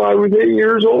until I was 8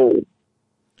 years old.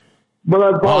 But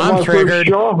I bought my first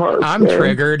jaw harp. I'm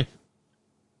triggered.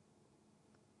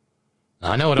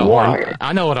 I know what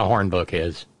a horn book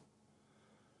is.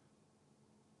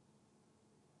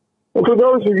 Well, for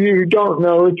those of you who don't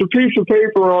know, it's a piece of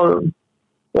paper on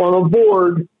a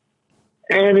board,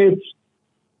 and it's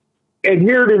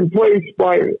adhered in place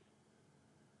by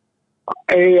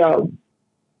a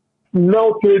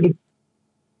melted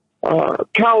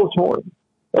cow's horn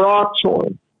or ox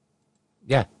horn.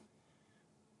 Yeah.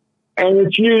 And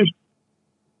it's used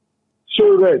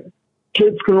so that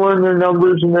kids can learn their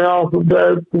numbers and their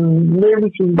alphabet and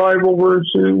maybe some Bible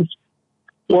verses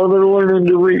while they're learning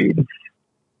to read.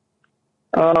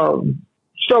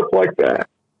 Stuff like that.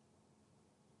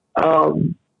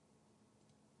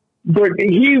 But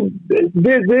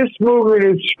this movement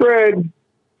is spread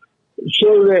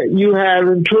so that you have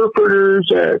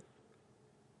interpreters at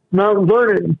Mount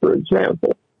Vernon, for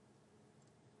example.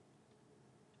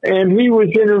 And he was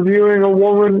interviewing a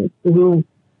woman who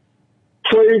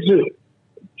plays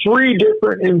 3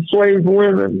 different enslaved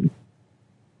women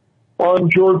on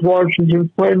George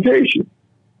Washington's plantation.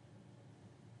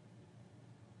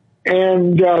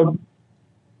 And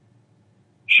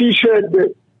she said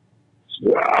that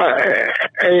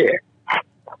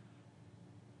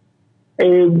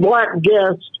a black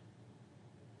guest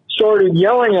started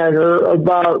yelling at her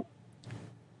about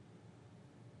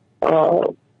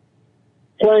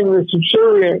playing the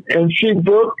subservient, and she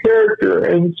broke character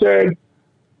and said,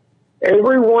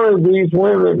 every one of these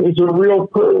women was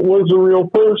a real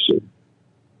person.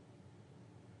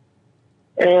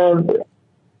 And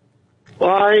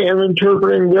I am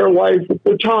interpreting their life at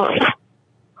the time.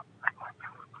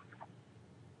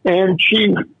 And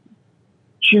she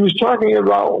was talking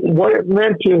about what it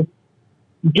meant to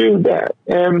do that.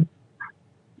 And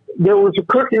there was a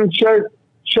cooking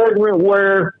segment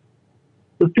where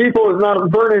the people at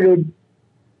Mount Vernon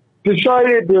had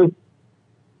decided to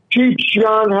teach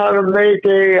John how to make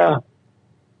a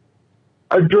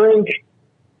drink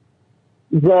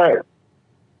that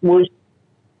was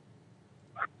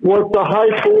what the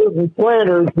highfalutin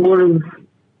planters would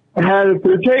have had at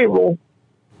their table.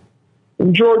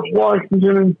 And George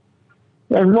Washington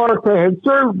and Martha had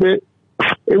served it.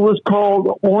 It was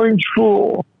called Orange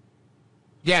Fool.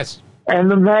 Yes. And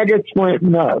the maggots went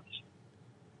nuts,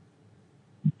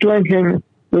 thinking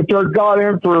that their God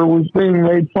Emperor was being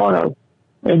made fun of.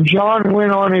 And John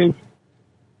went on his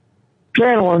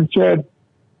channel and said,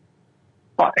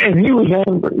 and he was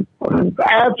angry,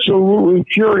 absolutely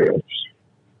furious.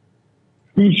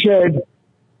 He said,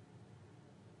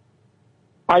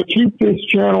 I keep this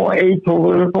channel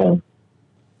apolitical.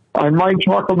 I might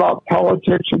talk about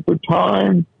politics at the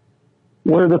time,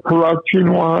 where the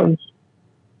corruption was.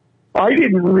 I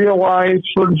didn't realize,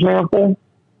 for example,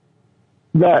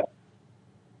 that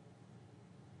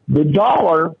the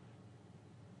dollar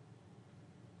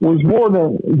was more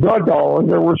than the dollar.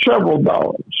 There were several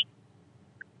dollars.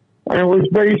 And it was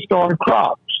based on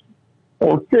crops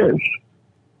or fish.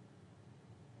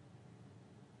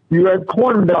 You had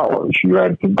corn dollars. You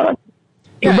had tobacco.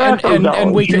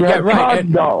 And we can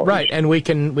dollars. Right, and we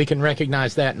can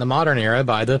recognize that in the modern era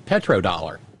by the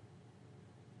petrodollar.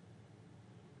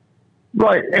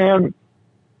 Right, and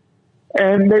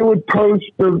they would post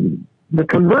the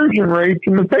conversion rates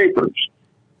in the papers.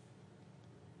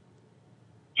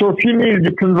 So if you needed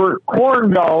to convert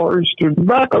corn dollars to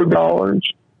tobacco dollars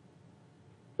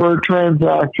for a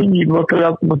transaction, you'd look it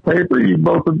up in the paper, you'd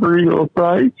both agree to a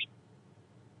price,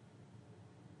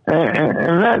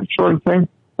 and that sort of thing.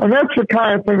 And that's the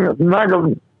kind of thing that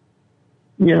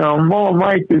Mullah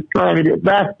Mike is trying to get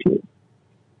back to,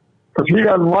 because he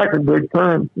doesn't like a good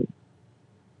currency.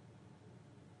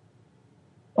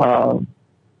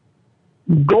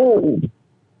 Gold.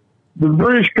 The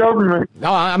British government.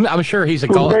 No, I'm sure he's a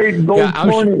gold. Yeah,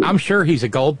 I'm sure he's a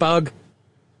gold bug,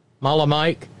 Mullah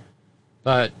Mike.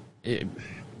 But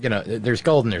there's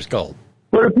gold and there's gold.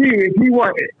 But if he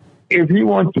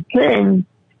wants a king,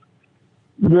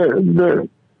 the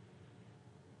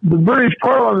British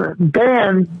Parliament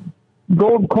banned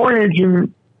gold coinage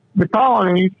in the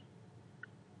colonies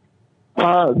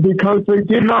because they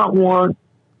did not want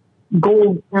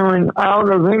gold coming out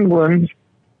of England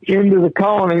into the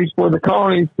colonies, where the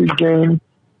colonies could gain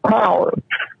power.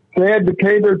 They had to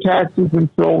pay their taxes in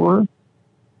silver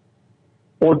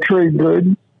or trade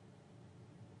goods.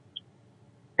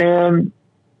 And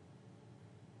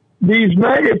these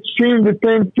maggots seem to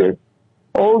think that,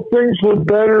 things were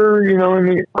better, in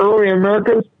the early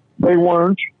Americas. They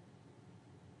weren't.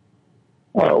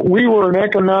 We were an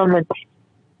economic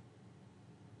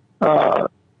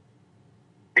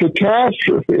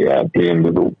catastrophe at the end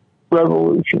of the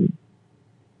revolution.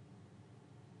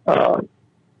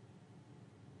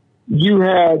 You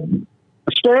had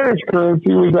Spanish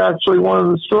currency was actually one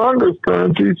of the strongest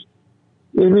currencies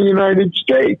in the United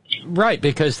States. Right,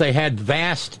 because they had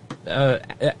vast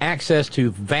access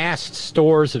to vast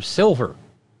stores of silver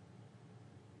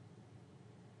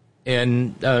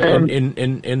within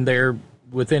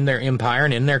their empire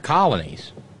and in their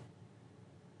colonies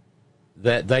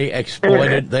that they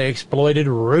exploited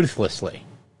ruthlessly.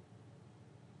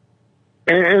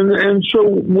 And so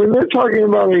when they're talking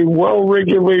about a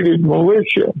well-regulated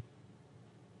militia,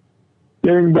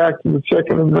 getting back to the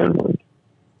Second Amendment,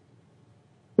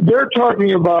 they're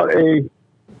talking about a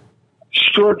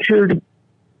structured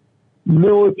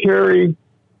military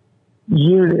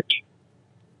unit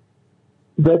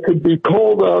that could be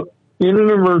called up in an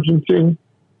emergency.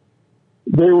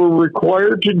 They were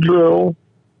required to drill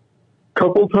a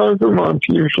couple times a month,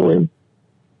 usually.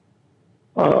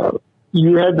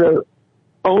 You had to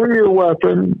own your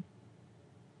weapon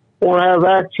or have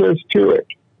access to it.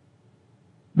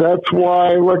 That's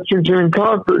why Lexington and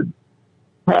Concord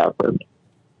happened.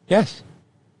 Yes.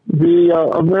 The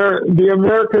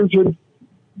Americans had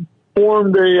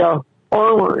formed a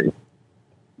armory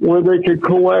where they could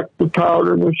collect the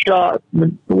powder, the shot,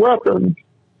 the weapons,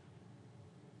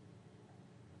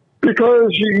 because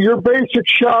your basic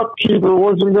shopkeeper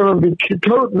wasn't going to be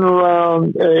toting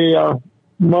around a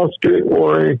musket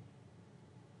or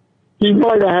he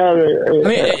might have had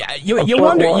you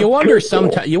wonder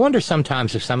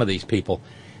sometimes if some of these people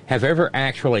have ever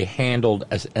actually handled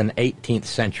an 18th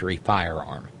century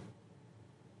firearm.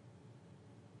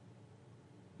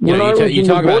 You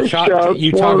talk about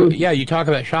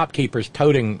shopkeepers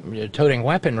toting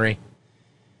weaponry.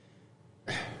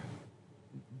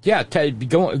 Yeah,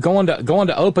 going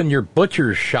to open your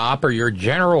butcher's shop or your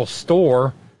general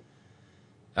store,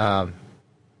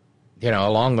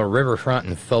 along the riverfront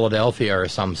in Philadelphia or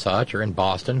some such, or in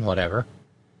Boston, whatever,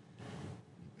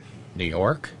 New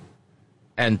York,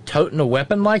 and toting a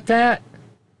weapon like that,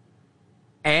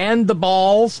 and the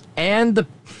balls, and the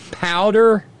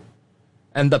powder,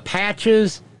 and the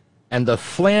patches, and the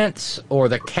flints, or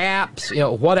the caps,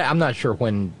 I'm not sure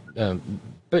when,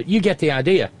 but you get the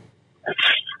idea.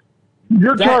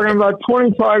 You're talking about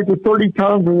 25 to 30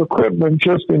 pounds of equipment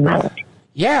just in that.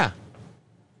 Yeah.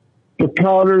 The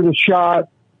powder, the shot,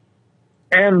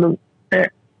 and the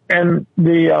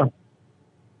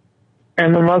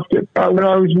musket. When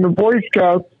I was in the Boy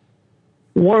Scouts,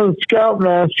 one of the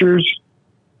scoutmasters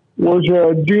was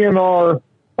a DNR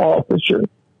officer.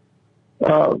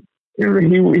 He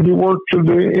worked for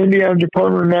the Indiana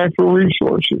Department of Natural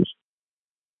Resources,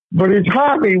 but his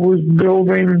hobby was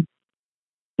building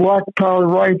black powder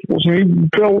rifles, and he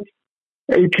built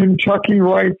a Kentucky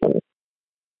rifle,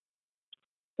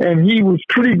 and he was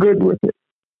pretty good with it.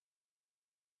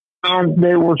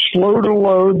 They were slow to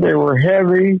load, they were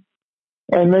heavy,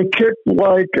 and they kicked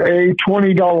like a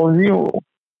 $20 mule.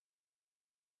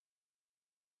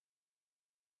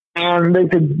 And they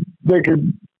could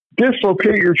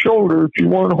dislocate your shoulder if you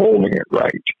weren't holding it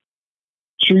right.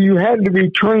 So you had to be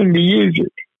trained to use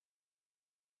it.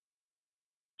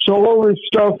 So all this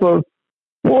stuff of,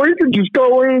 you could just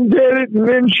go in, get it, and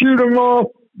then shoot them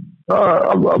off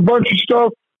a bunch of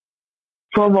stuff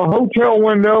from a hotel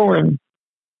window in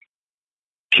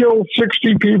kill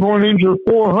 60 people and injure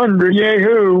 400,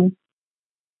 yahoo.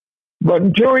 But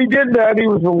until he did that, he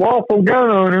was a lawful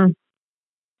gun owner.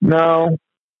 Now,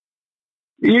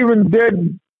 even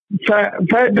fat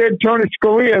dead Tony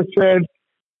Scalia said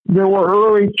there were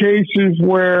early cases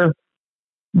where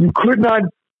you could not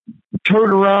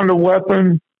tote around a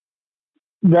weapon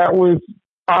that was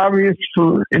obvious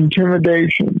for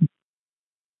intimidation.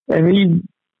 And he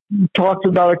talked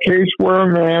about a case where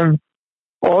a man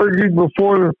argued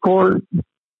before the court,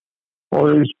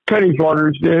 or his petty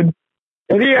fathers did,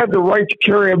 and he had the right to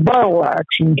carry a battle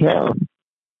axe in town.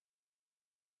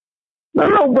 Now,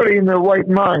 nobody in their right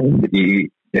mind is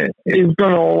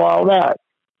going to allow that.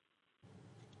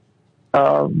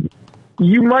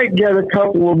 You might get a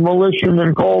couple of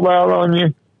militiamen called out on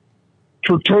you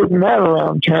for toting that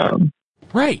around town.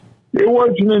 Right. It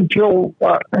wasn't until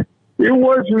Mike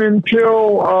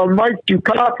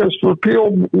Dukakis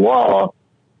repealed the law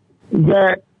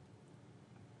that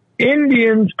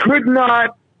Indians could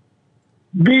not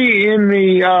be in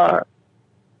the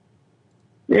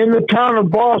town of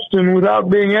Boston without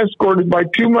being escorted by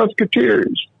 2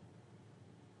 musketeers.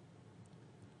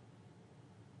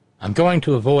 I'm going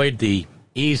to avoid the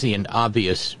easy and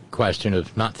obvious question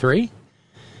of not 3.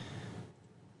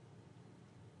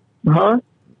 Huh?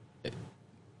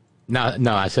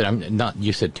 No, I said I'm not.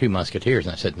 You said 2 musketeers,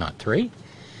 and I said not 3.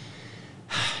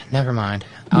 Never mind.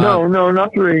 No,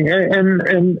 not 3,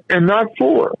 and not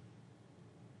 4,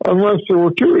 unless there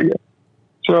were 2 of you.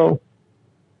 So,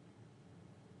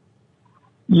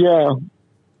 yeah.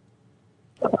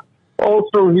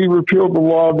 Also, he repealed the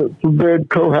law that forbade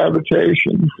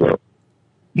cohabitation. So,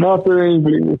 not that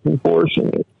anybody was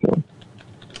enforcing it. So.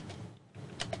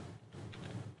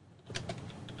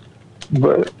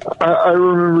 But I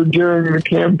remember during the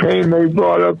campaign they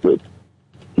brought up that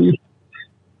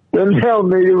now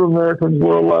Native Americans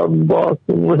were allowed in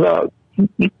Boston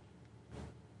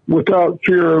without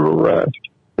fear of arrest.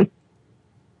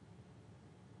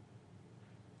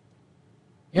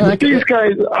 Yeah, but these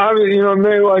guys,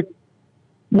 they're like,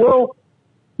 well,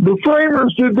 the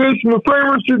framers did this and the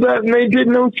framers did that, and they did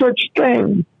no such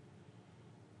thing.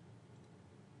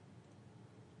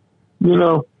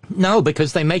 No,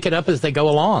 because they make it up as they go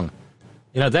along.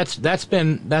 That's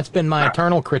been my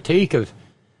eternal critique of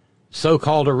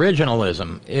so-called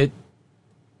originalism.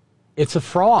 It's a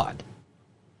fraud.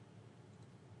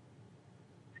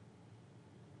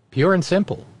 Pure and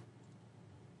simple.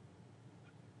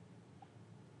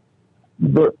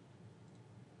 But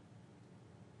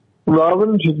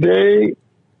Robyn, today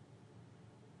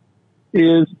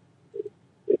is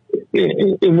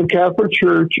in the Catholic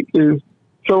Church is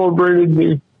celebrated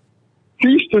the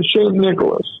Feast of St.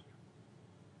 Nicholas.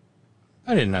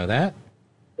 I didn't know that.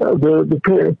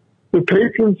 The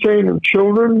patron saint of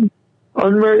children,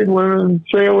 unmarried women,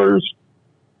 sailors,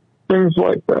 things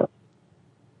like that.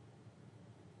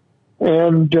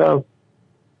 And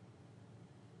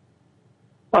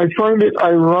I find it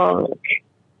ironic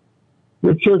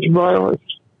that such violence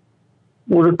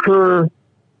would occur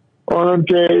on a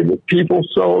day that people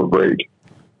celebrate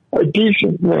a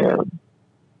decent man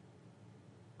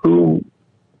who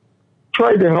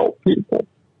tried to help people.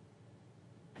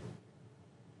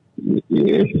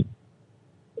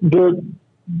 The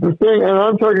thing, and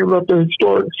I'm talking about the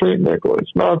historic St. Nicholas,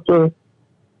 not the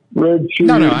Red Sea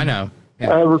I know.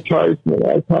 Yeah. Advertisement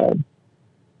I had.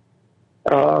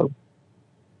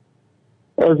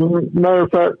 As a matter of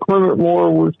fact, Clement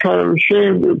Moore was kind of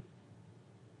ashamed of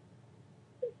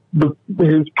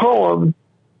his poem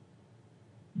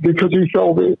because he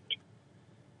felt it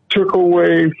took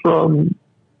away from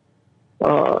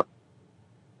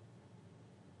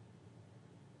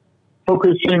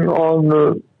focusing on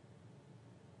the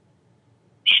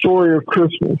story of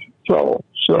Christmas itself.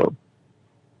 So,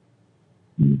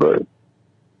 but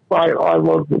I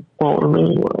love the poem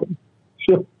anyway.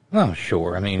 So, oh,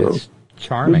 sure. I mean, it's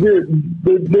charming.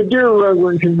 The dear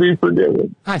Reverend can be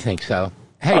forgiven. I think so.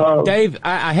 Hey, Dave,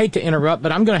 I hate to interrupt,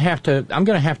 but I'm going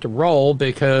to have to roll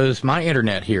because my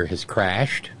internet here has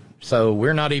crashed. So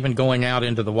we're not even going out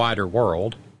into the wider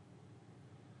world.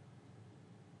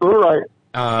 All right.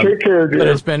 Take care, dear. But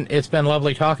it's been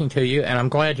lovely talking to you, and I'm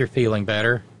glad you're feeling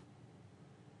better.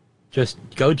 Just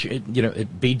go,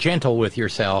 be gentle with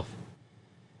yourself,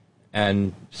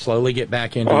 and slowly get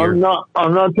back into I'm not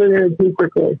taking it too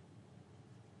quickly.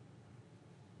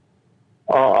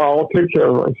 I'll take care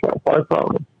of myself. I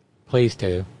promise. Please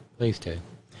do.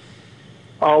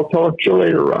 I'll talk to you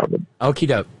later, Robyn. Okie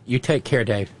doke. You take care,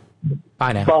 Dave.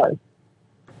 Bye now. Bye.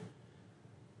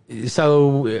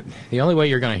 So the only way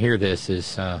you're going to hear this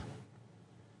is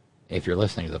if you're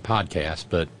listening to the podcast,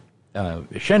 but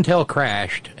Chantel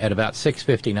crashed at about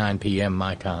 6:59 p.m.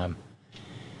 my time,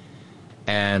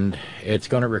 and it's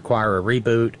going to require a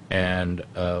reboot and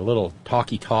a little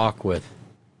talk with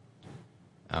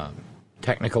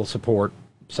technical support.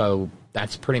 So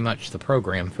that's pretty much the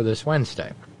program for this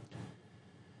Wednesday.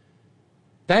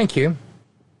 Thank you.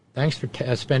 Thanks for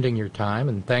spending your time,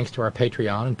 and thanks to our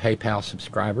Patreon and PayPal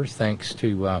subscribers. Thanks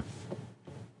to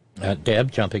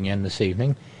Deb jumping in this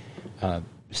evening.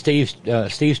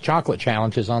 Steve's chocolate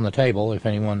challenge is on the table if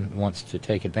anyone wants to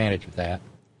take advantage of that.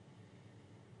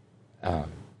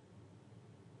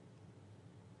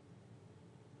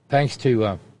 Thanks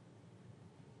to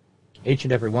each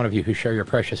and every one of you who share your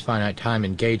precious finite time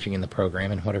engaging in the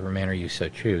program in whatever manner you so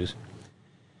choose.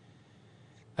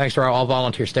 Thanks to our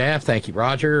all-volunteer staff. Thank you,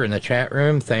 Roger, in the chat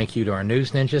room. Thank you to our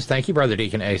news ninjas. Thank you, Brother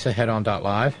Deacon Asa,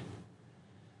 headon.live.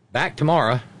 Back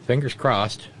tomorrow, fingers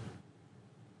crossed.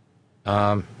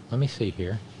 Let me see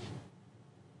here.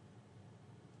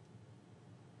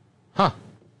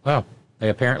 Well, they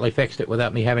apparently fixed it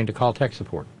without me having to call tech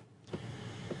support.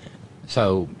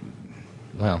 So,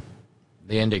 well,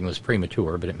 the ending was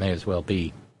premature, but it may as well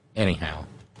be anyhow.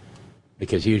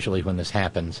 Because usually when this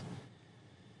happens,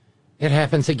 it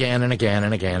happens again and again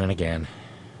and again and again.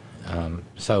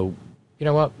 So, you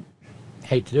know what?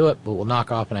 Hate to do it, but we'll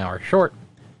knock off an hour short.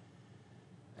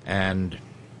 And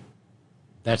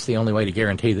that's the only way to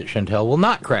guarantee that Chantel will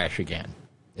not crash again,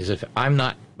 is if I'm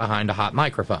not behind a hot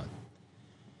microphone.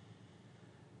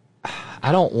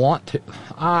 I don't want to.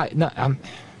 I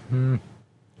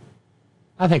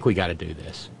think we got to do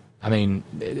this. I mean,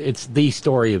 it's the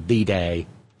story of D-Day.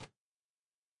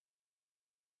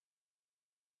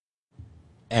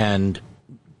 And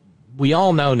we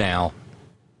all know now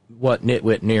what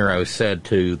Nitwit Nero said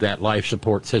to that life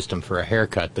support system for a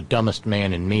haircut, the dumbest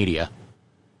man in media,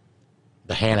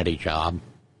 the Hannity job,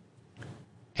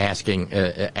 asking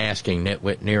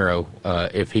Nitwit Nero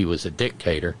if he was a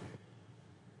dictator.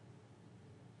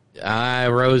 I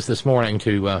rose this morning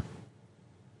to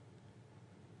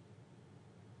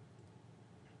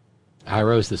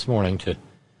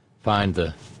find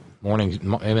the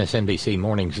MSNBC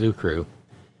Morning Zoo crew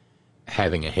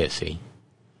having a hissy.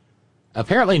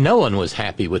 Apparently no one was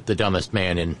happy with the dumbest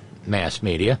man in mass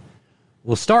media.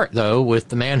 We'll start, though, with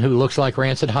the man who looks like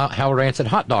how rancid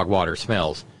hot dog water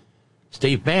smells.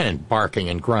 Steve Bannon barking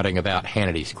and grunting about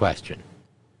Hannity's question.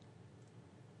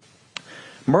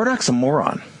 Murdoch's a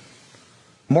moron.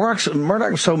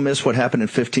 Murdoch so missed what happened in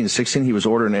 15 and 16. He was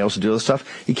ordering nails to do this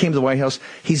stuff. He came to the White House.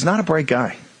 He's not a bright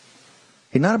guy.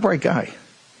 He's not a bright guy.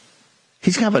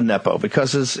 He's kind of a nepo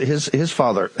because his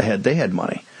father had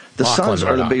money. The sons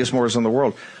are the biggest morons in the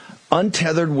world.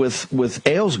 Untethered with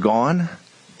Ailes gone,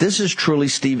 this is truly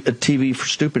TV for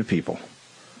stupid people.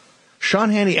 Sean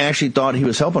Hannity actually thought he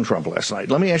was helping Trump last night.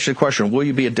 Let me ask you a question. Will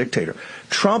you be a dictator?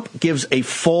 Trump gives a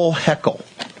full heckle.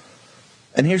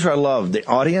 And here's what I love. The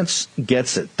audience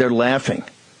gets it. They're laughing.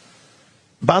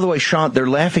 By the way, Sean, they're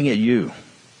laughing at you.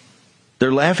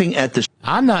 They're laughing at this.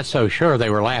 I'm not so sure they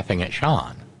were laughing at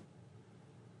Sean.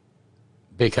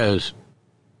 Because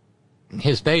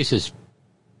his base is,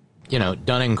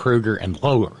 Dunning-Kruger and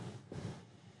lower.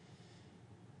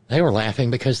 They were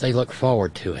laughing because they look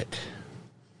forward to it.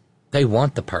 They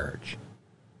want the purge.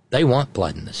 They want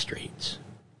blood in the streets.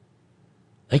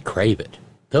 They crave it.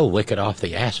 They'll lick it off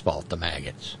the asphalt, the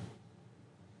maggots.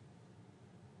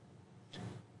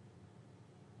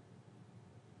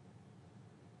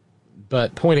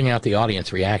 But pointing out the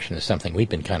audience reaction is something we've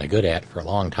been kind of good at for a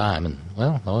long time. And,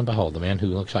 well, lo and behold, the man who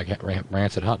looks like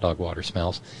rancid hot dog water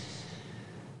smells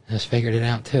has figured it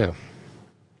out, too.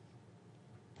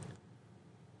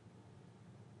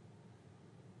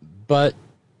 But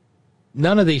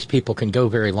none of these people can go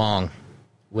very long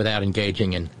without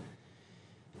engaging in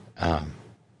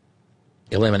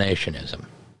eliminationism.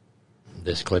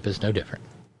 This clip is no different.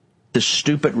 This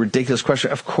stupid, ridiculous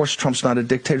question. Of course Trump's not a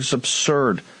dictator. It's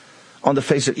absurd. On the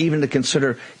face of even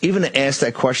to ask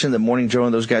that question that Morning Joe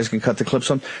and those guys can cut the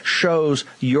clips on, shows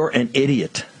you're an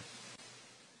idiot.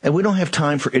 And we don't have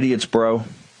time for idiots, bro.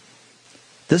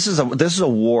 This is a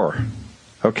war.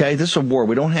 Okay? This is a war.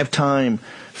 We don't have time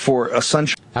for a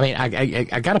sunshine. I mean,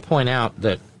 I got to point out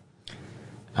that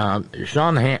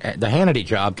Sean, the Hannity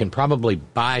job can probably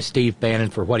buy Steve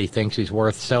Bannon for what he thinks he's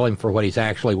worth, sell him for what he's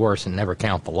actually worth, and never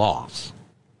count the loss.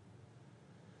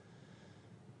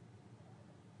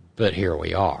 But here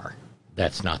we are.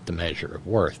 That's not the measure of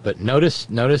worth. But notice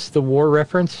the war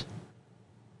reference.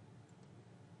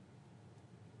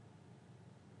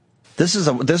 This is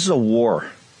a war.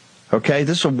 Okay?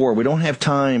 This is a war. We don't have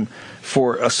time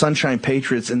for Sunshine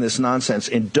Patriots in this nonsense.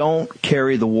 And don't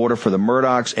carry the water for the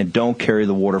Murdochs, and don't carry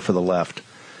the water for the left.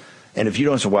 And if you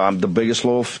don't say, well, I'm the biggest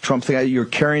loyal Trump thing, you're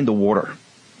carrying the water.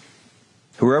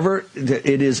 Whoever,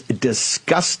 it is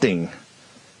disgusting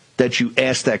that you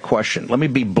ask that question. Let me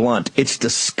be blunt. It's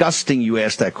disgusting you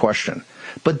ask that question.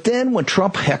 But then when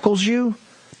Trump heckles you,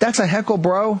 that's a heckle,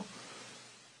 bro.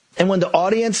 And when the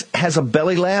audience has a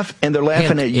belly laugh and they're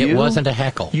laughing at you. It wasn't a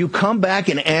heckle. You come back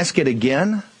and ask it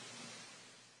again?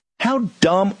 How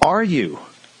dumb are you?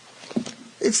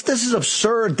 This is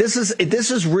absurd. This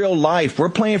is real life. We're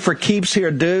playing for keeps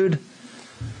here, dude.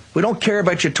 We don't care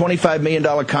about your $25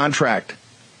 million contract.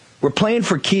 We're playing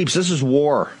for keeps. This is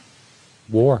war.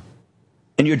 War.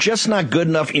 And you're just not good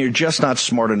enough, and you're just not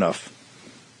smart enough.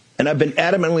 And I've been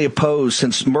adamantly opposed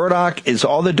since Murdoch is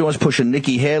all they're doing is pushing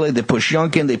Nikki Haley. They push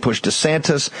Youngkin. They push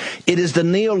DeSantis. It is the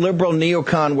neoliberal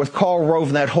neocon with Karl Rove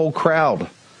and that whole crowd.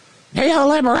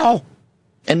 Neoliberal.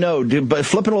 And no, dude, but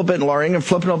flipping a little bit and Laura Ingraham,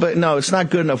 flipping a little bit. No, it's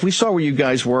not good enough. We saw where you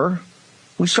guys were.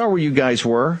 We saw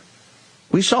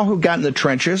who got in the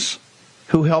trenches,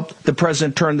 who helped the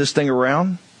president turn this thing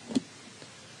around.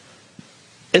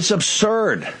 It's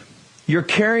absurd. You're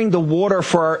carrying the water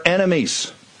for our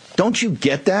enemies. Don't you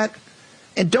get that?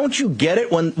 And don't you get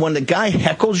it when the guy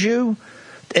heckles you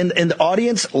and the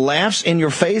audience laughs in your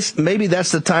face? Maybe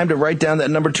that's the time to write down that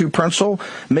number 2 principle.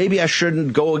 Maybe I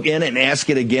shouldn't go again and ask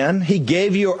it again. He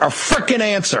gave you a frickin'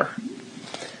 answer.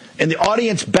 And the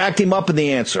audience backed him up in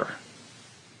the answer.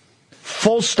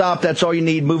 Full stop. That's all you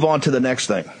need. Move on to the next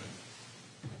thing.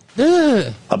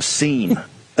 Ugh. Obscene.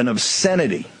 An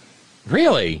obscenity.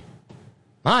 Really?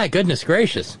 My goodness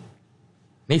gracious.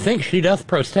 Methinks she doth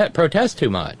protest too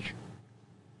much.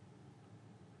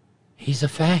 He's a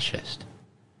fascist.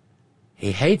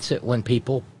 He hates it when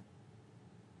people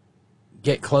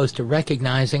get close to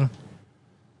recognizing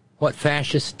what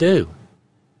fascists do.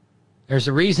 There's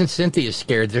a reason Cynthia's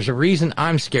scared. There's a reason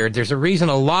I'm scared. There's a reason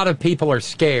a lot of people are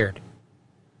scared.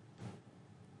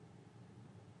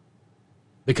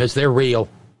 Because they're real.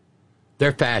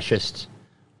 They're fascists.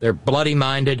 They're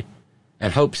bloody-minded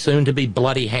and hope soon to be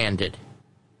bloody-handed.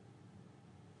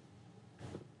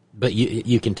 But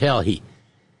you can tell he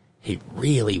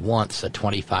really wants a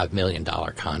 $25 million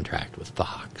contract with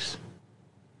Fox.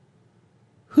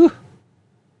 Whew.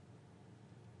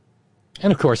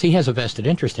 And, of course, he has a vested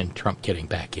interest in Trump getting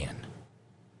back in.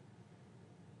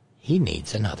 He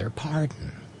needs another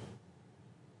pardon.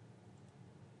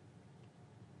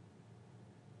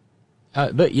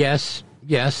 But yes,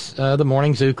 the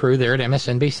Morning Zoo crew there at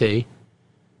MSNBC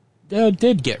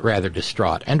did get rather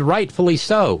distraught, and rightfully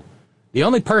so. The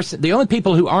only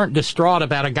people who aren't distraught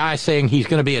about a guy saying he's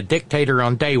going to be a dictator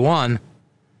on day one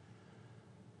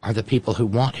are the people who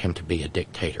want him to be a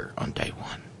dictator on day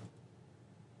one.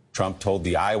 Trump told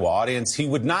the Iowa audience he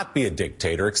would not be a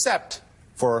dictator except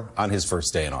for on his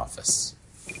first day in office.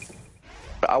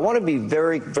 I want to be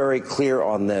very, very clear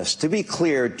on this. To be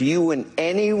clear, do you in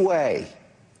any way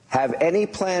have any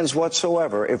plans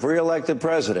whatsoever, if reelected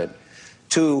president,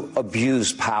 to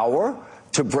abuse power,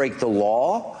 to break the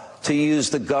law, to use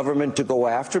the government to go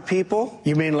after people?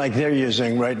 You mean like they're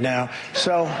using right now?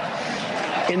 So,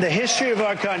 in the history of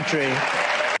our country...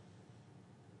 I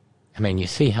mean, you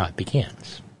see how it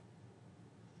begins.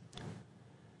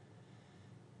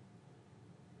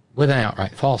 With an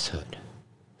outright falsehood.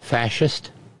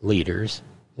 Fascist leaders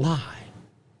lie.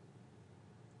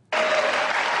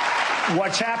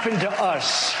 What's happened to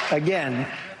us, again,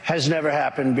 has never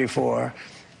happened before.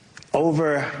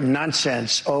 Over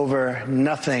nonsense, over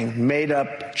nothing, made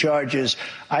up charges.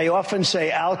 I often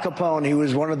say Al Capone, he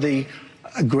was one of the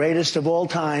greatest of all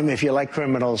time, if you like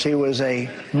criminals. He was a...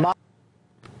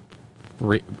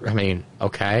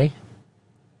 okay.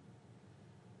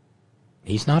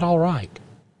 He's not all right.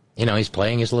 You know, he's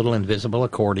playing his little invisible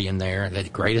accordion there, the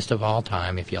greatest of all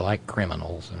time, if you like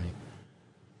criminals. I mean,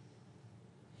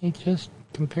 he just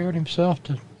compared himself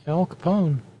to Al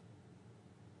Capone.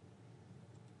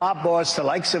 Mob boss, the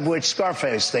likes of which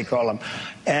Scarface, they call him.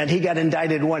 And he got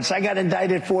indicted once. I got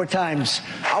indicted 4 times.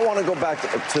 I want to go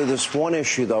back to this one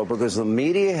issue, though, because the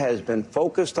media has been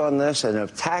focused on this and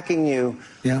attacking you.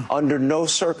 Yeah. Under no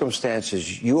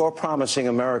circumstances. You are promising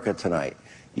America tonight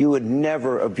you would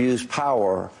never abuse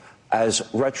power as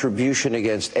retribution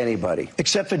against anybody.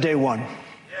 Except for day one.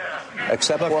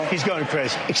 Except Look, what? he's going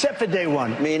crazy. Except for day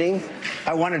one. Meaning?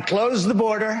 I want to close the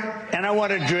border, and I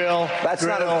want to drill. That's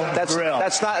not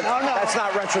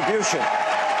retribution.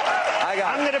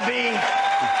 I'm going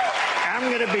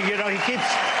to be, you know, he keeps,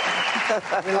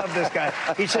 we love this guy.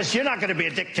 He says, you're not going to be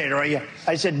a dictator, are you?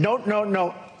 I said,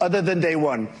 no, other than day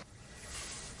one.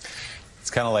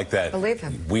 It's kind of like that. Believe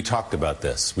him. We talked about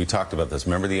this.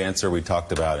 Remember the answer we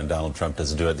talked about, and Donald Trump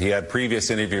doesn't do it. He had previous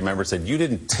interview members said, you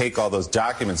didn't take all those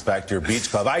documents back to your beach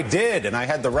club. I did, and I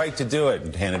had the right to do it.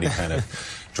 And Hannity kind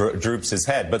of droops his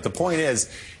head. But the point is,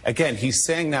 again, he's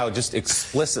saying now just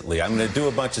explicitly, I'm going to do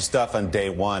a bunch of stuff on day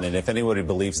one, and if anybody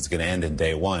believes it's going to end in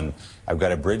day one, I've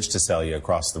got a bridge to sell you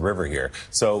across the river here.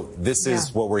 So this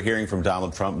is what we're hearing from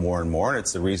Donald Trump more and more, and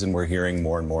it's the reason we're hearing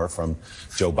more and more from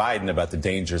Joe Biden about the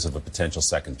dangers of a potential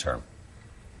second term.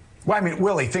 Well, I mean,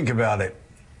 Willie, think about it.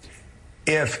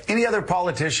 If any other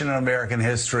politician in American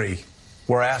history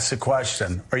were asked the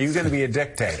question, are you going to be a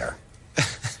dictator?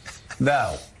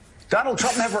 No. Donald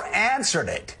Trump never answered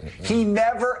it. He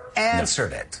never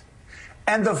answered it.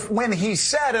 And when he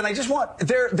said, and I just want,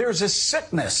 there's a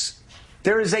sickness.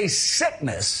 There is a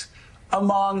sickness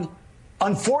among,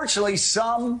 unfortunately,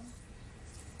 some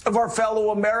of our fellow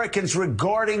Americans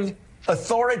regarding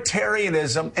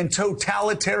authoritarianism and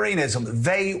totalitarianism.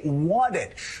 They want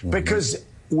it. Because,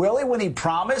 Willie, when he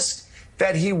promised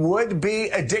that he would be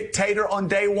a dictator on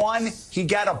day one, he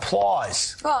got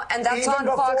applause. Well, and that's on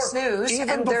Fox News,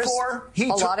 and there's a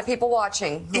lot of people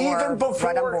watching who are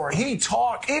right on board.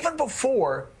 Even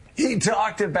before he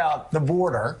talked about the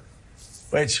border,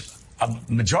 which a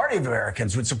majority of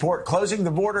Americans would support closing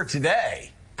the border today,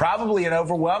 probably an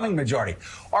overwhelming majority,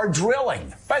 are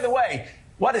drilling. By the way,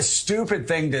 what a stupid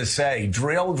thing to say.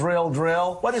 Drill, drill,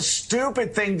 drill. What a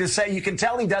stupid thing to say. You can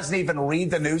tell he doesn't even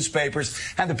read the newspapers.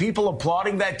 And the people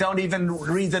applauding that don't even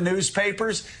read the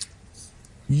newspapers.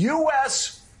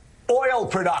 U.S. oil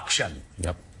production.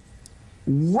 Yep.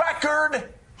 Record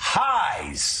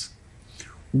highs.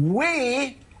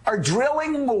 We are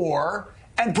drilling more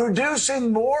and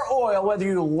producing more oil, whether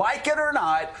you like it or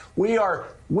not. We are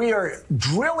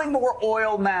drilling more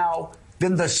oil now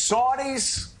than the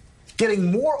Saudis,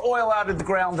 getting more oil out of the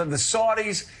ground than the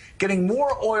Saudis, getting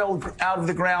more oil out of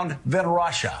the ground than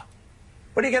Russia.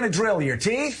 What are you going to drill, your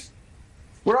teeth?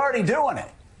 We're already doing it.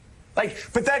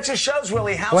 But that just shows,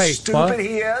 Willie, how stupid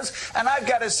he is. And I've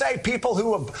got to say, people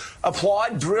who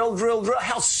applaud drill, drill, drill,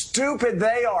 how stupid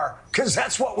they are, because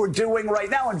that's what we're doing right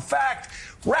now. In fact,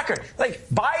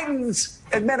 Biden's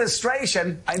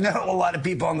administration, I know a lot of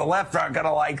people on the left aren't going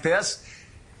to like this,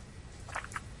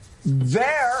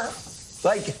 their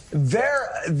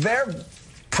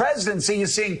presidency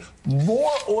is seeing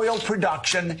more oil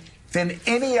production than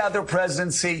any other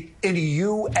presidency in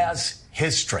U.S.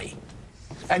 history.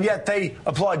 And yet they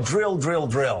applaud drill, drill,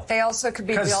 drill. They also could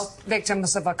be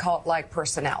victims of a cult-like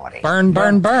personality. Burn,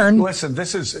 burn, burn. Listen,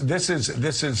 this is.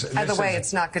 By the way,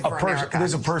 it's not good for America.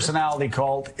 This is a personality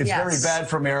cult. It's very bad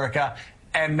for America.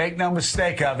 And make no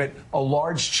mistake of it, a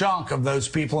large chunk of those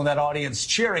people in that audience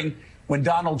cheering when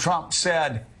Donald Trump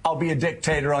said, I'll be a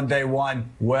dictator on day one,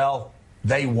 well,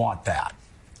 they want that.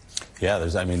 Yeah,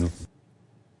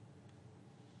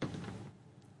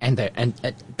 And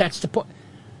that's the point.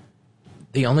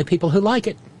 The only people who like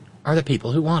it are the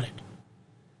people who want it.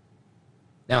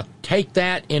 Now, take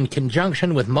that in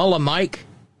conjunction with Mullah Mike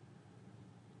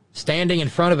standing in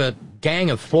front of a gang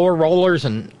of floor rollers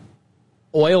and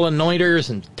oil anointers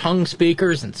and tongue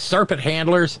speakers and serpent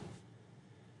handlers,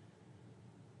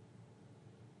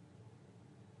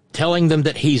 telling them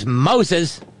that he's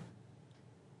Moses.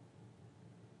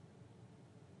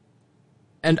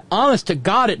 And honest to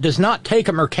God, it does not take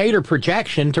a Mercator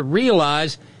projection to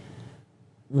realize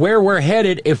where we're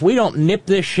headed if we don't nip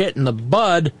this shit in the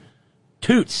bud.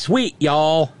 Toot sweet,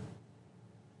 y'all.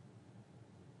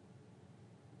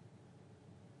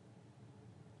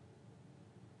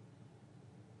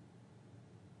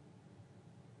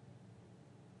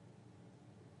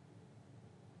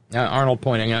 Arnold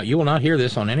pointing out, you will not hear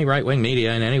this on any right-wing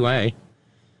media in any way.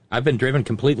 I've been driven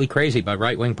completely crazy by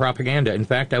right-wing propaganda. In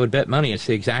fact, I would bet money it's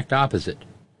the exact opposite,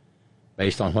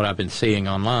 based on what I've been seeing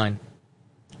online.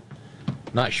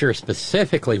 Not sure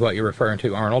specifically what you're referring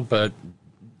to, Arnold, but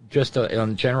just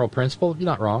on general principle, you're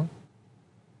not wrong.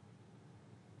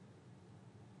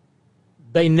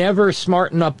 They never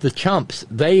smarten up the chumps.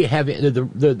 They have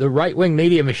the right-wing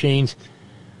media machines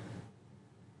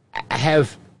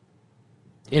have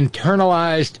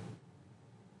internalized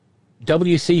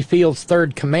W.C. Fields'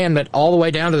 third commandment all the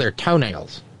way down to their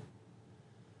toenails.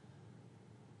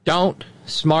 Don't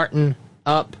smarten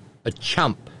up a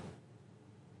chump.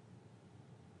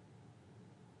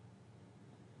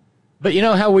 But you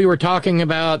know how we were talking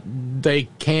about they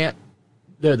can't,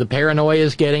 the paranoia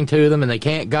is getting to them and they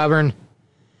can't govern?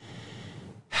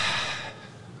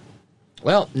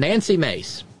 Well, Nancy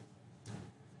Mace,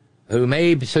 who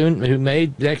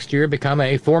may next year become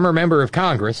a former member of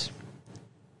Congress,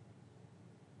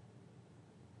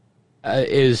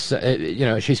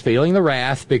 she's feeling the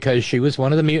wrath because she was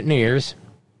one of the mutineers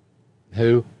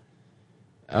who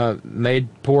made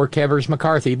poor Craven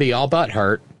McCarthy be all but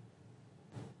hurt.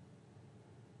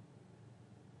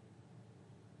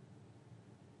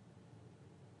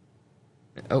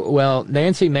 Well,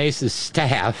 Nancy Mace's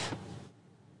staff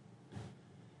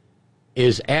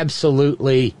is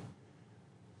absolutely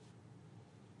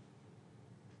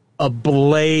a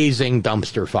blazing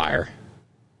dumpster fire.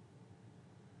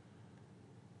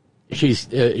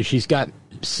 She's got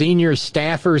senior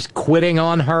staffers quitting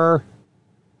on her.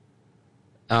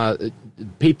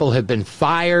 People have been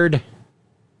fired.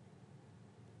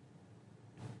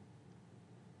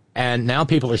 And now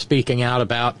people are speaking out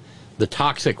about the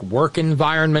toxic work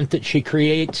environment that she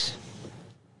creates.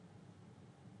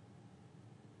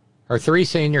 Her 3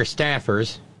 senior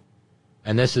staffers,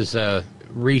 and this is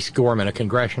Reese Gorman, a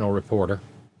congressional reporter.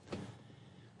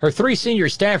 Her 3 senior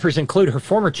staffers include her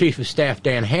former chief of staff,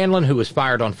 Dan Hanlon, who was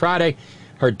fired on Friday,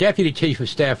 her deputy chief of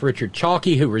staff, Richard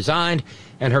Chalky, who resigned,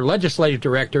 and her legislative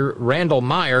director, Randall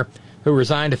Meyer, who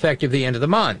resigned effective the end of the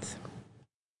month.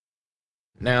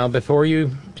 Now, before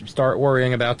you start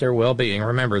worrying about their well-being,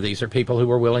 remember, these are people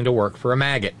who are willing to work for a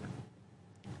maggot.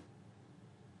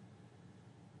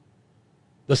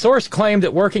 The source claimed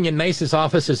that working in Mace's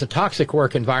office is a toxic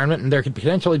work environment and there could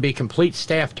potentially be complete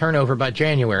staff turnover by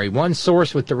January. One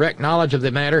source with direct knowledge of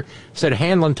the matter said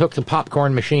Hanlon took the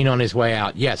popcorn machine on his way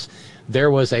out. Yes, there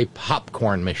was a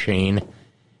popcorn machine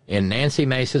in Nancy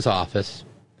Mace's office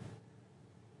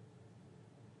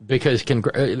because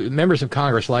members of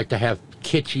Congress like to have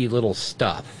kitschy little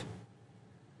stuff.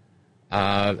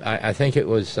 I think it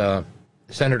was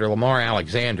Senator Lamar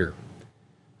Alexander,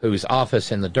 whose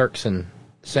office in the Dirksen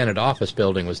Senate office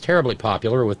building was terribly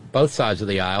popular with both sides of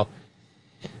the aisle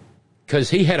because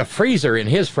he had a freezer in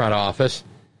his front office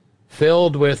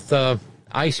filled with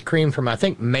ice cream from, I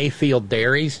think, Mayfield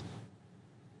Dairies,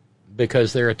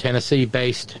 because they're a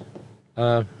Tennessee-based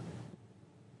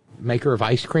maker of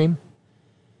ice cream.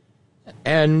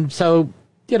 And so,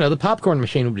 the popcorn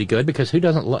machine would be good because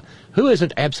who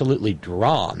isn't absolutely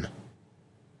drawn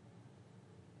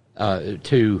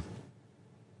to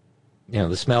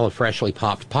the smell of freshly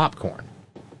popped popcorn.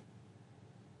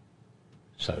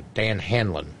 So Dan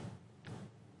Hanlon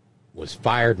was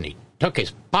fired and he took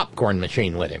his popcorn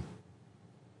machine with him.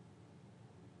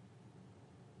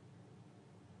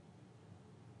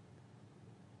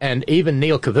 And even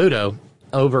Neil Cavuto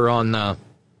over on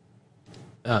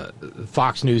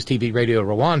Fox News TV Radio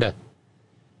Rwanda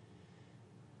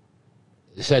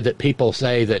said that people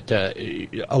say that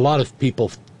a lot of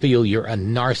people feel you're a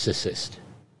narcissist.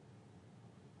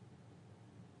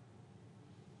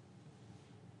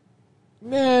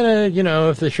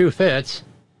 If the shoe fits,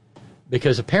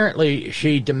 because apparently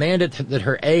she demanded that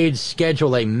her aides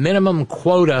schedule a minimum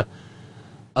quota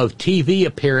of TV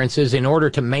appearances in order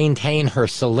to maintain her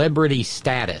celebrity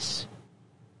status.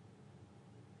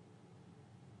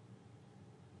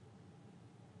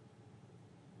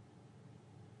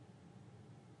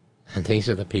 And these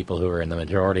are the people who are in the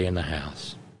majority in the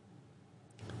House.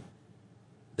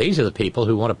 These are the people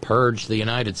who want to purge the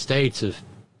United States of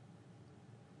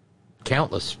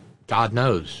countless, God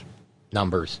knows,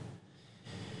 numbers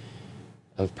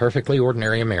of perfectly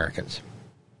ordinary Americans,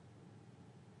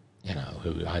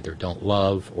 who either don't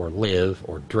love or live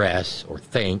or dress or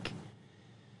think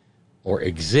or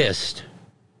exist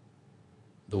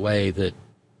the way that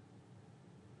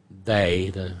they,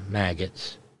 the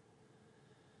maggots,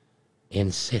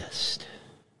 insist.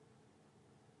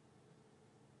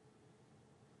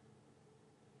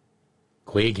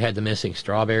 Quigg had the missing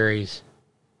strawberries.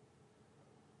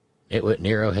 Nitwit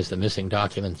Nero has the missing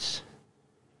documents.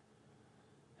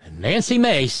 And Nancy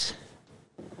Mace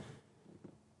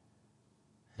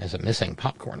has a missing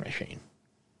popcorn machine.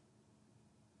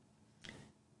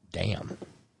 Damn.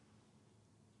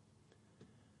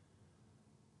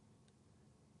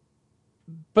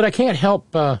 But I can't help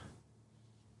but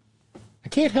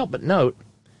note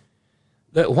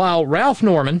that while Ralph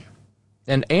Norman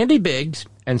and Andy Biggs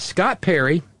and Scott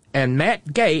Perry and Matt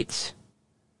Gaetz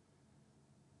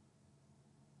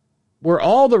were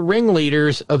all the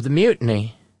ringleaders of the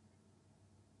mutiny,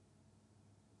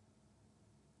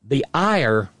 the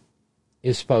ire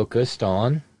is focused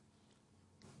on,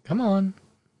 come on,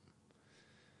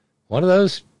 what do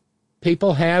those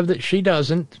people have that she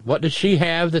doesn't? What does she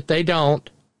have that they don't?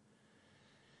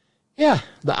 Yeah,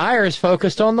 the ire is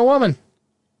focused on the woman.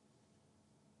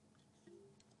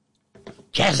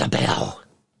 Jezebel.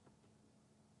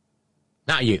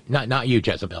 Not you, not you,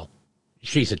 Jezebel.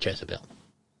 She's a Jezebel.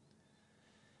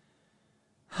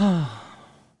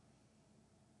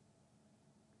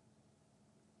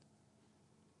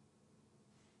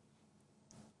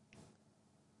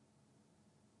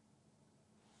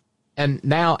 And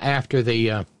now after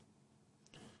the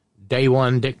day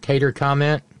one dictator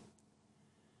comment,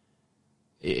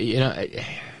 you know,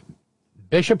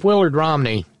 Bishop Willard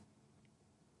Romney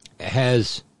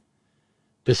has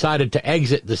decided to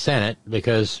exit the Senate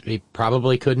because he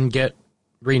probably couldn't get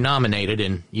renominated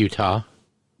in Utah.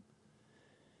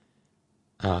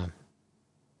 Manu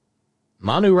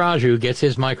Raju gets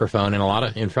his microphone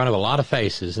in front of a lot of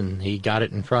faces, and he got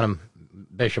it in front of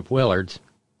Bishop Willard's.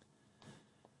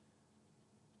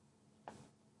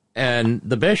 And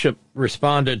the bishop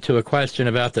responded to a question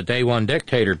about the day one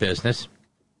dictator business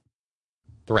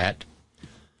threat.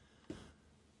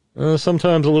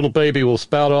 Sometimes a little baby will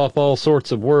spout off all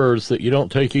sorts of words that you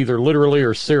don't take either literally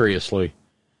or seriously.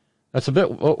 That's a bit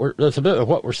of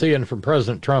what we're seeing from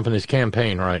President Trump in his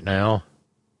campaign right now.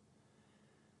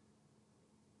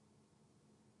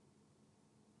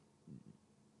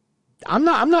 I'm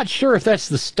not sure if that's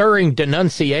the stirring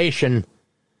denunciation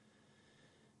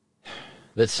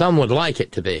that some would like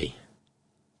it to be.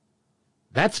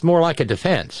 That's more like a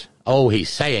defense. Oh, he's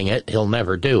saying it, he'll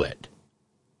never do it.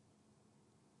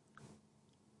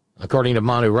 According to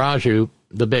Manu Raju,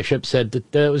 the bishop said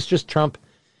that it was just Trump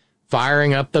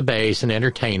firing up the base and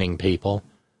entertaining people.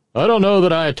 I don't know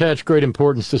that I attach great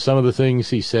importance to some of the things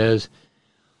he says.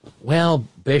 Well,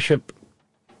 Bishop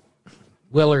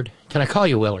Willard, can I call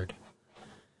you Willard?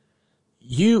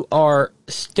 You are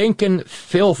stinking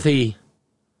filthy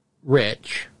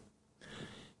rich.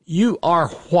 You are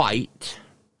white.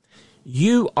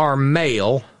 You are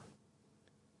male.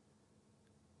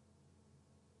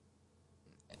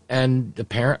 And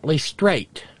apparently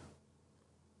straight.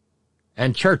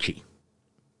 And churchy.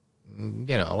 You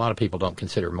know, a lot of people don't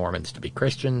consider Mormons to be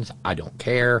Christians. I don't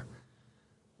care.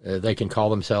 They can call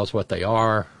themselves what they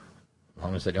are, as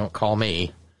long as they don't call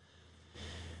me.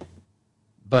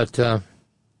 But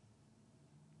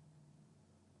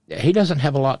he doesn't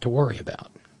have a lot to worry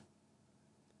about.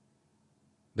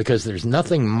 Because there's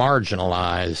nothing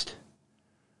marginalized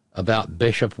about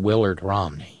Bishop Willard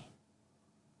Romney.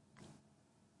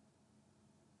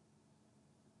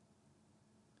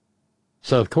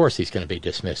 So, of course, he's going to be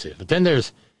dismissive. But then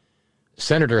there's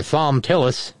Senator Thom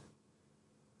Tillis,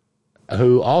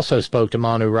 who also spoke to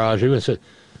Manu Raju and said,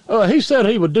 he said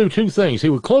he would do two things. He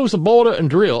would close the border and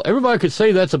drill. Everybody could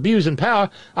say that's abusing power.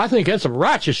 I think that's a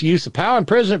righteous use of power, and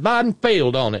President Biden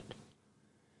failed on it.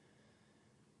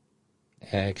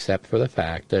 Except for the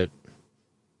fact that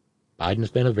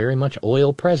Biden's been a very much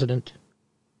oil president.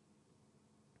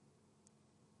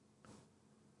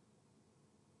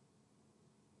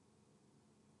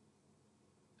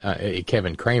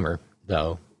 Kevin Kramer,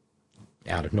 though,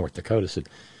 out of North Dakota, said,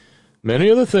 many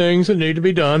of the things that need to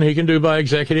be done he can do by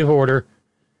executive order.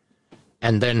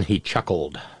 And then he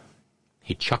chuckled.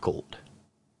 He chuckled.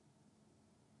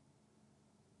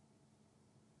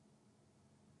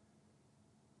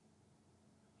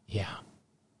 Yeah.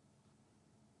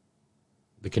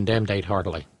 The condemned ate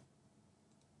heartily.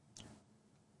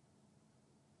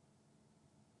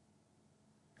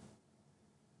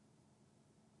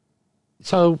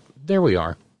 So, there we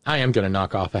are. I am going to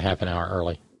knock off a half an hour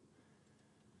early.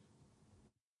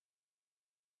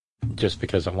 Just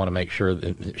because I want to make sure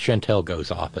that Chantel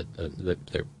goes off at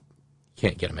they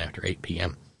can't get them after 8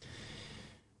 p.m.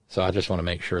 So I just want to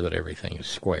make sure that everything is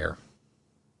square.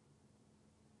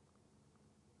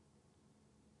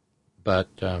 But,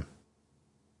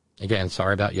 again,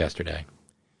 sorry about yesterday.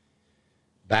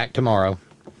 Back tomorrow.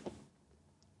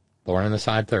 Thorn in the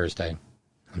side Thursday.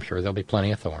 I'm sure there'll be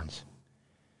plenty of thorns.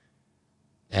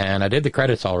 And I did the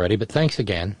credits already, but thanks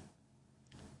again.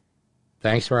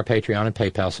 Thanks to our Patreon and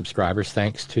PayPal subscribers.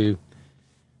 Thanks to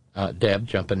Deb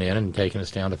jumping in and taking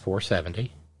us down to $4.70.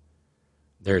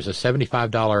 There's a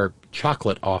 $75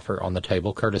 chocolate offer on the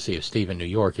table, courtesy of Steve in New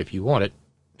York. If you want it,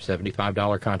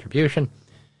 $75 contribution.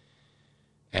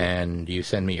 And you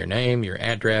send me your name, your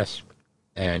address,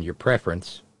 and your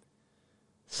preference.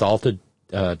 Salted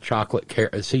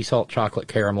chocolate, sea salt chocolate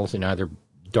caramels in either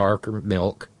dark or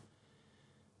milk.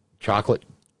 Chocolate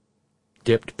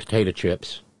dipped potato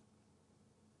chips.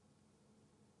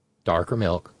 Dark or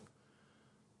milk.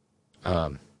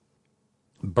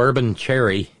 Bourbon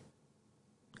cherry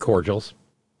cordials.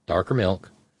 Dark or milk.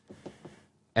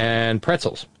 And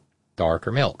pretzels. Dark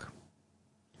or milk.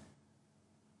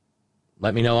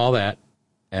 Let me know all that,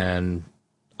 and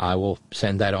I will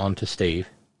send that on to Steve.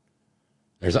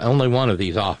 There's only one of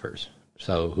these offers,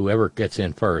 so whoever gets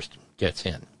in first gets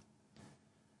in.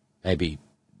 Maybe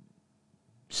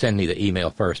send me the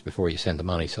email first before you send the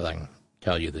money so I can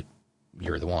tell you that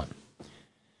you're the one.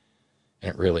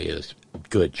 And it really is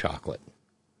good chocolate.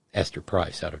 Esther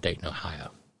Price out of Dayton,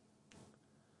 Ohio.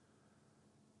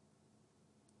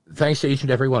 thanks to each and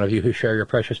every one of you who share your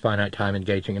precious finite time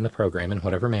engaging in the program in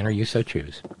whatever manner you so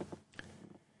choose.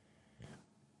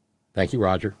 Thank you,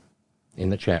 Roger, in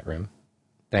the chat room.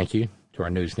 Thank you to our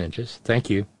news ninjas.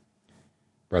 Thank you,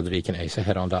 Brother Deacon Asa,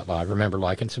 headon.live. Remember,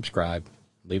 like and subscribe.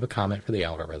 Leave a comment for the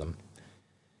algorithm.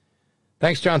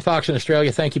 Thanks, John Fox in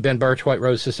Australia. Thank you, Ben Birch,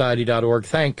 WhiteRoseSociety.org.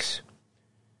 Thanks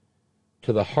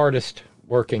to the hardest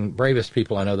working, bravest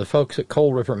people I know, the folks at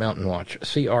Coal River Mountain Watch,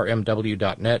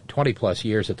 CRMW.net, 20-plus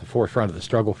years at the forefront of the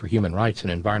struggle for human rights and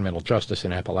environmental justice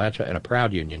in Appalachia, and a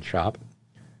proud union shop.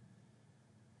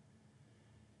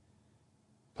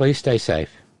 Please stay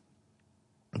safe.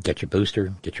 Get your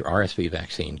booster, get your RSV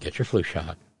vaccine, get your flu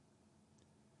shot.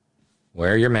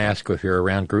 Wear your mask if you're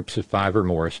around groups of 5 or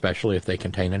more, especially if they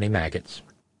contain any maggots.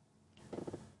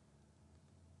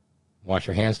 Wash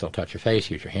your hands, don't touch your face,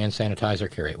 use your hand sanitizer,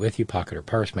 carry it with you, pocket or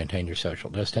purse, maintain your social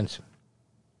distance.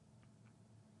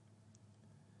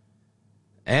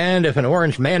 And if an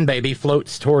orange man baby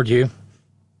floats toward you,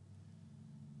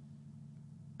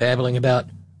 babbling about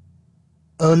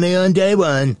only on day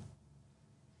one,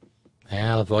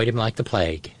 well, avoid him like the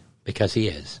plague, because he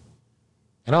is.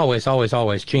 And always, always,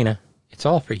 always, Gina, it's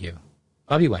all for you.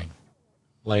 Love you, Wayne.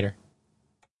 Later.